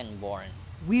Dragonborn?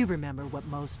 We remember what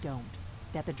most don't,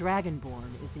 that the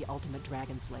Dragonborn is the ultimate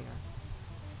dragon slayer.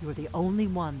 You're the only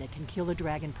one that can kill a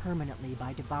dragon permanently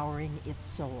by devouring its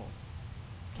soul.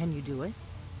 Can you do it?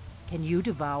 Can you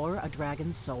devour a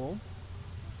dragon's soul?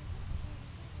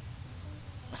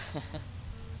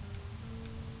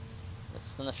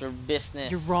 That's none of your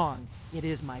business. You're wrong. It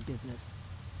is my business.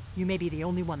 You may be the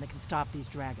only one that can stop these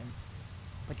dragons.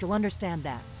 But you'll understand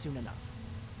that soon enough.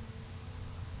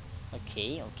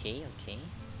 Okay.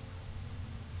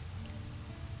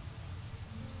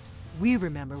 We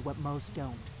remember what most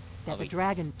don't. That the wait.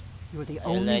 dragon... You're the I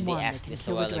only already one that asked can this a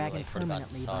kill while a ago. dragon I forgot.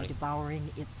 permanently by Sorry. devouring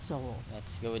its soul.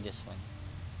 Let's go with this one.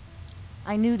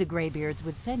 I knew the Greybeards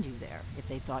would send you there if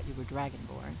they thought you were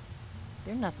Dragonborn.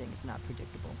 They're nothing if not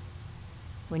predictable.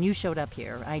 When you showed up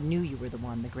here, I knew you were the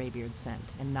one the Greybeards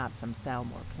sent, and not some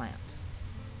Thalmor plant.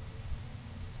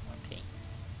 Okay.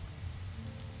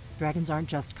 Dragons aren't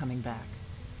just coming back.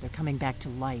 They're coming back to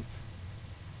life.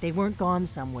 They weren't gone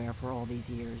somewhere for all these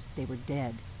years. They were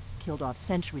dead, killed off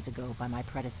centuries ago by my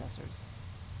predecessors.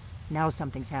 Now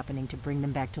something's happening to bring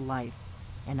them back to life,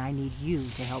 and I need you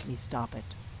to help me stop it.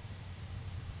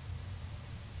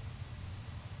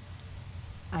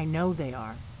 I know they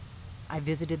are. I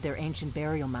visited their ancient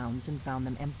burial mounds and found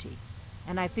them empty.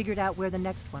 And I figured out where the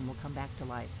next one will come back to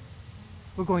life.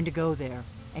 We're going to go there,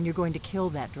 and you're going to kill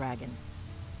that dragon.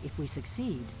 If we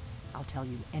succeed, I'll tell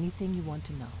you anything you want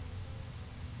to know.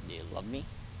 Do you love me?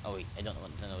 Oh wait, I don't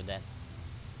want to know that.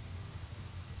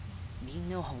 Do you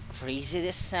know how crazy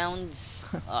this sounds?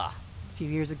 A few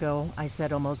years ago, I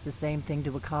said almost the same thing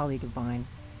to a colleague of mine.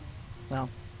 Well,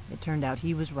 it turned out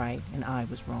he was right and I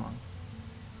was wrong.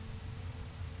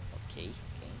 Okay.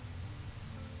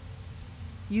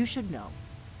 You should know.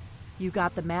 You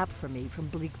got the map for me from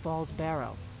Bleak Falls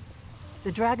Barrow.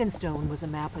 The Dragonstone was a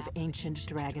map of ancient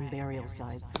dragon burial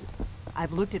sites.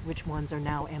 I've looked at which ones are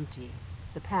now empty.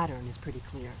 The pattern is pretty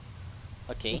clear.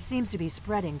 Okay. It seems to be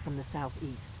spreading from the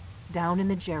southeast, down in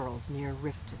the Gerals near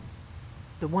Riften.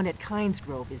 The one at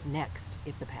Kynesgrove is next,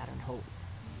 if the pattern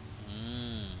holds.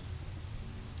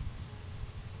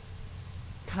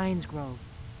 Kynesgrove.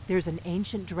 There's an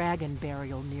ancient dragon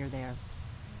burial near there.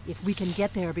 If we can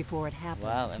get there before it happens,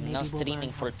 Wow, I'm maybe now we'll streaming learn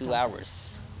how for to 2 stop it.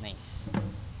 hours. Nice.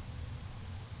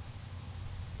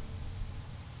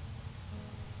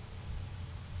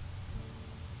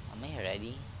 Am I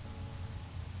ready?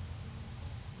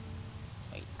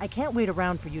 Wait. I can't wait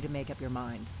around for you to make up your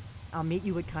mind. I'll meet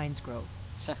you at Kynesgrove.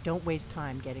 Don't waste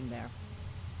time getting there.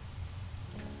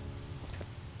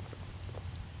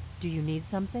 Do you need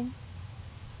something?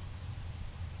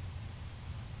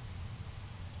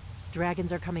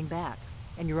 Dragons are coming back,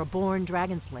 and you're a born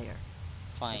dragon slayer.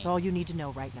 Fine. That's all you need to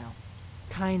know right now.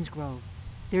 Kynesgrove.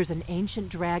 There's an ancient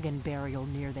dragon burial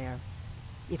near there.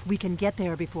 If we can get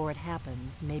there before it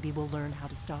happens, maybe we'll learn how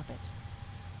to stop it.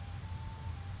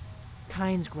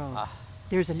 Kynesgrove.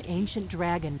 There's an ancient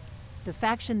dragon. The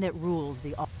faction that rules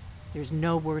the... There's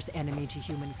no worse enemy to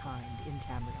humankind in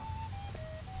Tamriel.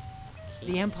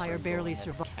 The Empire barely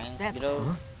survived.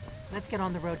 Kynesgrove. Let's get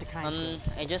on the road to Kynesgrove.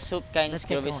 I just hope Let's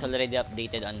get Kynesgrove is going. already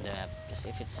updated on the map. Because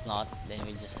if it's not, then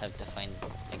we'll just have to find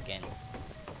it again.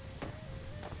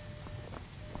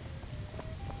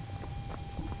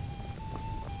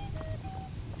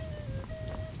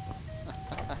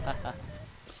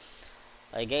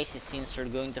 I guess it seems we're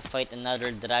going to fight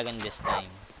another dragon this time.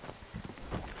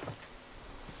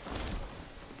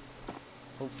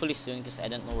 Hopefully soon, because I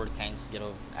don't know where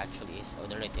Kynesgrove actually is. Oh,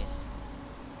 there it is.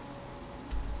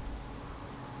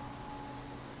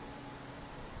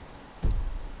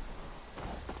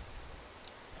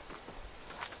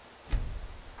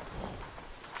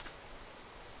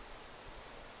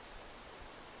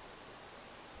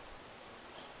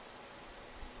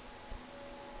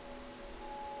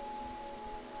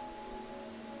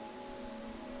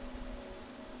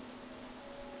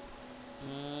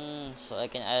 So I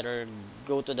can either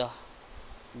go to the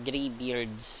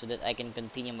Greybeards so that I can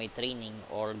continue my training,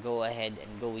 or go ahead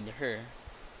and go with her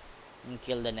and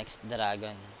kill the next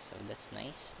dragon. So that's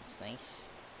nice. That's nice.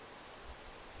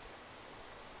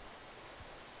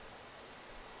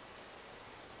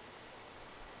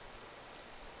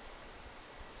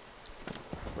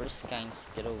 Where's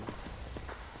Kynesgrove?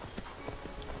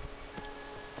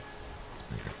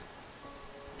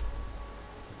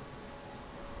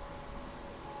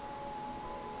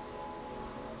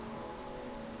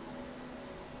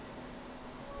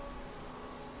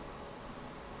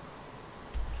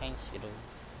 Let's go.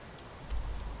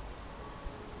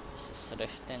 This is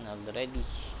Riften already.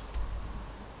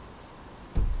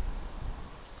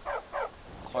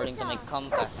 According to my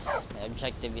compass, my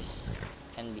objective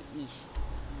can be east.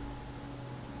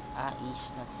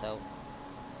 East, not south.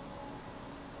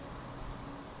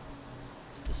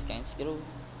 Is this Sky's Grove?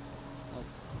 Nope.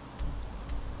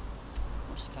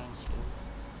 Where's Sky's Grove?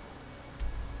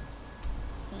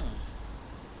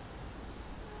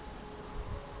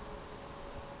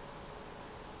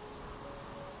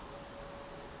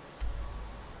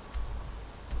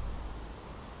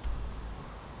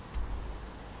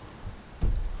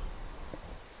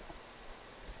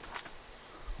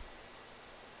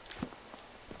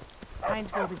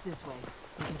 Pines Grove is this way.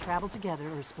 We can travel together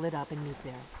or split up and meet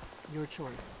there. Your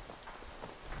choice.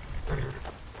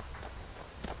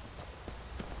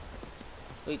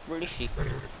 Wait, where is she? Is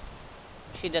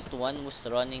she that one who's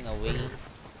running away?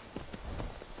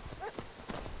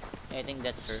 Yeah, I think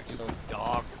that's her. So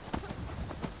dog.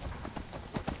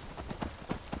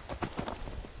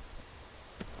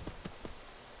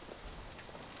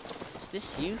 Is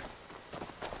this you?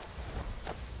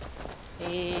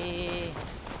 Hey.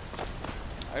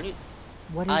 Are you?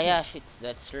 What is it? Yeah,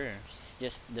 that's her. She's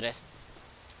just dressed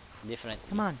differently.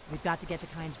 Come on, we've got to get to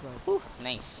Kynes Grove. Ooh,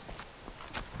 nice.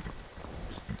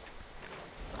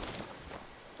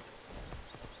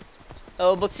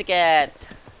 Oh, Booksy Cat.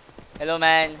 Hello,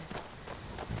 man.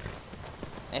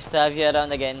 Nice to have you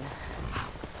around again.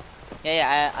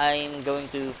 Yeah, I'm going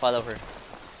to follow her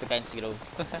to Kynes Grove.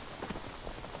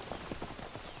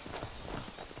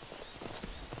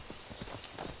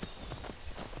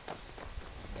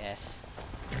 Yes.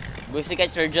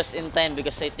 Busikat, you're just in time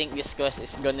because I think this quest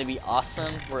is gonna be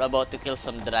awesome. We're about to kill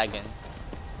some dragon.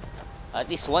 At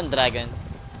least one dragon.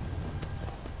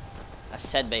 As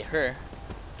said by her.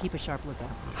 Keep a sharp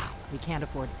lookout. We can't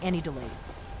afford any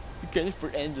delays. You can't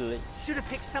afford any delays. Should have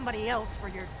picked somebody else for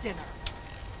your dinner.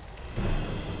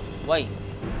 Why?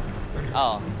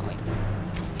 Oh, wait.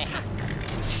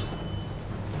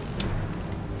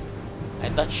 I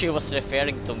thought she was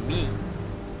referring to me.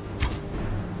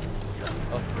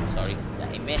 Oh, sorry.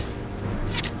 I missed.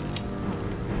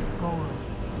 Go on.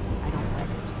 I don't like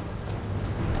it.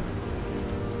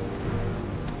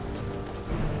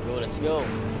 Let's go, let's go.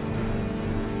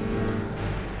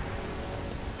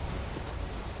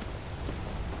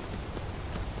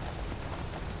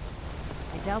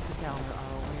 I doubt the Thalner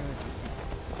are aware of you yet,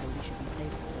 so we should be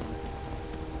safe until we fix it.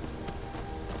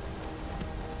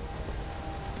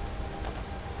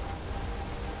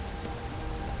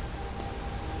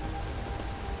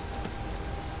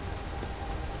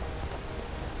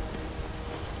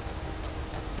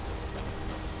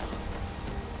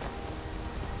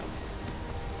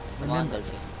 Remember,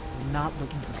 we're not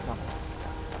looking for trouble.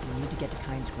 We need to get to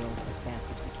Kynes Grove as fast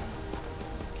as we can.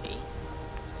 Okay.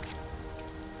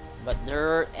 But there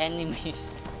are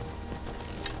enemies.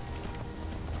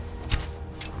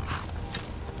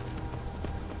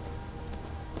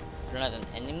 You're not an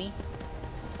enemy?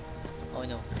 Oh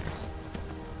no.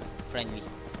 Friendly.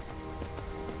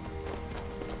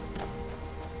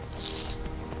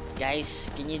 Guys,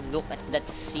 can you look at that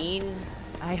scene?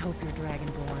 I hope you're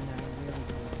Dragonborn, I really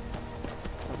do.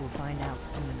 But we'll find out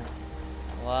soon enough.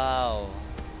 Wow.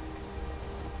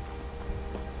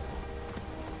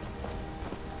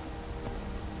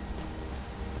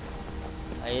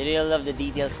 I really love the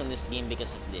details in this game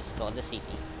because of this. Look at the city.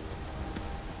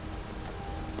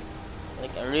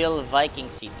 Like a real Viking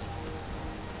city.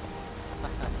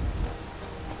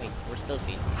 Wait, we're still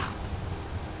feeding.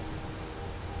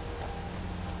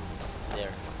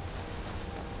 There.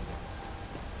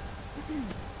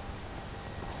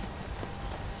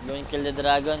 Let's go and kill the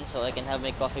dragon so I can have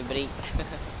my coffee break.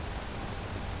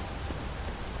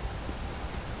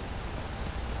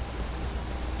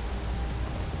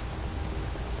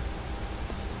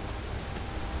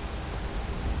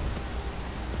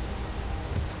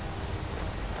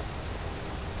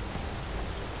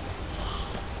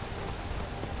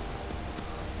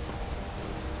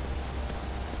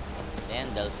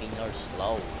 Delphine, you're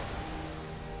slow.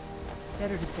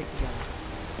 Better to stick together.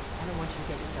 I don't want you to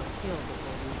get yourself killed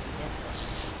before we even get there.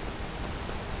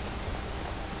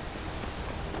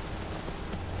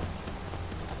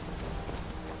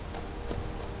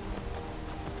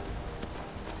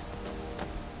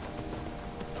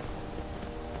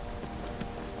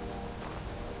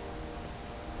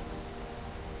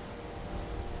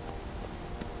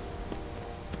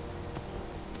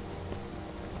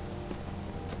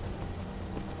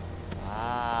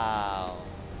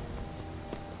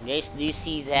 Guys, do you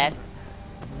see that?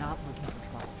 I'm not looking for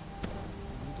trouble.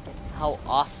 We need to get to How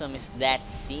awesome is that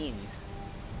scene?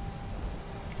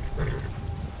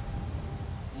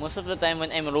 Most of the time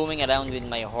when I'm roaming around with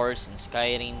my horse in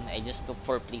Skyrim, I just look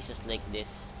for places like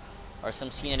this or some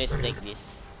sceneries like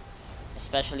this,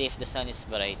 especially if the sun is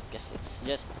bright, because it's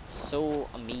just so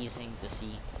amazing to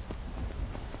see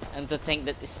and to think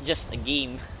that it's just a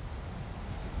game,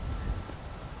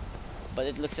 but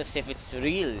it looks as if it's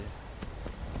real.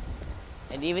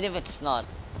 And even if it's not,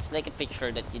 it's like a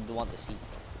picture that you'd want to see.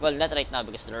 Well, not right now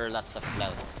because there are lots of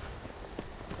clouds.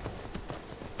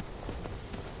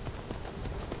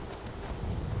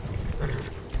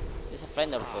 Is this a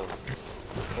friend or foe?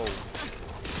 Foe.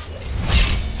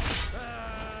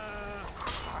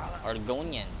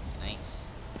 Argonian. Nice.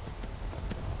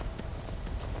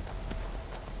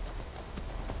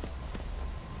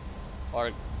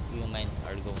 Or human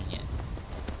Argonian.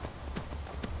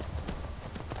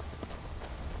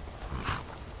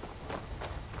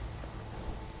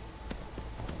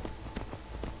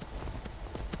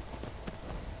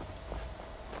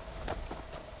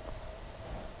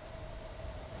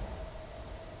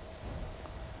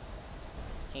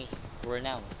 Hey, where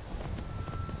now?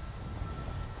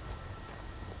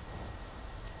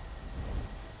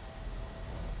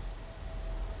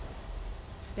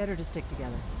 Better to stick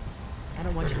together. I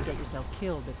don't want you to get yourself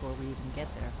killed before we even get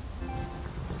there.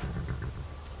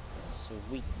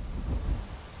 Sweet.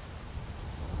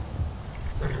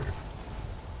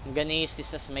 I'm gonna use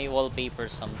this as my wallpaper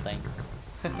sometime.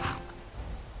 Just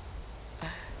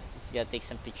gotta take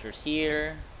some pictures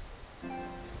here.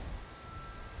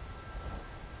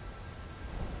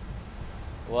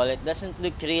 Well, it doesn't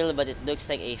look real, but it looks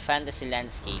like a fantasy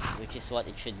landscape, which is what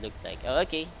it should look like. Oh,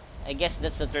 okay. I guess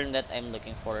that's the term that I'm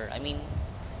looking for. I mean,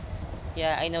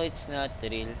 yeah, I know it's not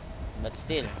real, but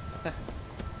still.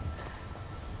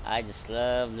 I just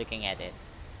love looking at it.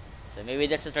 So maybe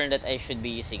that's the term that I should be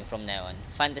using from now on.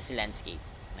 Fantasy landscape.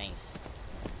 Nice.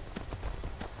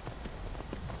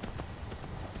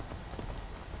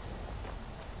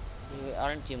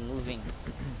 Aren't you moving?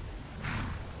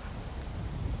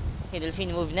 Hey,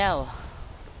 Delphine, move now.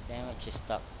 Damn it, she's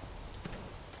stuck.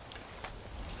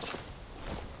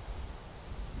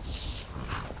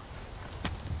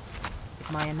 If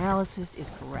my analysis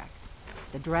is correct,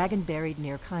 the dragon buried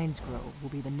near Kynesgrove will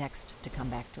be the next to come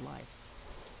back to life.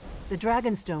 The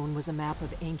Dragonstone was a map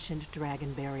of ancient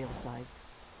dragon burial sites.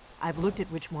 I've looked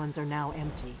at which ones are now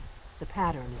empty. The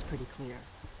pattern is pretty clear.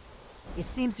 It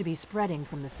seems to be spreading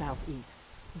from the southeast,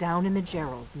 down in the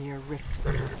Gerals near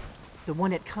Riften. The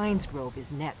one at Kynesgrove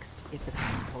is next, if the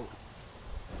pattern holds.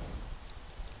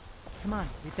 Come on,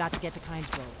 we've got to get to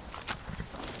Kynesgrove.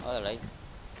 Alright.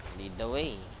 Lead the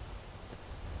way.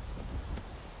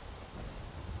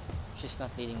 She's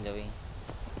not leading the way.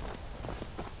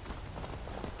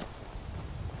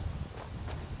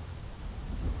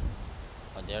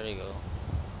 Oh, there you go.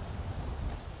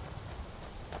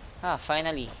 Ah,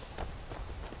 finally.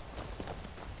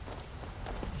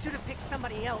 Should have picked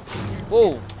somebody else.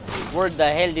 Whoa! Where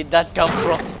the hell did that come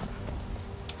from?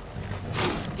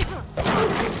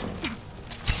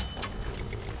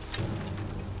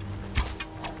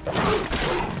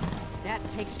 That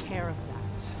takes care of that.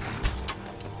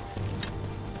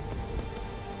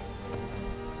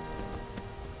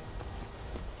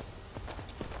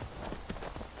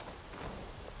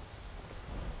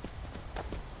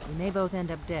 We may both end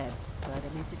up dead, but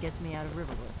at least it gets me out of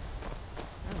Riverwood.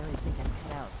 I don't really think I'm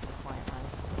cut out for the quiet life.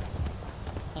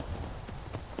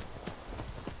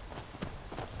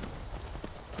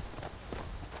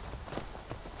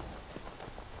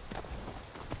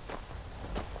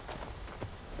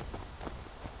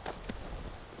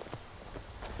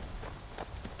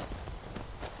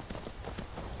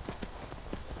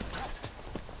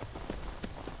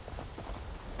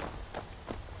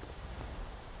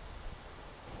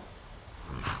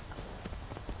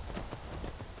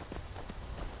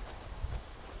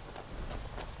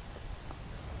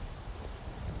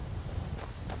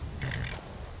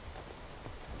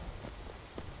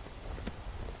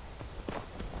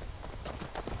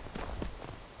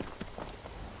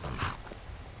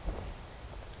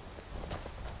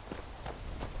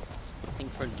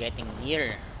 For getting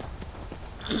near.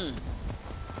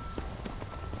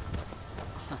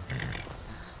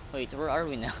 Wait, where are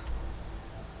we now?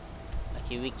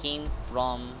 Okay, we came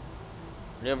from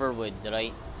Riverwood,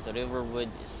 right? So Riverwood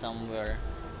is somewhere.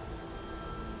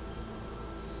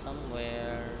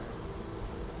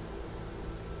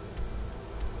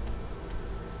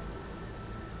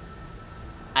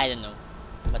 I don't know.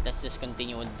 But let's just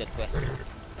continue with the quest.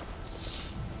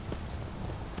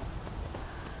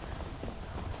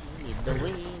 Lead the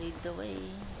way, lead the way.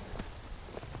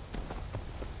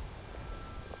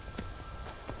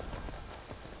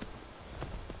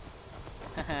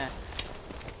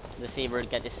 The saber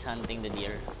cat is hunting the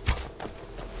deer.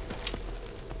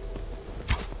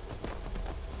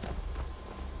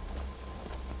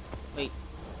 Wait,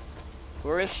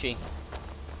 where is she?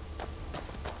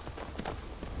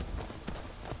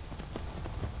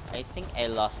 I think I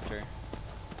lost her.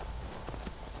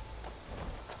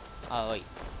 Oh wait,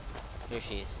 here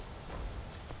she is.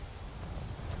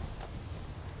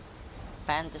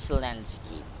 Fantasy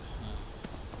landscape.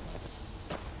 Nice.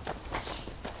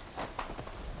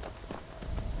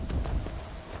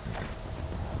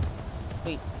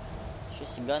 Wait,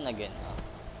 she's gone again. Oh.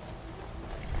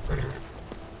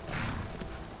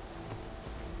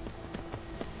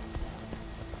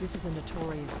 This is a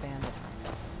notorious bandit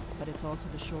hunt, but it's also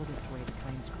the shortest way to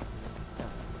Kinesgrove, so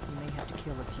you may have to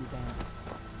kill a few bandits.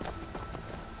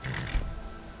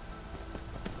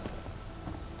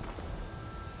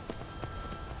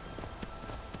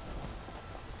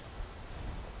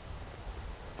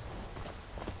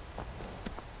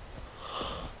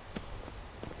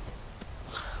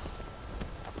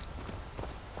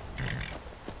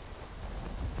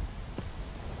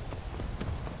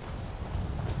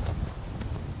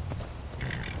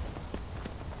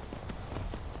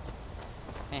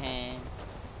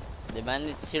 The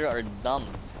bandits here are dumb.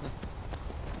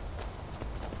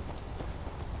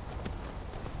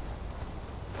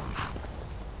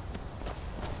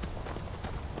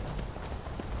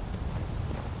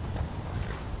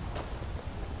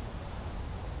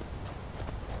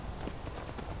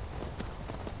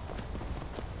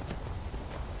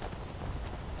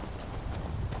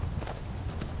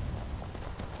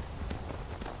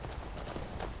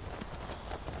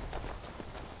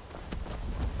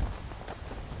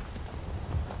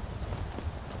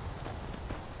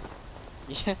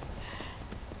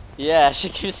 Yeah, she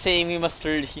keeps saying we must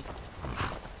hurry.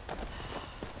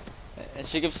 And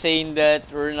she keeps saying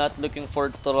that we're not looking for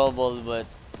trouble, but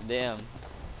damn.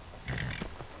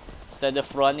 Instead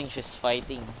of running, she's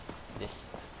fighting. This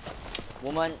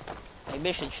woman, maybe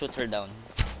I should shoot her down.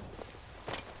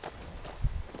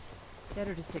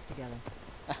 Better to stick together.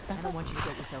 I don't want you to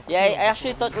get yourself Yeah, I killed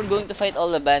actually before thought we're going to fight all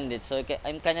the bandits, so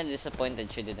I'm kinda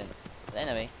disappointed she didn't. But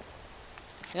anyway.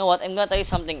 You know what, I'm gonna try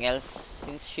something else,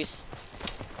 since she's...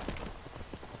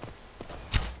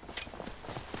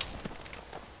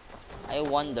 I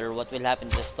wonder what will happen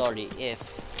to the story if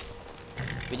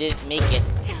we didn't make it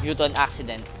due to an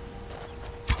accident.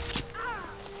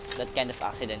 That kind of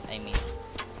accident, I mean.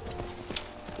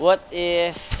 What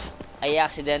if I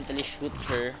accidentally shoot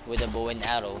her with a bow and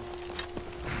arrow?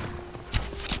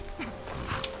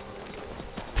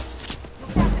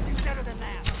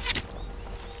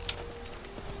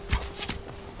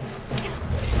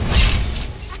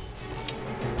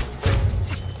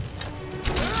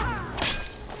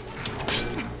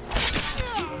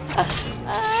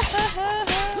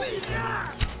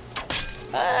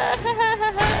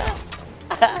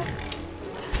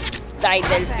 Die,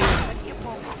 Delphi.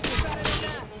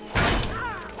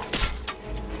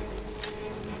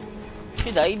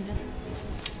 She died.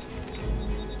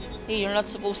 Hey, you're not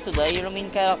supposed to die. You're a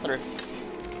main character.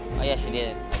 Oh yeah, she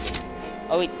didn't.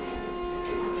 Oh wait.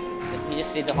 Let me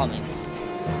just read the comments.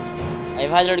 I've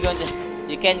had her going to...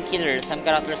 You can kill her. Some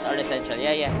characters are essential.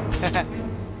 Yeah, yeah.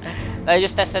 I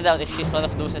just tested out if she's one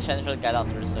of those essential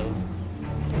characters, so...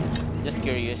 Just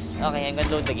curious. Okay, I'm gonna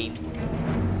load the game.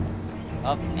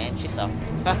 Oh, and she's off.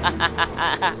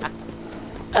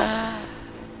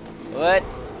 What?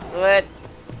 What?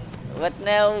 What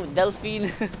now,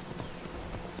 Delphine?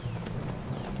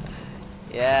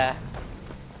 Yeah.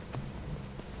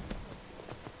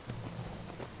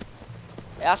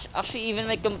 Actually, even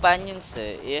my companions,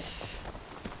 if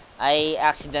I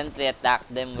accidentally attack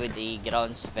them with a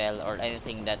ground spell or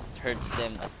anything that hurts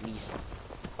them at least,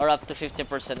 or up to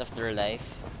 50% of their life,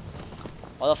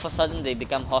 all of a sudden they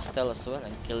become hostile as well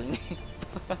and kill me.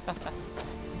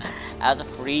 Out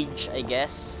of rage, I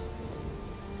guess.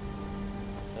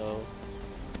 So,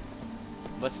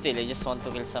 but still, I just want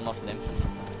to kill some of them.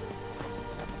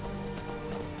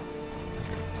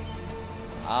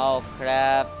 Oh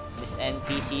crap, this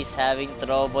NPC is having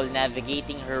trouble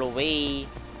navigating her way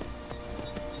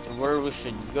to where we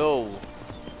should go.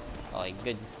 Okay,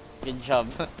 good job.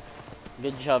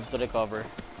 Good job to recover.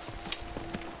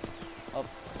 Oh,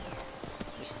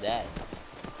 who's that?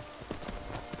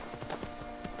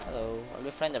 Hello, are we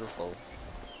friend or foe?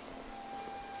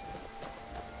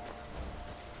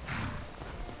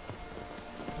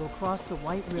 We'll cross the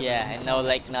White River. Yeah, and now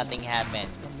like nothing happened.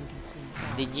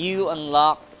 Did you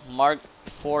unlock Mark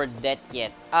 4 Death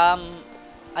yet? I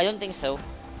don't think so.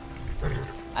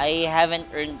 I haven't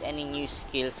earned any new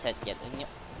skill set yet.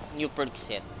 New perks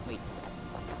yet. Wait.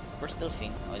 Where's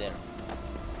Delphine? Oh, there.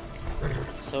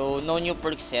 So, no new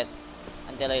perks yet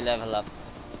until I level up.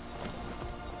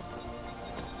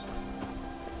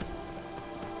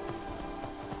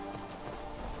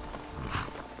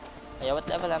 Yeah, what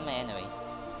level am I anyway?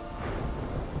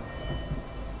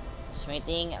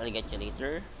 Smithing, I'll get you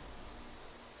later.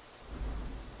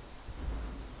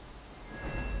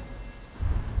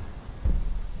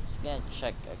 Just gonna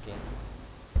check, okay.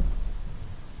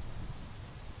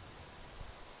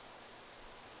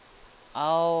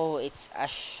 Oh, it's a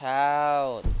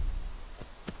shout.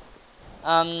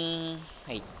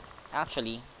 Wait.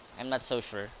 Actually, I'm not so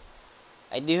sure.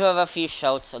 I do have a few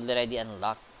shouts already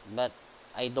unlocked, but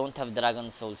I don't have Dragon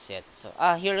Souls yet. So,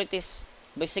 here it is.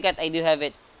 Basically, I do have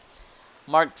it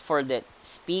marked for that.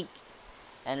 Speak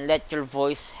and let your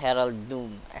voice herald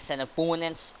doom as an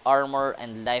opponent's armor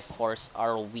and life force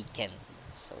are weakened.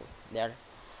 So, there.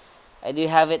 I do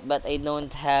have it, but I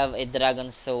don't have a Dragon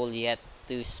Soul yet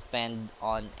to spend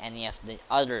on any of the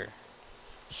other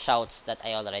shouts that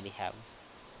I already have.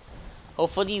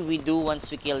 Hopefully we do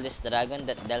once we kill this dragon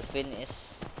that Delphine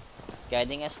is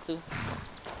guiding us to.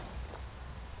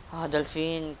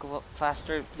 Delphine, go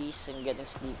faster please, I'm getting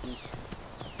sleepy.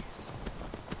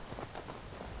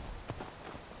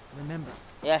 Remember.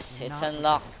 Yes, it's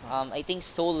unlocked. I think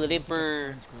Soul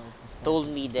Reaper told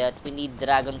me that we need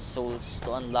Dragon Souls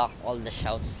to unlock all the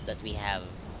shouts that we have.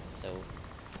 So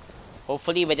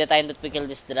hopefully by the time that we kill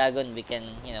this dragon, we can,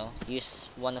 you know, use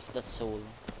one of that soul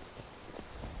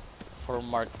for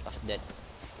Mark of Death.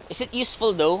 Is it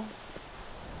useful though?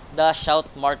 The shout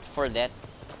marked for death.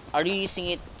 Are you using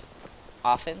it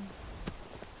often?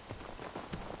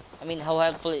 I mean, how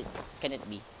helpful can it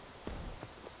be?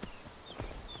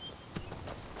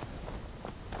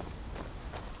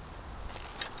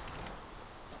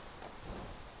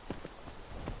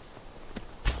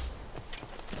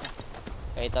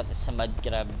 I thought it's a mud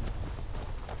crab.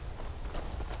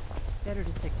 Better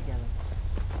to stick together.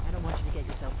 I don't want you to get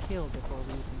yourself killed before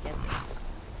we even get there.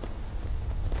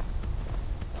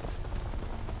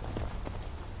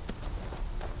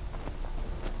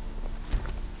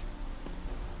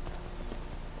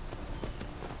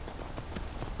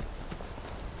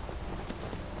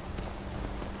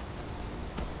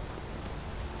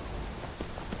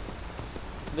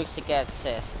 Cat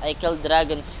says, I kill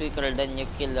dragons quicker than you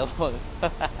kill a wolf.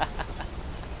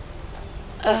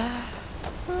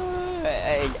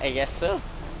 I guess so.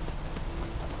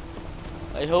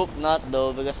 I hope not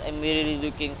though, because I'm really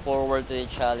looking forward to the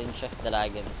challenge of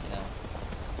dragons, you know.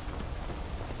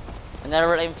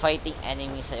 Whenever I'm fighting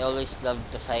enemies, I always love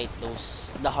to fight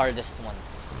the hardest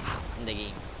ones in the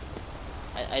game.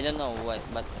 I don't know what,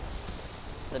 but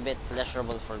it's a bit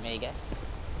pleasurable for me, I guess.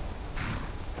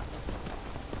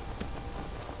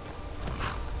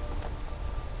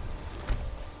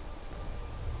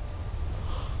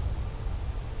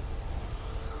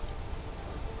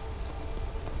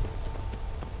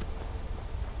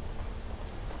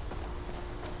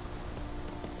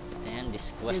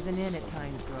 There's an inn at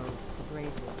Kynes Grove, the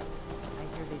Braidwood. I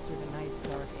hear they serve a nice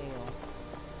dark ale.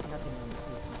 Nothing on the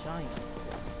sleeping giant, of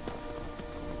course.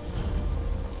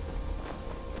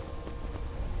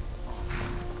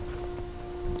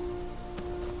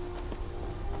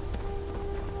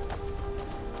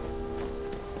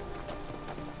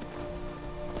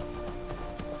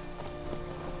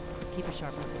 Keep a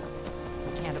sharp lookout.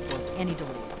 We can't afford any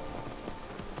delays.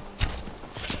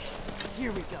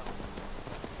 Here we go.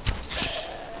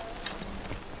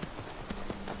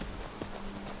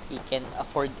 He can't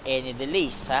afford any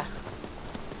delays, huh?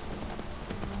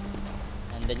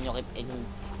 And then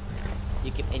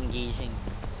you keep engaging.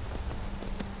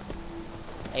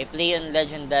 I play on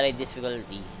legendary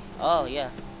difficulty. Oh yeah.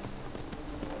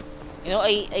 You know,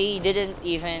 I didn't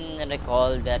even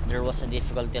recall that there was a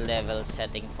difficulty level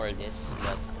setting for this,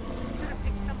 but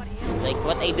like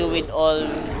what I do with all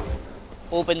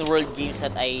open world games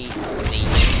that I play,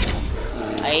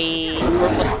 I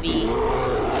purposely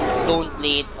don't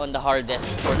play it on the hardest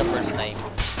for the first time.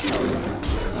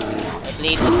 I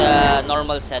play it on the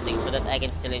normal setting so that I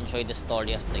can still enjoy the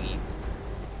story of the game.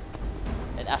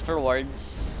 And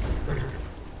afterwards,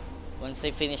 once I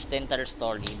finish the entire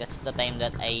story, that's the time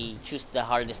that I choose the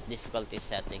hardest difficulty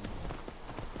setting.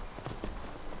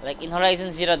 Like in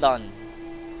Horizon Zero Dawn,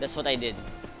 that's what I did.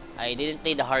 I didn't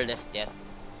play the hardest yet.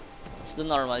 It's the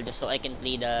normal just so I can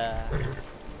play the...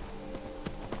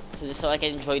 so I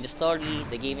can enjoy the story,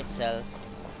 the game itself.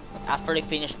 But after I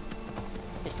finished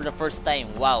it for the first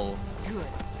time, wow. Good.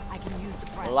 I can use the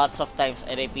practice. Lots of times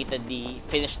I repeatedly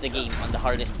finished the game on the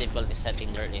hardest difficulty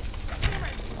setting there is.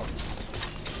 Oops.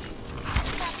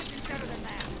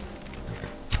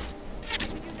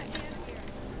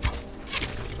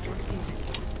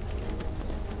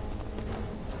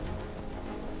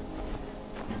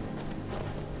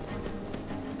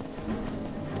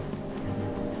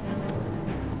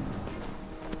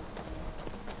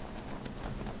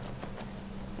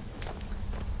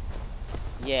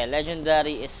 Yeah,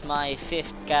 legendary is my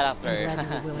 5th character. I'm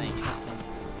glad you were willing to Nice. trust me.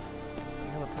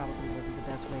 I know it probably wasn't the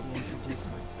best way to introduce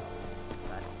myself,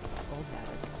 but old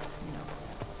habits, you know.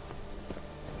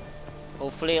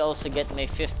 Hopefully I also get my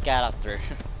 5th character.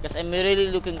 Because I'm really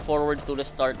looking forward to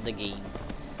restart the game.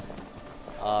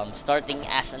 Starting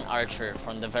as an archer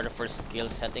from the very first skill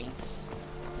settings.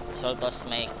 So I'll toss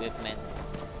my equipment.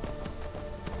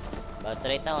 But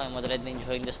right now I'm already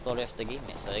enjoying the story of the game,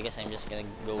 so I guess I'm just gonna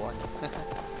go on.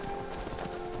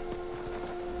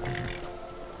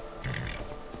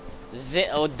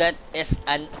 Oh, that is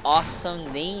an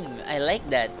awesome name. I like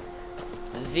that.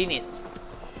 Zenith.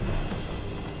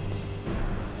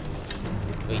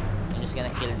 Wait, I'm just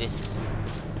gonna kill this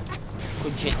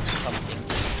Kujit something.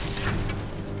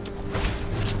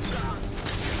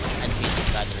 Adjit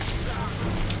rather.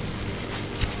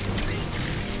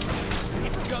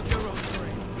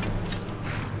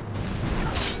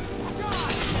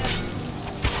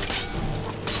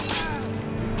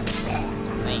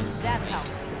 Nice. That's how.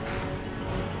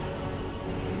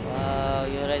 Wow,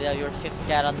 you already have your 5th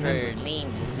character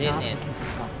named Zenith.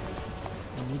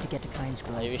 We need to get to Kind's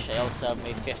Grove. I wish I also have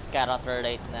my 5th character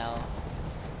right now.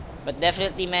 But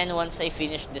definitely, man, once I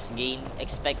finish this game,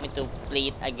 expect me to play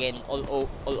it again all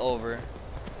over.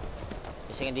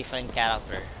 Using a different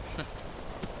character.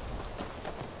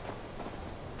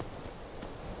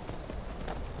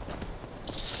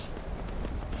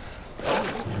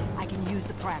 I can use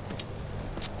the practice.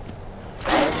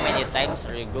 How many times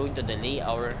are you going to delay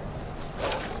our...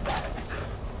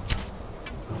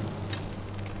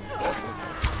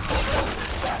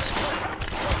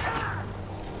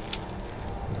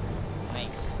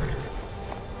 Nice.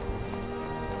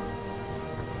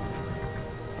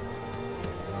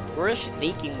 Where is she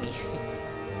taking me?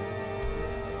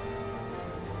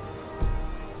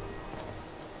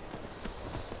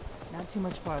 Not too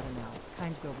much farther now.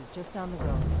 Kind's Grove is just down the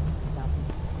road,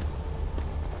 southeast.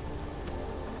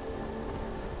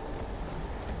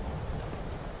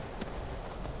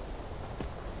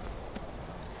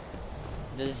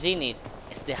 The zenith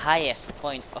is the highest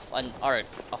point of an arc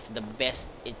of the best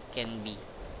it can be.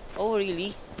 Oh,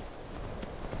 really?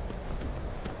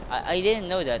 I didn't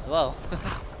know that. Wow.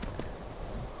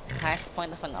 Highest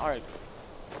point of an arc.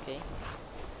 Okay.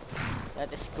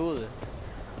 That is cool.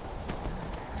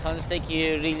 Sounds like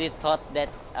you really thought that,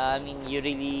 I mean, you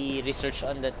really researched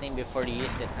on that name before you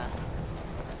used it, huh?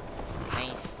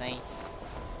 Nice, nice.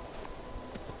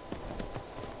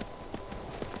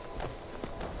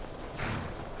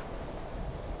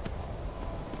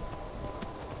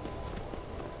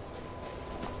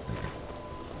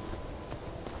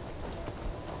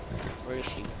 Where is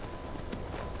she?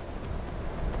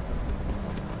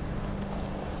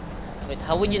 Wait,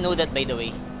 how would you know that, by the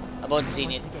way? About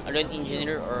Zenith? Are you an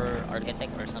engineer or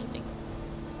architect or something?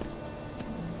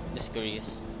 Just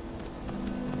curious.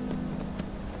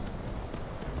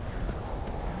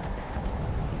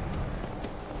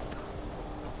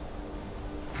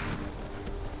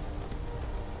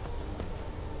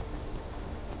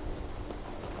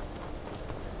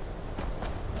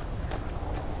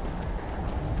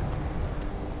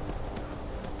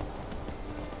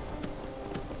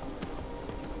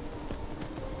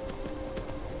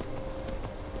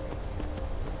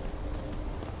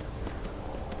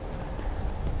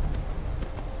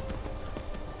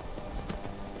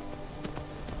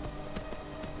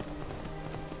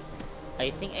 I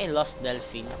think I lost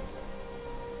Delphine.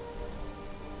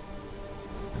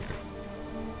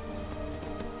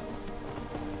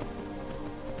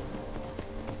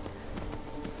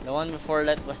 The one before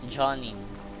that was Johnny.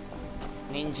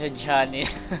 Ninja Johnny.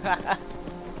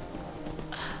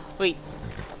 Wait.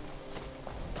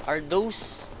 Are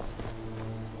those...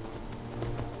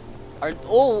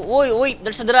 Oh, wait,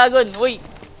 there's a dragon. Wait.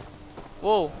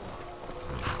 Whoa.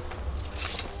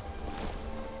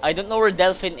 I don't know where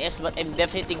Delphine is, but I'm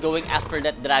definitely going after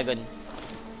that dragon.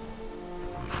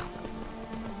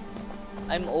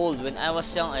 I'm old. When I was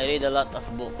young, I read a lot of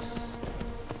books.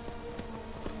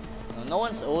 No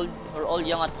one's old. We're all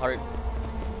young at heart.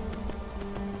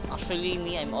 Actually,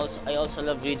 me, I also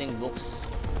love reading books.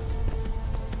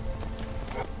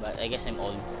 But I guess I'm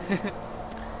old.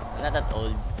 I'm not that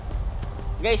old.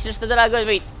 Guys, there's the dragon.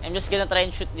 Wait, I'm just gonna try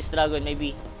and shoot this dragon.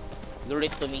 Maybe lure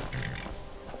it to me.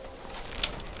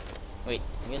 Wait,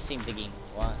 I'm gonna save the game.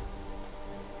 One.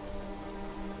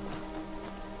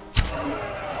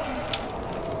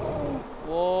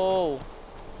 Whoa!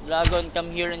 Dragon, come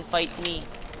here and fight me.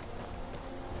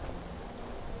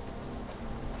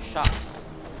 Shucks.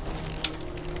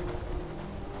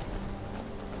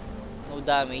 No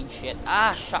damage yet.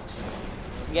 Ah, shucks.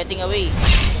 It's getting away.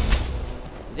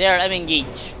 There, I'm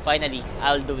engaged. Finally,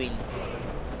 Alduin.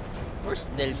 Where's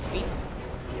Delphine?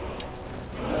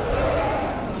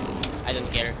 I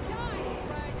don't care.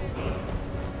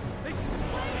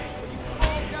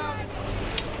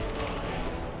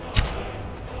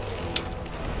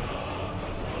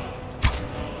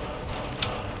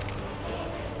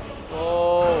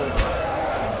 Whoa!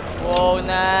 Whoa,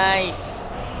 nice!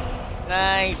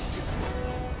 Nice!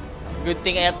 Good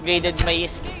thing I upgraded my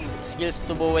skills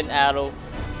to bow and arrow.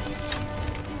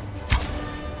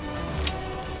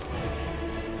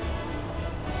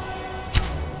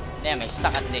 Damn, I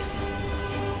suck at this.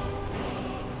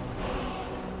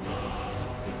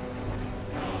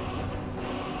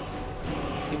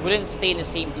 He wouldn't stay in the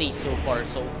same place so far,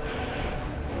 so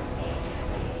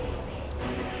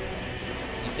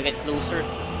need to get closer.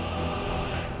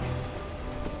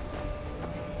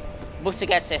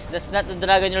 Buxicat says, that's not the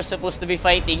dragon you're supposed to be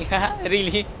fighting.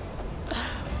 Really?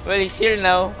 Well, he's here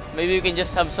now. Maybe we can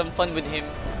just have some fun with him.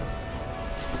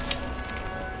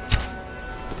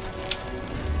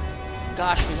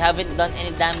 Gosh, we haven't done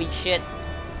any damage yet.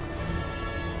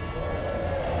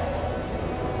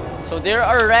 So there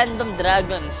are random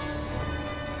dragons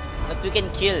that we can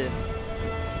kill.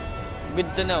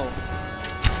 Good to know.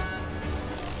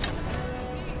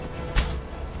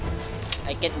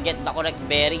 I can't get the correct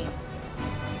bearing.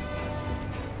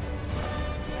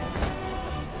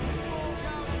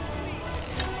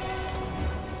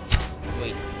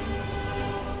 Wait.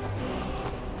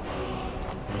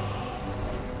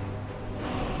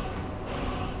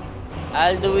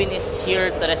 Alduin is here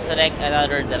to resurrect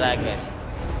another dragon.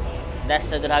 That's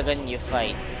the dragon you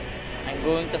fight. I'm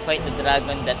going to fight the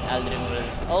dragon that Alduin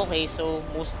will. Okay, so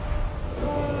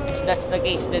if that's the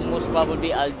case, then most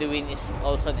probably Alduin is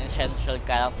also an essential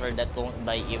character that won't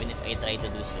die even if I try to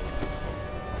do so.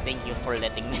 Thank you for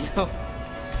letting me know.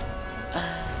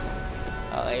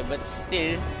 Okay, but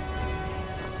still,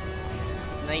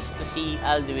 it's nice to see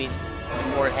Alduin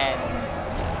beforehand.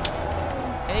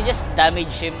 Can I just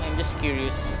damage him? I'm just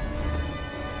curious.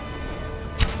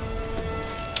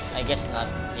 I guess not.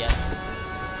 Yeah.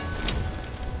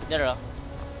 There,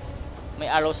 my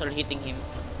arrows are hitting him.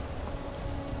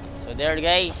 So there,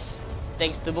 guys.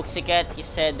 Thanks to Buxicat, he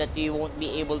said that we won't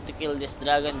be able to kill this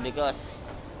dragon because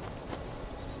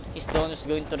he's the one who's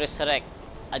going to resurrect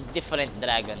a different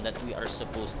dragon that we are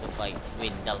supposed to fight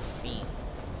with Delphine.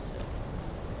 So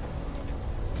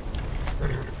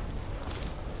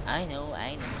I know.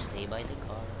 Stay by the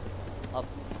car. Up.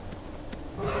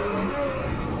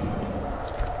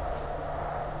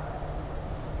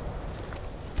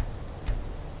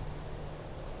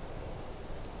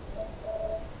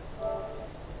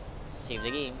 Save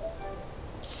the game.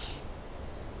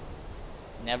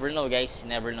 Never know, guys.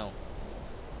 Never know.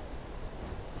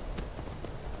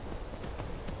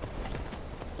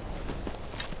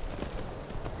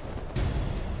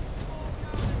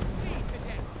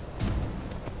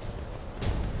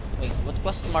 Wait, what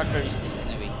quest marker is this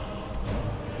anyway?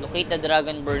 Locate the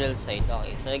dragon burial site.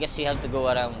 Okay, so I guess we have to go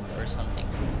around or something.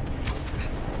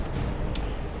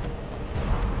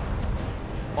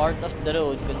 Part of the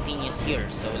road continues here,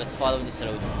 so let's follow this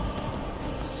road.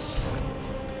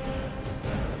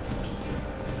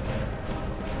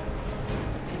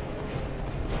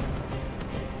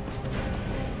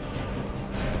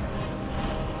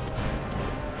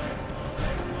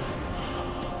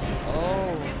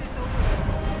 Oh,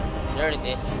 there it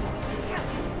is.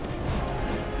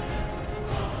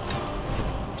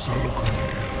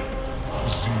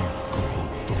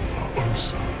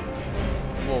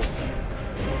 Whoa.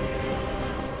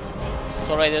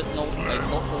 Sorry, I don't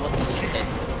know what he said.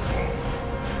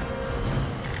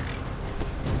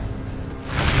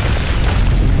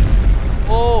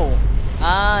 Oh!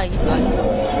 Ah,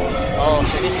 oh,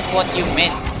 so this is what you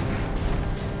meant.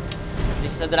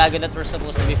 This is the dragon that we're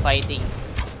supposed to be fighting.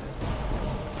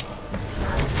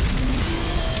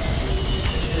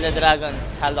 The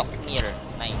dragons, Halok near.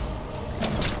 Nice.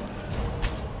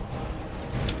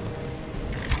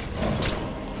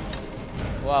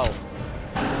 Wow.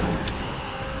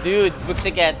 Dude,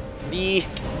 Buxicat, the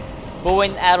bow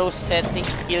and arrow setting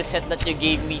skill set that you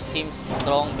gave me seems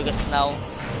strong because now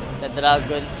the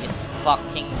dragon is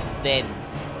fucking dead.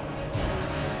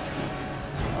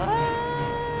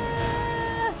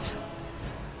 What?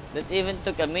 That even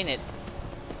took a minute.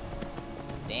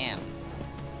 Damn.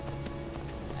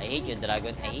 I hate you,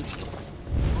 dragon. I hate you.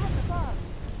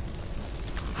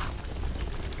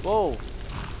 Whoa.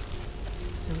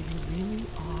 So you really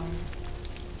are...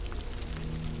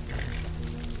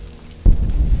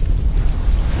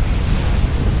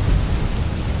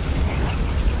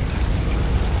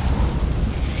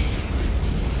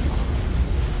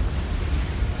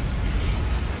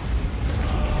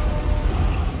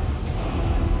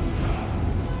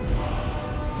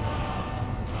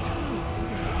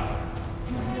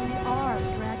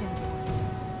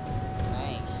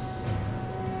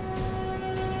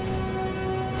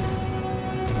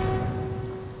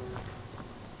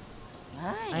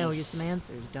 you some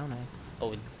answers, don't I?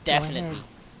 Oh, Go definitely. ahead.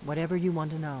 Whatever you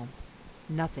want to know.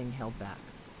 Nothing held back.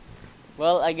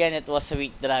 Well, again, it was a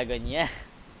weak dragon, yeah.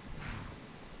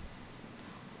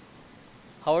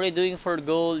 How are you doing for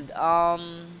gold?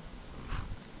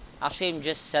 Actually, I'm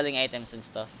just selling items and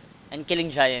stuff. And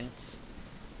killing giants.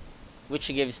 Which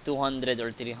gives 200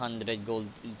 or 300 gold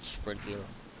each per kill.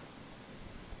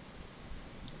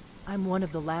 I'm one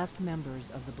of the last members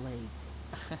of the Blades.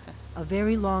 A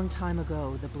very long time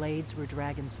ago, the Blades were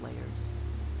dragon slayers,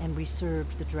 and we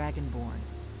served the Dragonborn,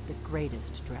 the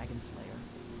greatest dragon slayer.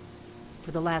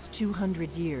 For the last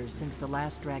 200 years since the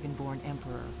last Dragonborn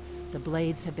Emperor, the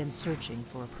Blades have been searching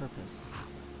for a purpose.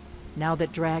 Now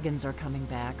that dragons are coming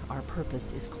back, our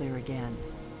purpose is clear again.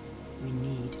 We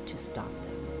need to stop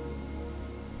them.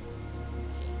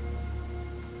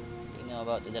 What do you know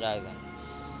about the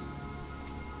dragons?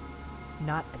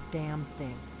 Not a damn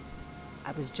thing.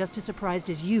 I was just as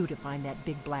surprised as you to find that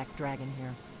big black dragon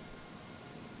here.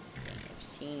 I've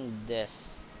seen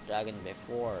this dragon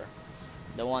before.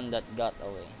 The one that got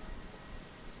away.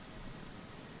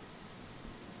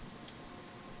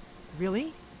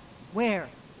 Really? Where?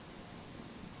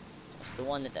 It's the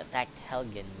one that attacked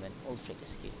Helgen when Ulfric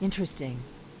escaped. Interesting.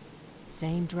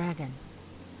 Same dragon.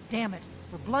 Damn it!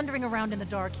 We're blundering around in the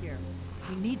dark here.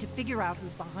 We need to figure out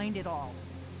who's behind it all.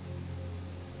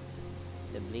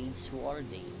 The Blades, who are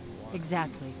they?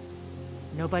 Exactly.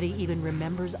 Nobody even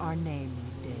remembers our name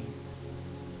these days.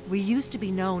 We used to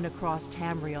be known across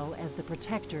Tamriel as the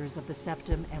protectors of the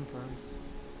Septim Emperors.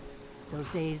 Those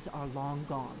days are long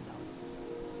gone,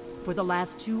 though. For the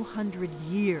last 200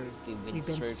 years, we've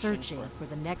been searching for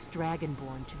the next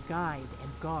Dragonborn to guide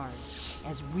and guard,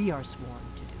 as we are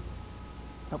sworn to do.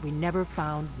 But we never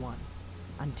found one,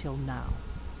 until now.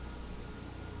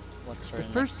 What's her The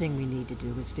first thing we need to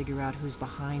do is figure out who's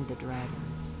behind the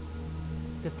dragons.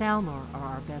 The Thalmor are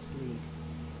our best lead.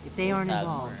 If they aren't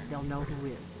involved, they'll know who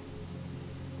is.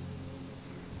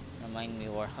 Remind me,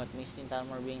 what makes the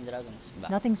Thalmor being dragons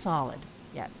back? Nothing solid,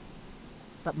 yet.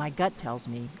 But my gut tells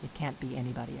me it can't be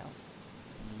anybody else.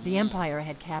 The Empire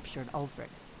had captured Ulfric.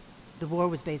 The war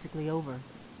was basically over.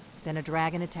 Then a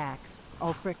dragon attacks,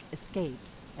 Ulfric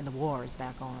escapes, and the war is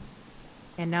back on.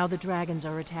 And now the dragons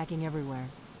are attacking everywhere,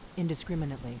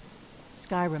 indiscriminately.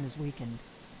 Skyrim is weakened.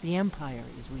 The Empire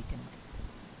is weakened.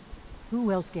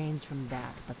 Who else gains from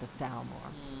that but the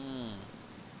Thalmor?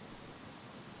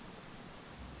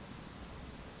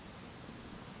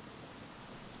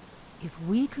 If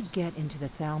we could get into the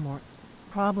Thalmor...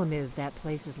 Problem is that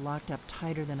place is locked up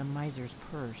tighter than a miser's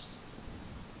purse.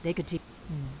 They could teach...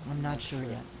 I'm not sure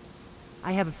yet.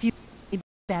 I have a few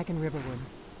back in Riverwood.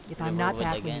 If I'm not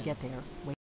back when you get there,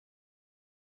 wait.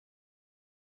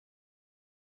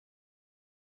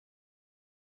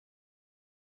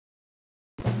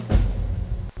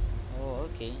 Oh,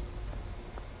 okay.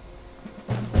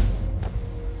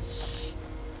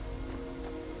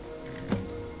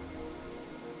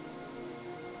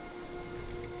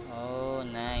 Oh,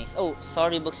 nice. Oh,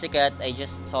 sorry, Buxicat. I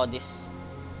just saw this.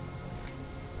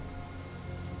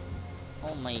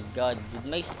 Oh my god, did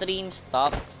my stream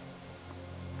stop?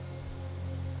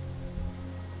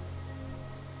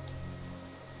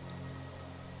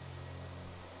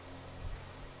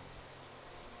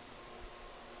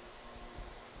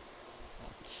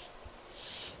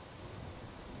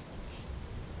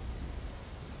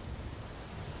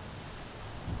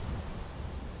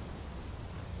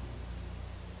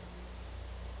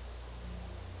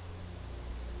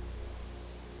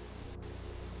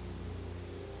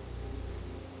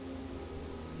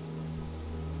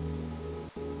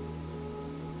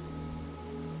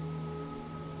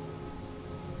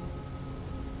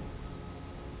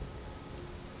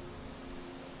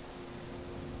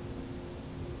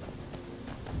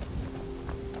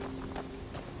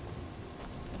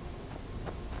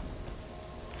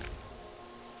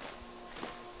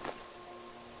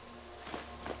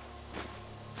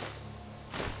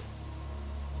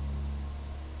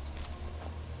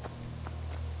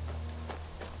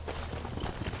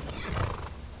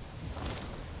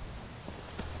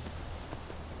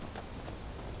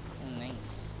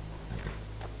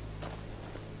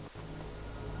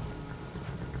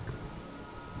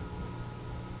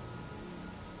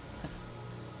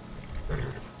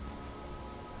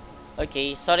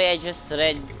 Okay, sorry, I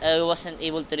wasn't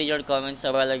able to read your comments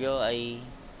a while ago. I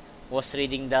was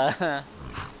reading the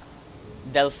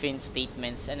Delphine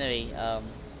statements. Anyway,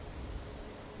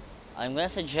 I'm gonna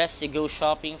suggest you go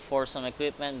shopping for some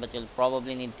equipment, but you'll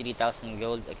probably need 3,000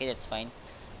 gold. Okay, that's fine.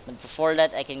 But before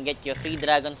that, I can get you a free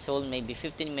dragon soul, maybe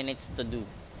 15 minutes to do.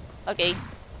 Okay,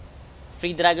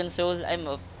 free dragon soul, I'm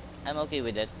okay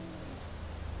with it.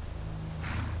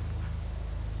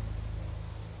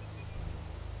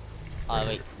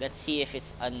 Wait, let's see if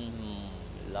it's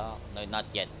unlocked. No, not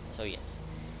yet. So yes.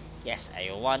 Yes,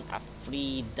 I want a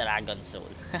free dragon soul.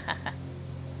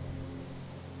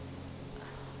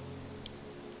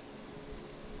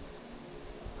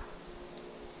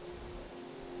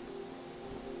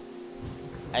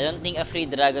 I don't think a free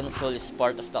dragon soul is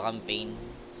part of the campaign.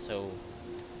 So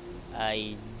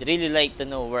I'd really like to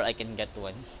know where I can get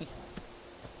one.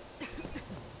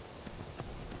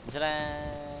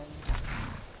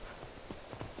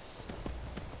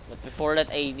 But before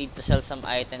that, I need to sell some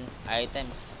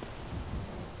items.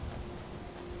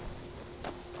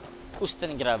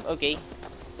 Ustan grab, okay.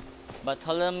 But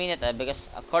hold on a minute, because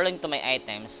according to my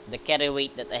items, the carry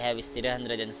weight that I have is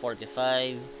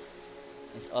 345.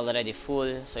 It's already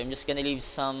full, so I'm just gonna leave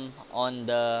some on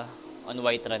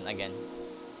Whiterun again.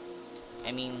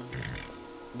 I mean,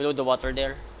 below the water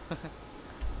there.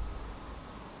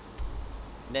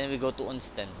 Then we go to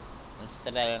Unsten.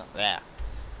 Yeah.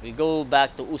 We go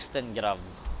back to Ustengrav.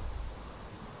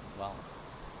 Wow.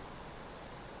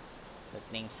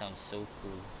 That name sounds so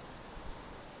cool.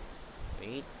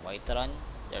 Wait, Whiterun.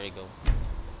 There we go.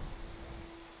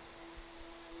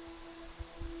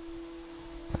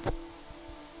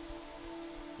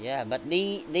 Yeah, but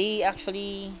they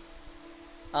actually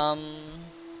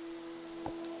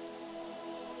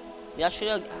they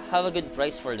actually have a good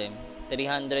price for them.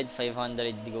 300,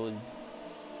 500 gold.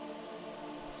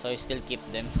 So I still keep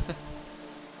them.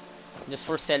 Just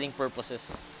for selling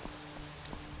purposes.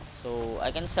 So I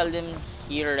can sell them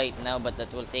here right now, but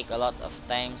that will take a lot of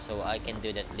time, so I can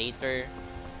do that later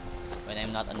when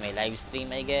I'm not on my live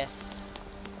stream, I guess.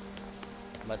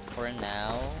 But for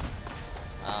now,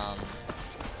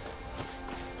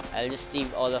 I'll just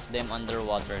leave all of them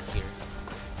underwater here.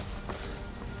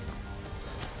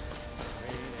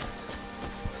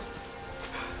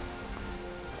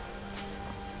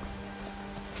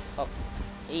 Up.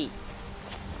 Hey.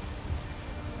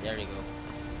 There we go.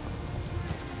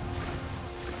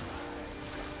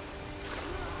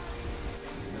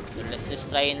 So let's just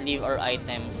try and leave our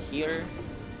items here,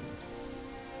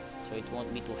 so it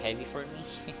won't be too heavy for me.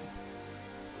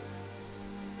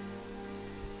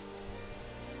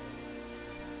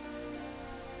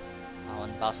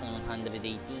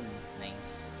 1118.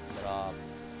 Nice. Drop.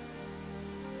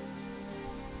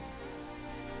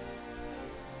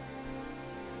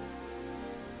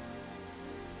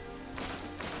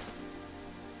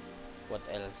 What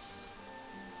else?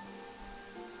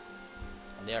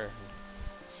 There.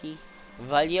 See?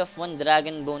 Value of one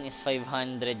dragon bone is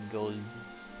 500 gold.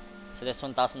 So that's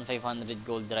 1500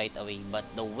 gold right away. But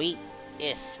the weight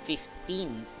is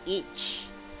 15 each.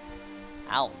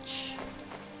 Ouch.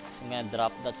 So I'm gonna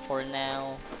drop that for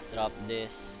now. Drop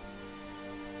this.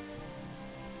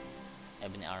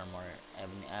 Ebony armor.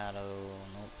 Ebony arrow.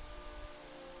 Nope.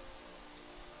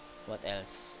 What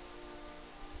else?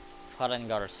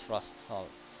 Farangar's frost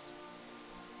salts.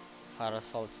 Fara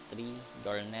salts 3.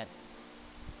 Garnet.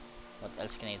 What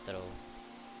else can I throw?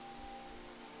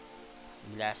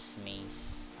 Glass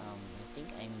mace. I think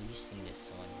I'm using this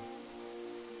one.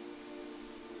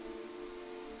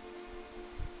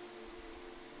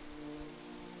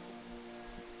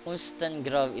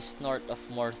 Ustengrav is north of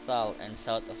Morthal and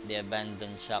south of the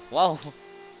abandoned shack. Wow!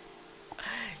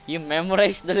 You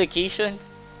memorized the location?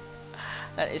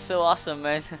 That is so awesome,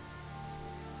 man.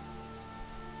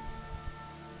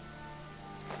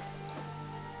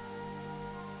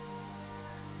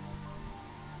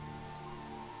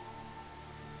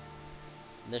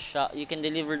 The shop, you can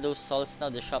deliver those salts now.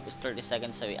 The shop is 30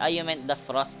 seconds away. Ah, you meant the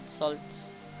frost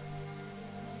salts?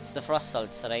 It's the frost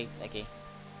salts, right? Okay.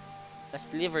 Let's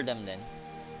deliver them then.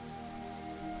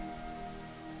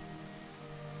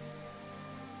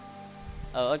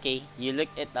 Oh, okay. You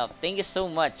looked it up. Thank you so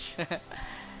much.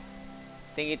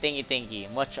 Thank you.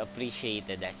 Much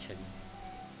appreciated, actually.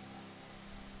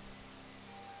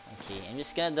 Okay, I'm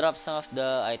just gonna drop some of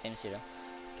the items here.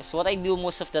 Because what I do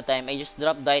most of the time, I just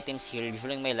drop the items here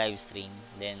during my live stream.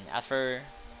 Then after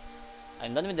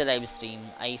I'm done with the live stream,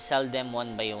 I sell them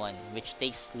one by one, which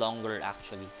takes longer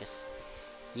actually, because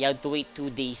you have to wait 2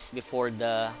 days before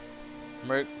the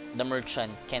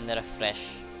merchant can refresh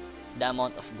the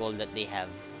amount of gold that they have.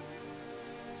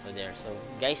 So there. So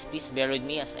guys, please bear with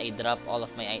me as I drop all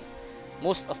of my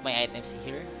most of my items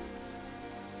here.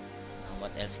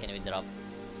 What else can we drop?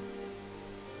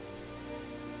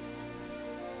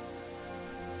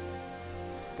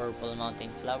 Purple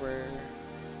mountain flower,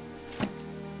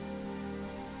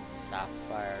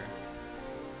 sapphire.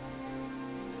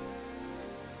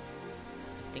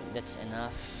 I think that's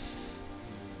enough.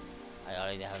 I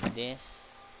already have this.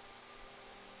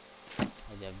 I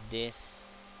have this.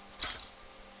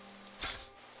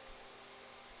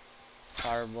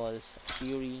 Fireballs,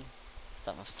 fury,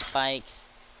 staff of spikes.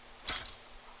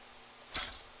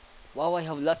 Wow, I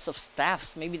have lots of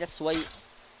staffs. Maybe that's why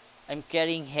I'm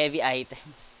carrying heavy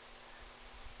items.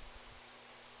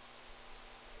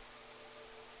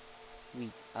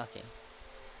 Okay.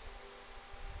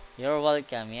 You're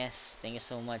welcome. Yes, thank you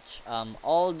so much.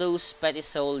 All those petty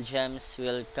soul gems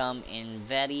will come in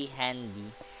very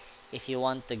handy if you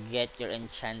want to get your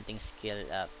enchanting skill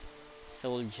up.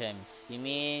 Soul gems. You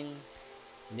mean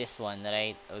this one,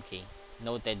 right? Okay.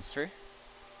 Noted, sir.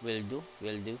 Will do.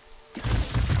 Will do.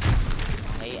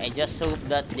 I just hope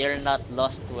that they're not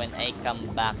lost when I come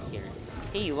back here.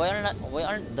 Hey, why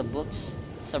aren't the books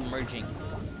submerging?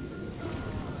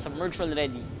 Submerge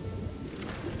already.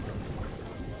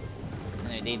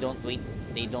 No, they don't wait.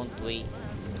 They don't wait.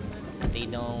 They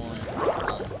don't.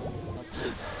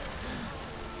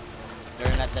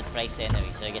 They're not that pricey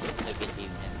anyway, so I guess it's okay to leave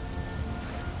them.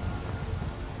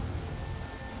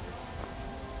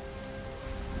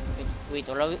 Wait,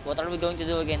 what are we going to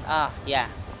do again? Ah, yeah.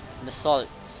 The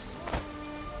salts.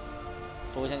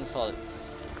 Frozen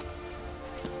salts.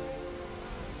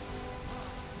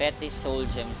 Petty soul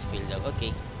gems filled up.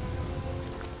 Okay.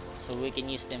 So we can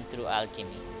use them through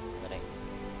alchemy. Right.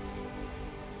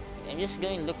 I'm just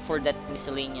going to look for that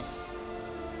miscellaneous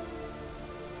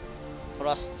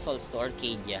frost salts to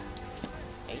Arcadia.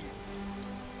 Okay.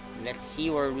 Let's see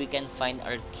where we can find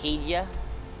Arcadia.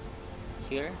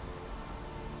 Here.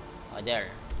 Oh,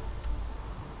 there.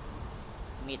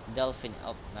 Meet Delphin.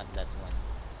 Oh, not that one.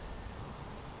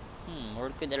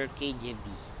 Where could Arcadia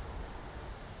be?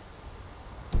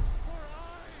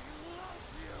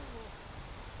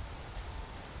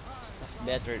 Stuff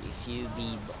better if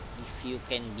you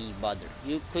can be bothered.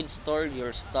 You could store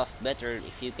your stuff better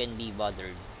if you can be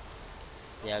bothered.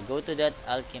 Yeah, go to that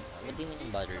alchem. What do you mean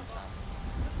bothered?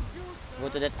 Go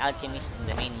to that alchemist in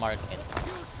the main market.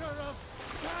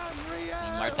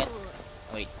 Main market.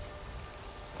 Wait.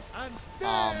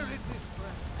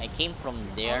 I came from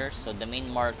there, so the main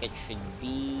market should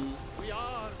be.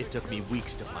 It took me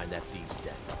weeks to find that thieves'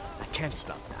 den. I can't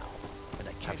stop now, but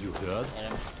I can't. Have you heard?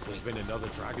 There's been another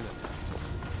dragon attack.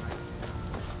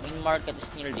 Main market is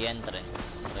near the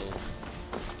entrance, so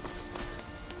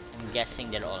I'm guessing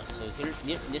they're all. So here,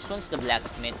 this one's the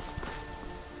blacksmith.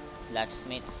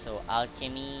 Blacksmith. So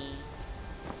alchemy.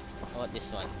 How about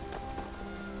this one?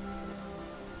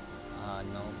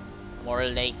 No. More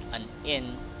like an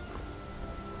inn.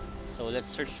 So let's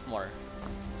search more.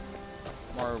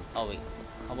 Oh wait.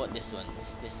 How about this one?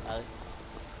 Is this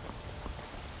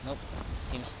Nope.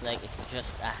 Seems like it's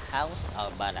just a house.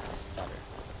 Oh, barracks. Sorry.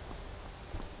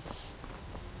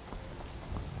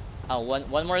 Oh,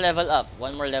 one more level up.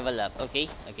 One more level up. Okay.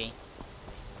 Okay.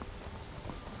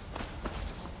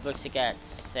 Buxicat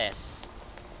says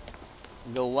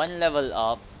go one level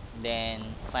up, then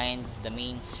find the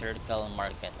main circle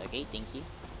market. Okay, thank you.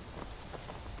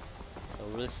 So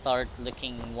we'll start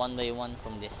looking one by one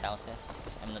from these houses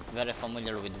because I'm not very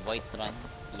familiar with Whiterun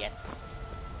yet.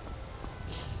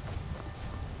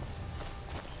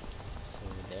 So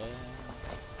there.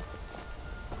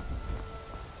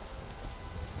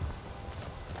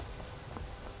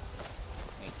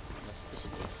 Wait, what's this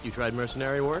place? You tried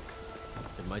mercenary work?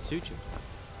 It might suit you.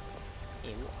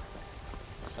 Ew.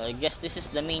 So I guess this is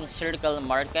the main circle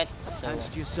market. So hands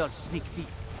to yourself, sneak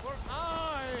thief. For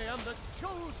I am the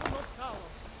chosen of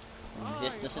Talos.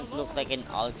 This doesn't look like an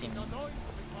alchemy.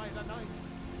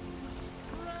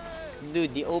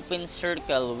 Dude, the open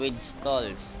circle with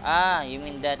stalls. Ah, you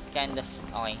mean that kind of.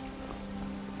 Okay.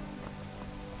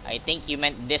 I think you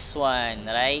meant this one,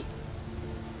 right?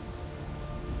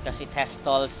 Because it has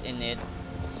stalls in it.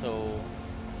 So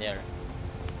there.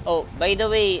 Oh, by the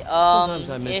way, sometimes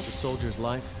I miss the soldier's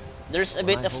life. There's a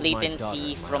bit of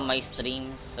latency from my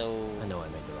stream, so I know I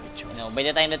made the right choice. You know, by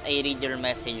the time that I read your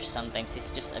message, sometimes it's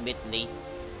just a bit late.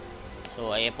 So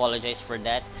I apologize for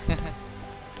that.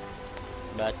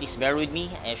 But please bear with me.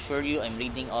 I assure you, I'm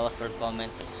reading all of your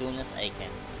comments as soon as I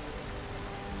can.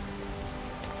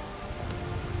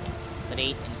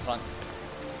 Straight in front of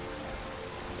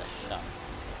the shop.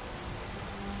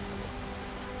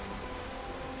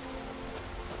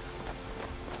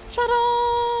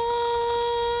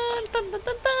 Dun, dun,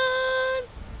 dun, dun.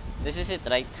 This is it,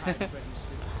 right?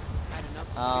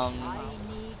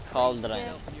 Cauldron.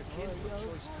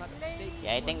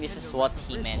 Yeah, I think this is what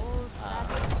he meant.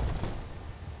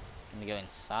 Let me go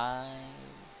inside.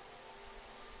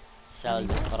 Sell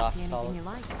the frost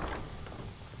salts.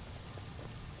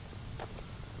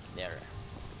 There.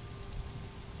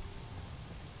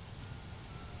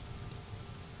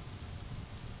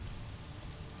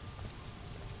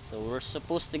 So we're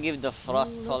supposed to give the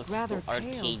frost You salts look to rather pale.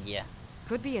 Arcadia.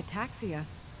 Could be ataxia.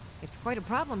 It's quite a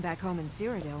problem back home in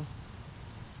Cyrodiil.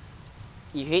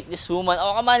 You hate this woman.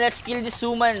 Oh, come on, let's kill this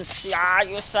woman. Yeah,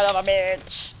 you son of a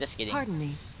bitch. Just kidding. Pardon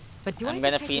me, but do I I'm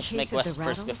gonna detect a finish my case of quest the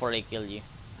first rattles? before I kill you.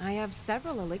 I have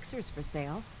several elixirs for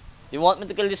sale. Do you want me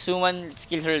to kill this woman? Let's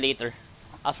kill her later.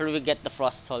 After we get the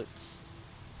frost salts.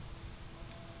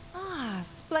 Ah,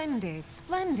 splendid,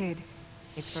 splendid.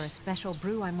 It's for a special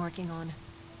brew I'm working on.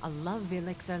 A love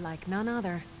elixir like none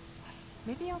other.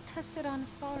 Maybe I'll test it on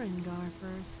Farengar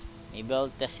first. Maybe I'll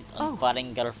test it on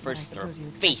Farengar first or I suppose you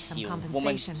expect face some you, woman.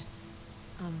 compensation.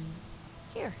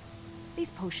 Here. These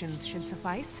potions should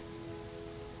suffice.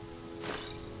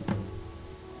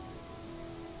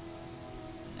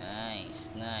 Nice,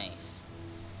 nice.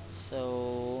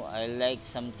 So, I like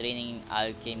some training in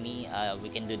alchemy. We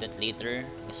can do that later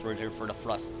because we're here for the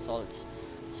frost salts.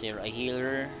 So, you're a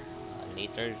healer.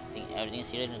 Later, think everything's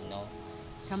here? No.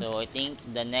 So, I think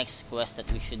the next quest that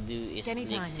we should do is click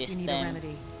system.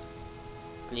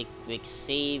 Click quick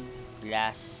save,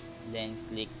 glass, then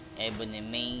click ebony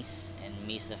mace and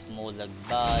mace of Molag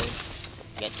Bal.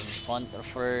 Get in front of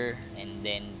her and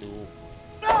then do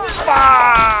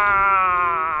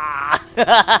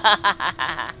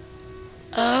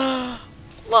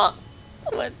what?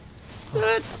 What?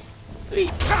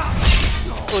 Wait.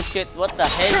 Oh shit, what the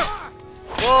hell?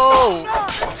 Whoa!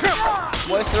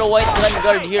 Why is there a white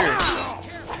vanguard here?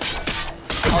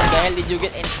 How the hell did you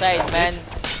get inside, man?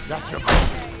 That's your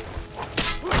best.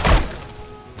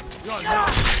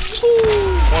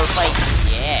 More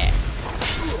fights, yeah.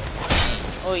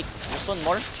 Nice. Oh wait, there's one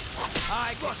more?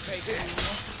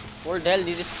 Where the hell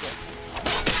did this go?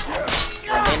 Where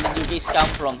the hell did you guys come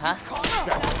from, huh?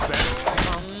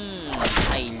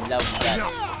 I love that.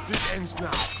 This ends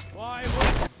now.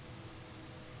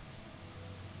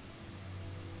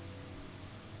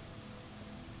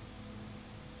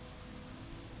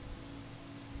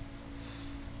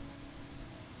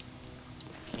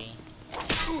 Okay.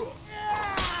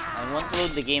 I want to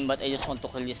load the game, but I just want to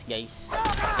kill these guys.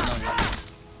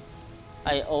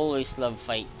 I always love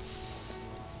fights.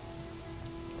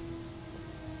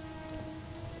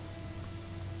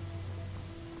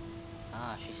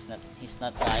 Ah, he's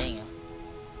not dying.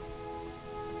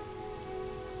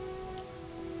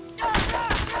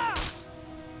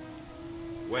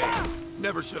 Wait,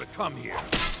 never should have come here.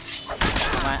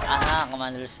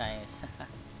 Commander Science.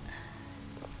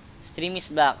 Stream is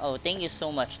back. Oh, thank you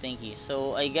so much. Thank you.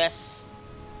 So, I guess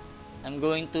I'm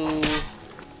going to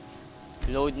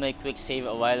load my quick save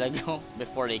a while ago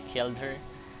before I killed her.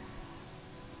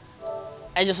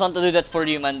 I just want to do that for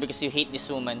you, man, because you hate this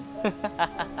woman.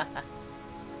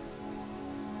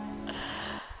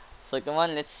 So, come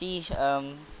on, let's see.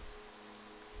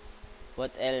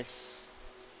 What else?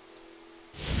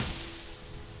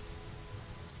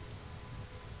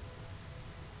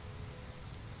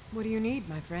 What do you need,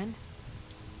 my friend?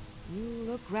 You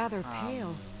look rather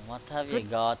pale. What have you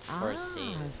got for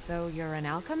sale? So you're an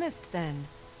alchemist then?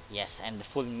 Yes, I'm the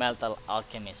full metal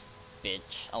alchemist,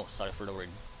 bitch. Oh, sorry for the word.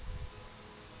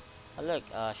 Oh, look,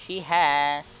 she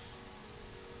has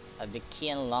a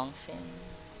Vikian longfin,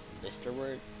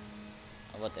 blisterwort.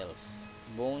 What else?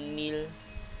 Bone meal.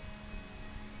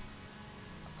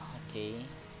 Okay.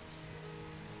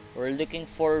 We're looking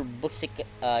for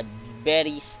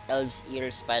berries, elves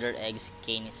ear, spider eggs,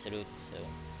 canis root. So,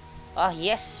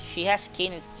 yes, she has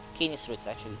canis roots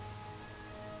actually.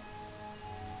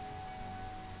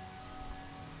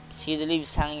 See the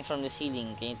leaves hanging from the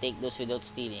ceiling. Can you take those without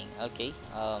stealing? Okay.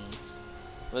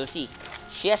 We'll see.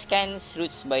 She has canis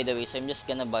roots, by the way, so I'm just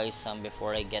gonna buy some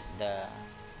before I get the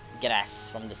grass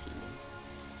from the ceiling.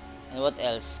 And what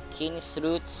else? Canis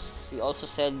roots. He also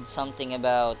said something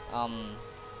about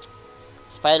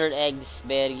spider eggs,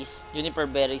 berries, juniper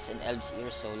berries, and elves ear.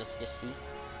 So let's just see.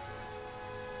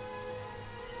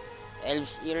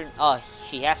 Elves ear. Oh,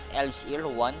 she has elves ear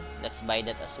 1. Let's buy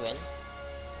that as well.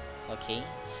 Okay.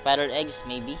 Spider eggs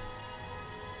maybe.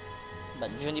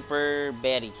 But juniper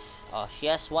berries. Oh, she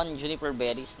has 1 juniper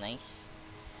berries. Nice.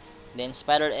 Then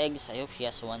spider eggs. I hope she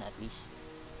has 1 at least.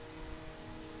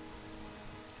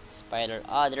 Spider.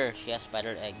 There. She has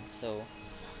spider egg. So,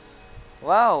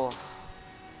 wow.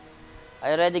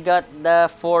 I already got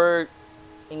the 4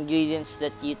 ingredients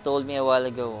that you told me a while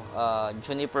ago.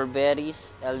 Juniper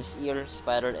berries, elves ear,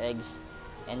 spider eggs,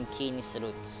 and canis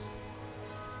roots.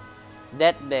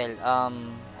 Death bell.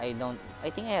 I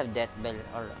think I have death bell,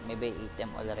 or maybe I ate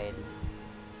them already.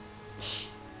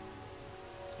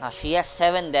 She has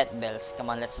 7 death bells. Come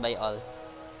on, let's buy all.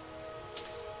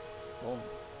 Boom.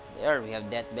 There, we have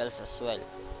death bells as well.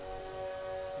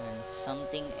 And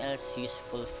something else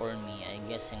useful for me. I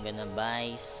guess I'm gonna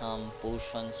buy some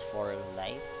potions for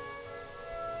life.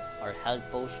 Or health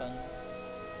potion.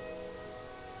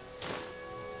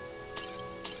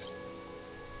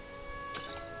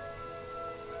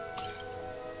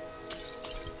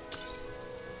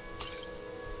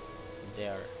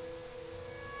 There.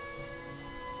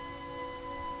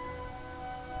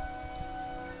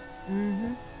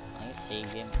 I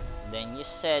saved him. Then you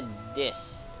said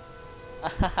this.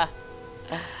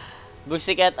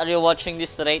 Busicat, are you watching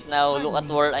this right now? Pardon Look at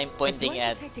me, where I'm but pointing do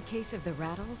I at. detect a case of the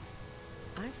rattles?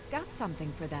 I've got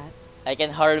something for that. I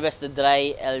can harvest the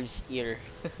dry elf's ear.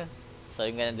 So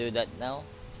I'm gonna do that now.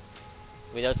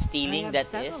 Without stealing, I have that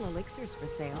several is. elixirs for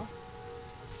sale.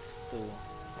 2.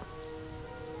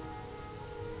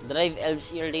 Drive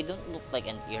elf's ear, they don't look like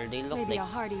an ear, they look Maybe like a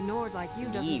hardy Nord like you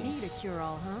doesn't need a leaves.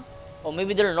 cure-all, huh? Oh,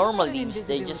 maybe they're normal An leaves,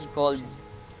 they invisibility just called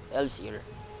elf's ear.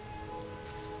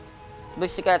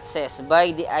 Busicat says,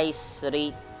 buy the ice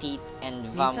ray teeth and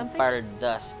Need vampire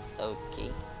dust. Okay.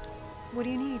 What do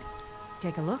you need?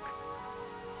 Take a look.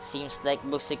 Seems like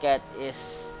Busicat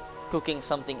is cooking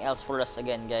something else for us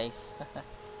again, guys.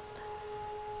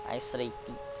 Ice ray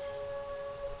teeth.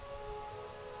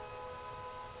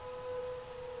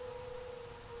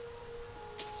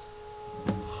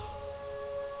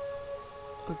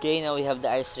 Okay, now we have the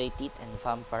ice ray teeth and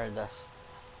vampire dust.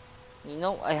 You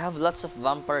know, I have lots of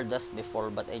vampire dust before,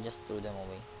 but I just threw them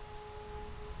away.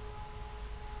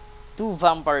 2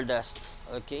 vampire dust.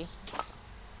 Okay.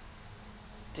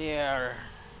 There.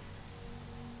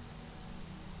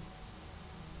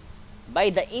 Buy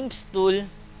the imp's tool.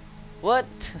 What?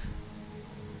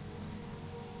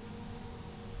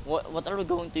 What are we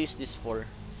going to use this for?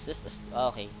 It's just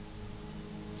okay.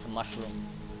 It's a mushroom.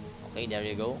 Okay, there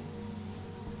you go.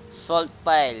 Salt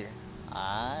pile.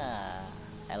 Ah,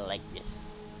 I like this.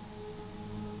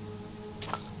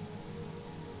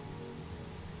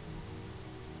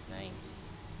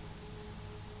 Nice.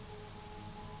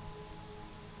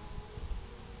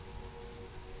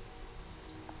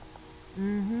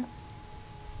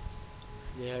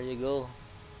 There you go.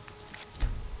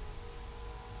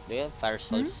 Do you have fire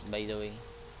salts, by the way?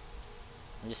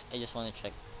 I just want to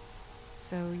check.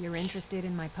 So you're interested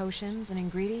in my potions and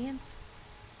ingredients?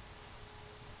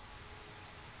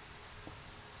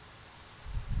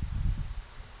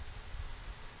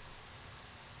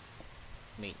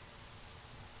 Wait.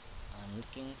 I'm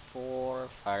looking for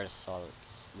fire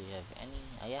salts. Do you have any?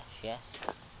 Ah, yeah, she has.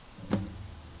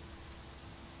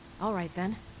 All right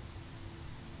then.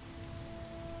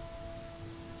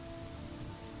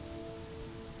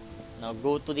 Now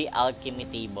go to the alchemy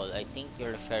table. I think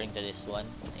you're referring to this one,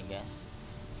 I guess.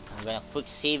 I'm gonna quick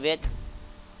save it.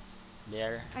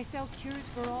 There. I sell cures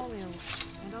for all ills,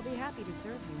 and I'll be happy to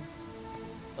serve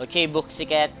you. Okay,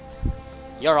 Buxicat.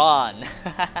 You're on.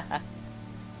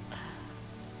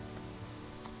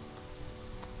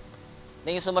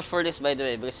 Thank you so much for this, by the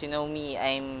way, because you know me,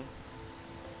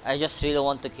 I just really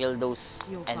want to kill those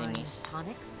You'll enemies. find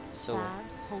tonics, So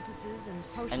salves, poultices,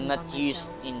 and potions I'm not on my used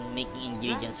shelves. in making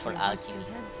ingredients That for is to your heart's alchemy.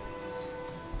 content.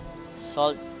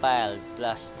 Salt pile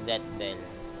plus death bell.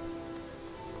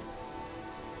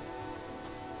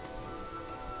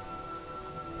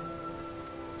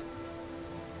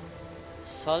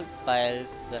 Salt pile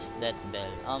plus death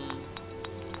bell.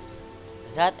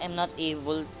 That I'm not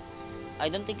able. I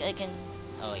don't think I can.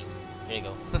 Oh wait, here you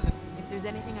go. If there's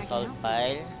anything I can Salt help you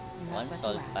pile, with, you have one but to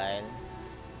salt ask. pile,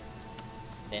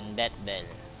 then death bell.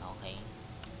 Okay.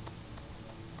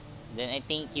 Then I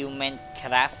think you meant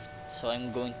craft, so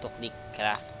I'm going to click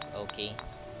craft. Okay.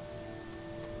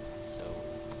 So,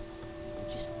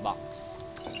 which is box.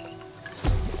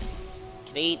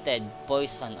 Created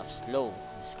poison of slow.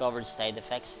 Discovered side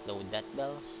effects: slow death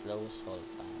bell, slow salt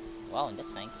pile. Wow,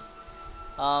 that's nice.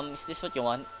 Is this what you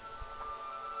want?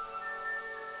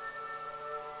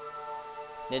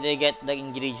 Did I get the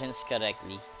ingredients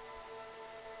correctly?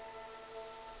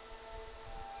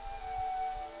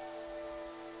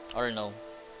 Or no?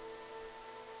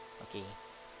 Okay.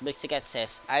 Buxicat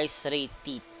says ice ray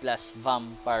teeth plus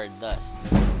vampire dust.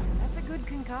 That's a good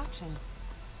concoction.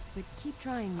 But keep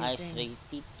trying new Ice ray things.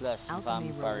 teeth plus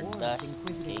Alchemy vampire rewards dust.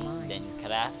 inquisitive Okay, then minds.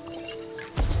 craft.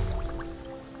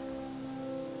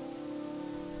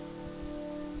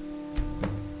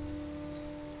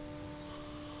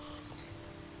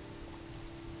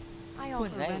 I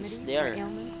offer nice, remedies there. for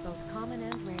ailments both common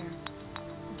and rare.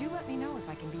 Do let me know if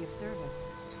I can be of service.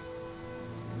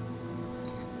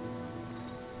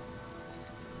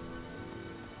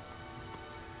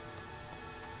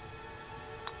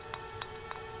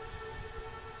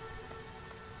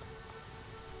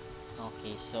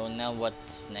 Okay, So now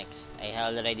what's next? I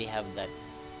already have that.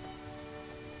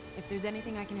 If there's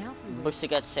anything I can help you with,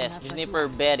 Buxicat says you have but juniper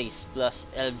to ask. berries plus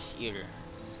elf's ear.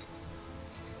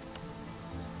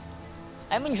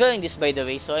 I'm enjoying this, by the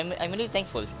way, so I'm really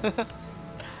thankful.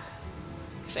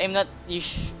 Cause I'm not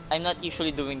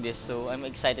usually doing this, so I'm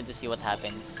excited to see what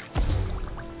happens.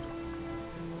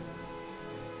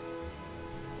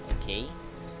 Okay.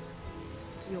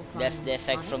 You'll That's find the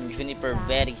effect from tonics, juniper salves,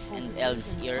 berries and poultices,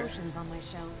 elf's and ear. potions on my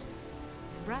shelves.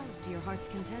 Browse to your heart's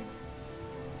content.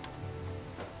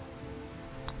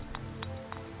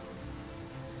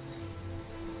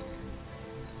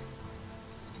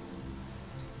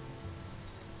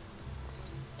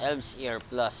 Elf's ear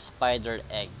plus spider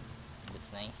egg.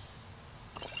 That's nice.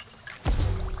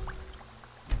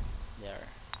 There.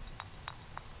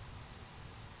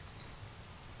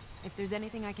 If there's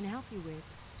anything I can help you with,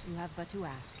 you have but to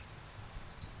ask.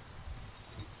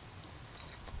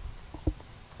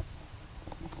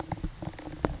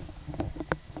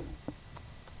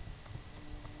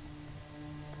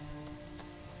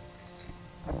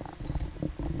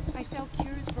 I sell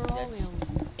cures for all That's ills.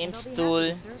 and imp I'll be happy stool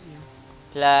to serve you.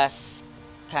 plus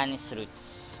canis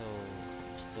roots. So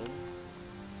stool.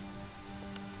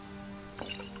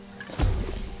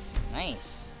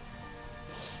 Nice.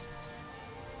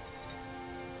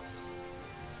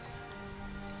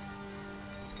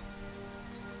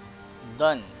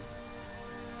 Done.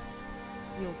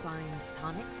 You'll find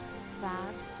tonics,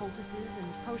 salves, poultices,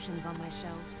 and potions on my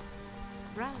shelves.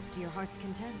 Browse to your heart's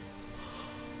content.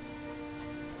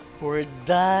 We're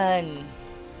done.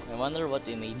 I wonder what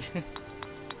we made.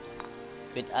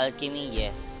 With alchemy,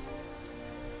 yes.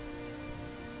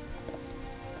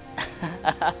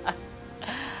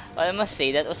 Well, I must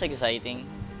say that was exciting.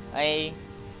 Like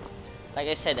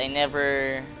I said, I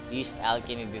never used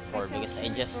alchemy before because I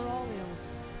just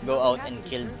go out and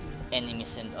kill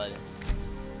enemies and all.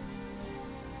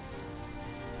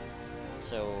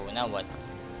 So now what?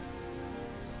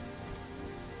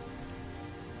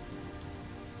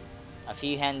 A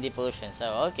few handy potions.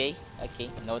 Oh, okay,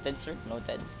 noted, sir,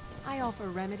 noted. I offer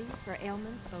remedies for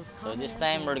ailments both So common this and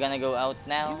time we're rare. gonna go out Do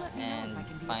now let me know and if I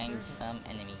can be of find service. some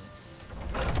enemies.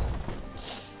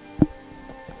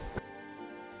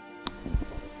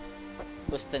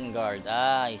 Puston guard.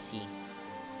 Ah, I see.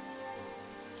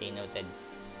 Okay, noted.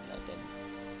 Noted.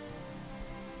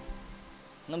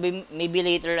 No, maybe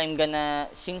later I'm gonna,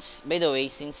 by the way,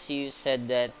 since you said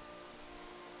that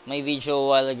my video a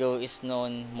while ago is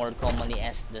known more commonly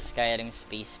as the Skyrim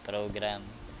space program,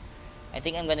 I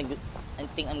think I'm gonna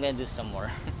do some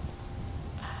more.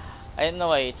 I don't know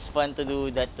why, it's fun to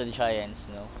do that to the giants,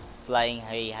 no? Flying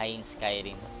high in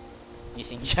Skyrim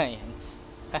using giants.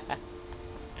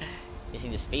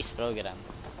 Using the space program.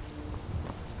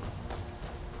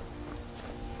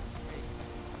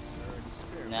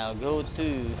 Now go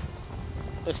to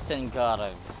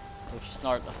Ustengarov, which is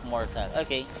north of Mortal.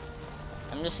 Okay.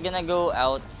 I'm just gonna go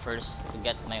out first to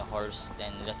get my horse,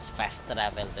 then let's fast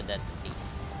travel to that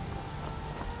place.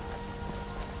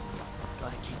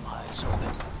 Gotta keep my eyes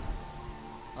open.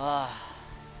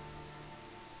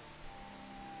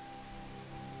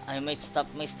 I might stop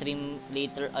my stream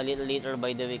a little later,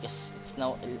 by the way, because it's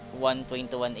now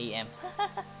 1:21 AM.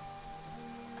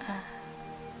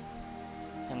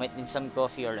 I might need some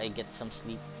coffee or I get some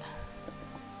sleep.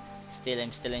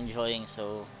 I'm still enjoying,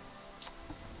 so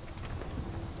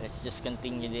let's just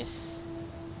continue this.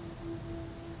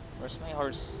 Where's my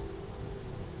horse?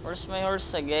 Where's my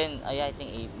horse again? I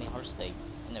think my horse died.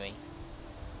 Anyway.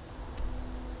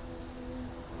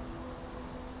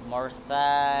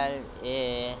 Mortal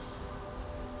is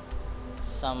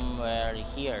somewhere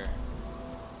here.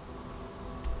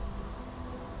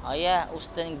 Oh yeah,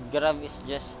 Ustengrav is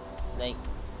just like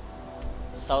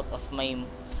south of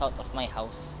my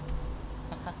house.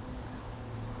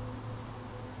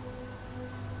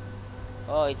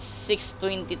 Oh, it's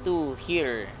 6:22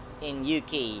 here in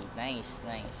UK. Nice.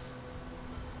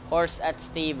 Horse at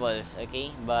stables,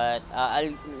 okay? But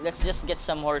let's just get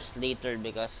some horse later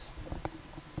because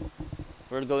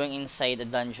we're going inside the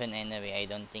dungeon anyway. I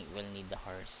don't think we'll need the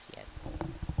horse yet.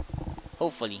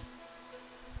 Hopefully.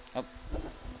 Oh.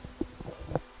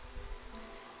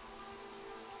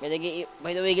 By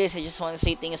the way, guys, I just want to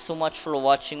say thank you so much for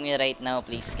watching me right now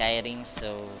play Skyrim.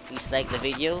 So please like the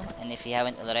video, and if you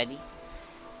haven't already,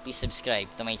 please subscribe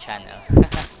to my channel.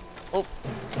 Oh,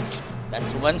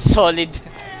 that's one solid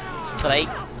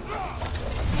strike.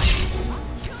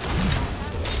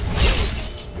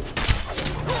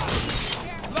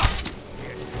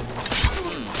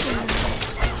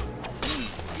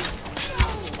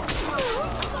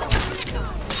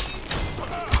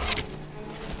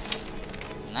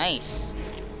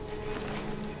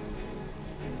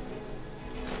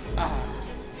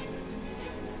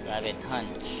 Rabbit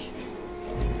hunch.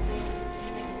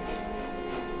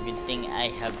 Good thing I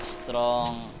have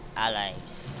strong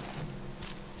allies.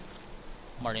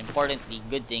 More importantly,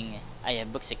 good thing I have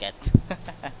Buxicat.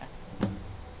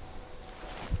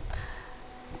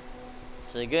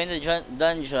 So going to the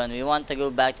dungeon, we want to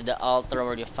go back to the altar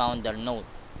where you found the note.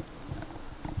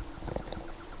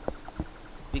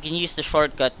 We can use the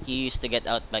shortcut you used to get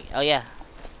out back. Oh yeah,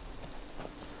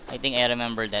 I think I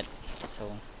remember that.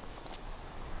 So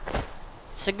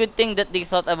it's a good thing that they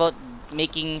thought about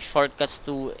making shortcuts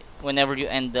to whenever you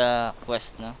end the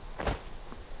quest, no?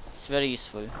 It's very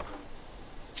useful.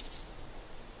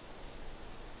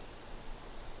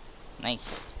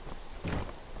 Nice.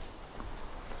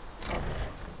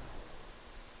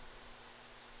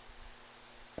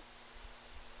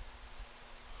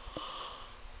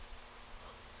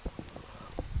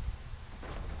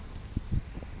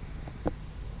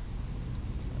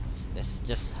 This is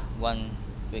just one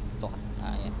quick talk.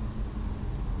 Yeah.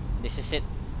 This is it,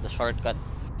 the shortcut.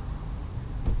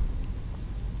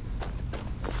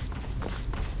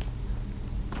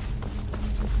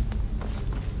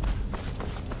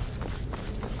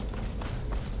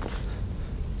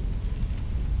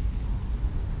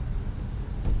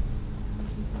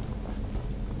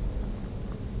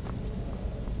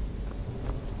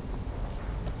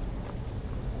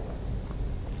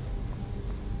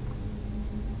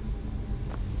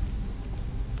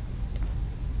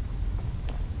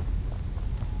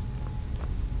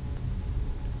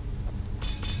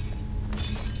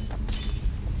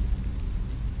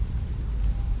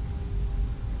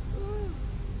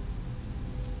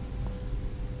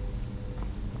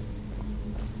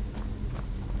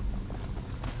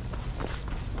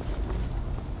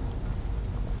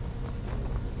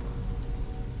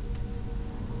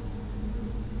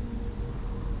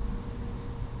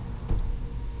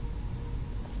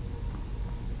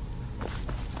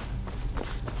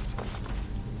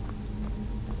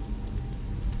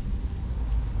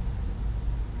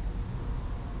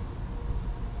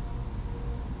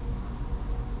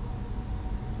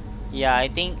 Yeah, I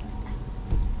think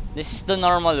this is the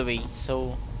normal way,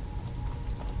 so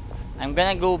I'm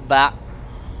gonna go back.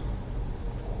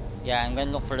 Yeah, I'm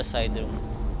gonna look for the side room.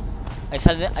 I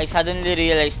suddenly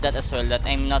realized that as well, that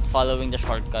I'm not following the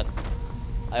shortcut.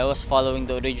 I was following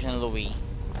the original way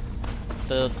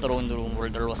to the throne room where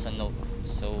there was a note.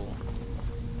 So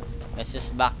let's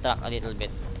just backtrack a little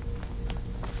bit.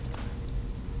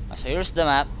 So here's the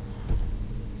map.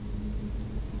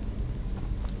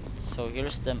 So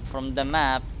here's from the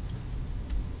map.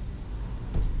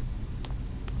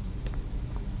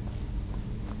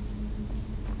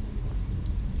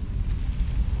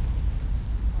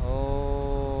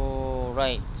 Oh,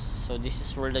 right. So this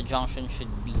is where the junction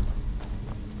should be.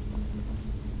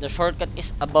 The shortcut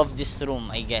is above this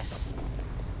room, I guess.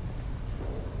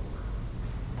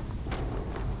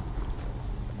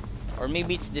 Or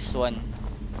maybe it's this one.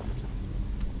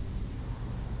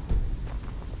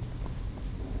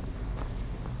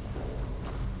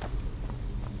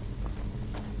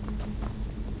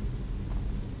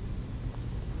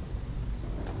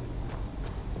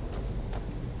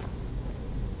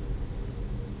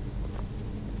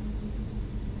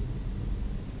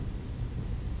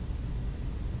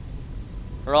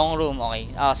 Wrong room, okay.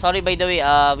 Sorry by the way,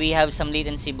 we have some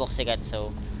latency Buxicat,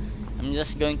 so I'm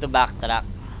just going to backtrack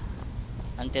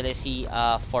until I see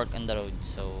a fork on the road.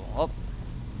 So, oh,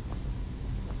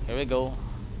 here we go.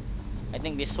 I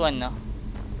think this one, no?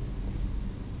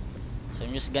 So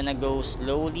I'm just gonna go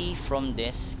slowly from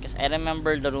this, because I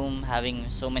remember the room having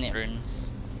so many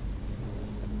urns.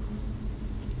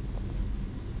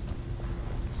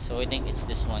 So I think it's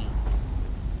this one.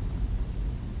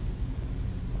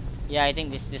 Yeah, I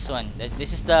think this one.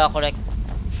 This is the correct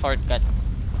shortcut.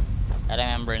 I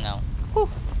remember now. Whew.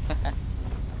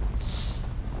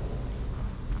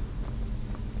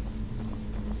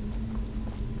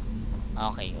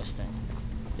 Okay,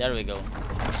 there we go.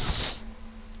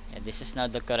 Yeah, this is now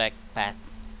the correct path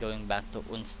going back to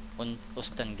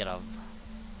Ustengrav.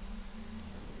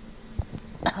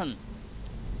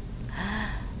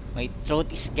 My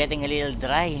throat is getting a little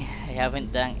dry. I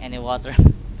haven't drank any water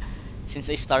since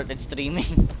I started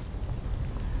streaming.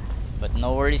 But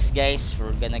no worries guys,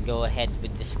 we're gonna go ahead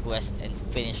with this quest and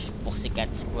finish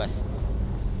Buxicat's quest.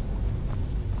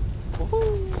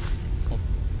 Woohoo! Oh.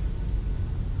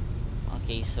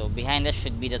 Okay, so behind us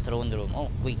should be the throne room.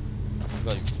 Oh wait,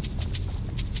 gold.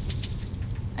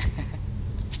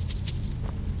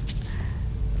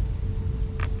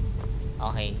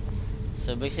 Okay,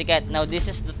 so Buxicat, now this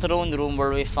is the throne room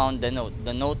where we found the note.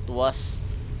 The note was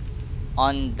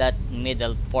on that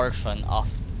middle portion of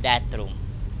that room.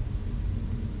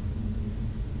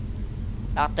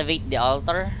 Activate the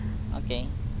altar. Okay.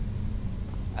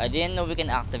 I didn't know we can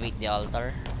activate the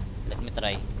altar. Let me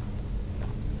try.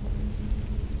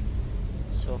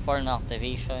 So far, no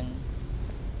activation.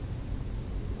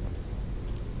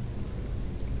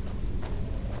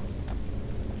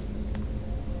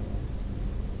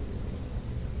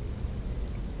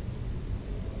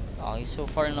 Okay, so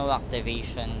far no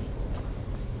activation.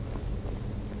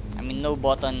 I mean, no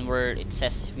button where it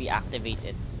says we activate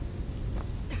it.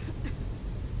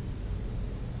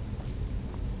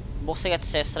 Boxigat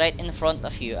says right in front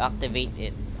of you, activate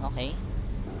it. Okay.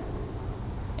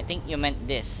 I think you meant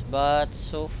this, but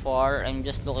so far I'm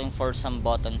just looking for some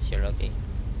buttons here. Okay.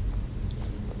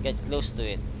 Get close to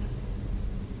it.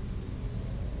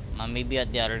 Maybe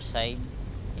at the other side,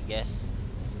 I guess.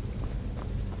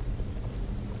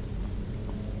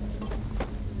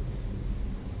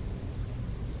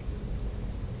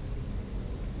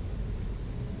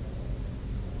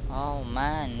 Oh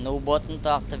man, no button to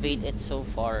activate it so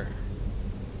far.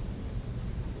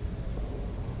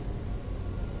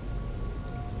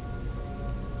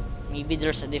 Maybe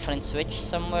there's a different switch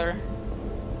somewhere.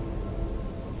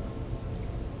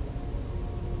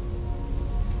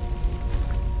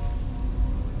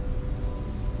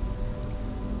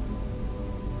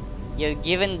 You've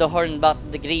given the horn back to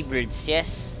the Greybirds,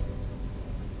 yes?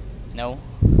 No?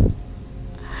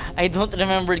 I don't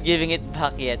remember giving it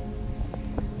back yet.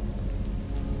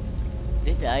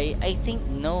 Did I? I think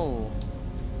no.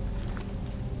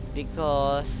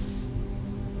 Because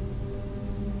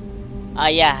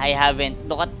yeah, I haven't.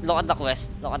 Look at the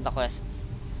quest. Look at the quests.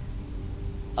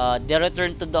 The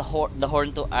return to the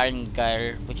horn to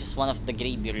Arngeir, which is one of the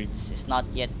Greybeards, is not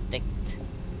yet ticked.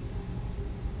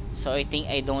 So I think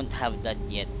I don't have that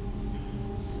yet.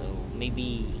 So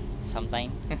maybe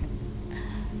sometime.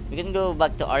 We can go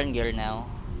back to Arngeir now.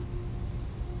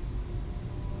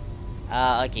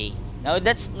 Okay. No,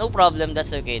 that's no problem.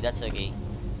 That's okay. That's okay.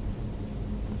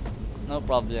 No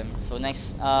problem. So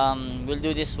next, we'll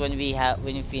do this when we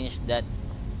finish that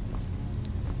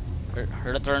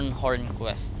return horn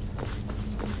quest,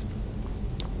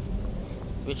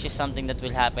 which is something that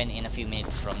will happen in a few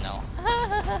minutes from now.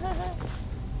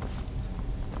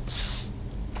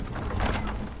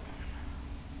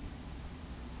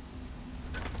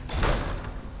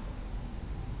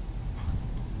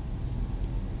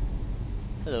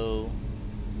 Hello.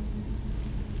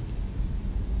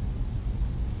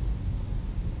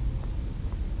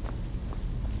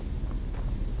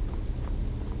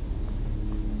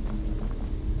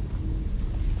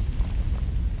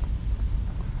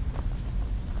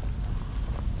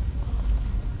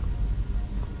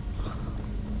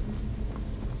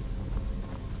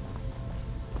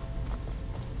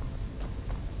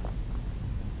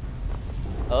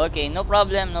 Okay, no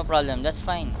problem, no problem. That's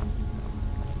fine.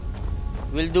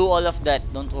 We'll do all of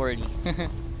that, don't worry.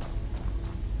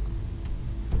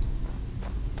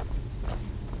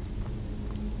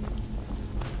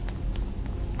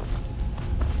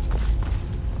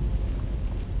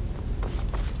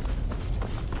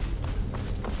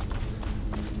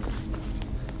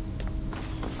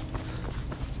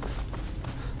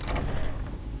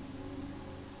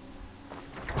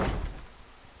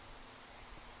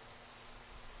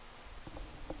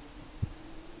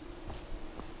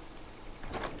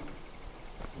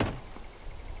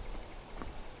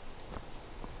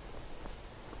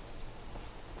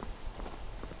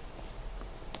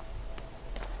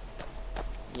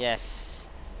 Yes.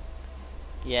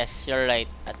 Yes, you're right.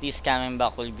 At least coming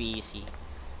back will be easy.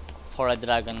 For a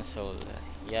dragon soul.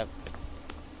 Yep.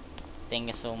 Thank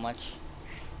you so much.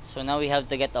 So now we have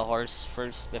to get a horse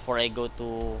first before I go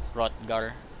to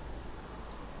Hrothgar.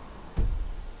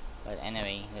 But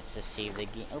anyway, let's just save the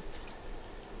game. Oop.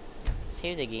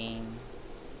 Save the game.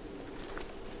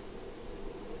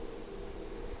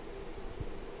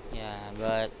 Yeah,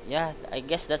 but yeah, I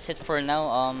guess that's it for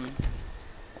now.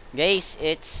 Guys,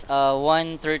 it's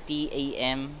 1:30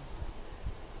 a.m.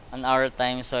 on our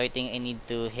time, so I think I need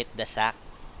to hit the sack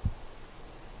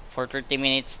for 30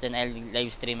 minutes, then I'll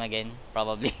live stream again,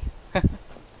 probably.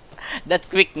 That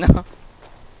quick, no?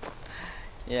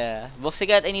 Yeah.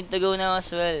 Boxigat, I need to go now as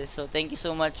well, so thank you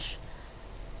so much.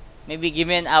 Maybe give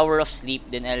me an hour of sleep,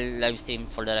 then I'll live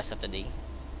stream for the rest of the day.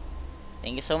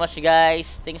 Thank you so much,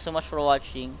 guys. Thank you so much for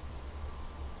watching.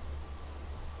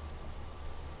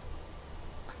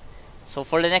 So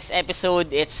for the next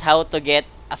episode, it's how to get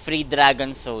a free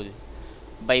dragon soul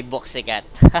by Boxicat.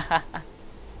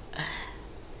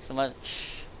 So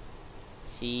much.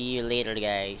 See you later,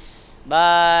 guys.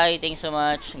 Bye. Thanks so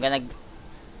much.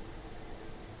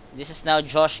 This is now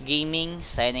Josh Gaming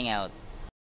signing out.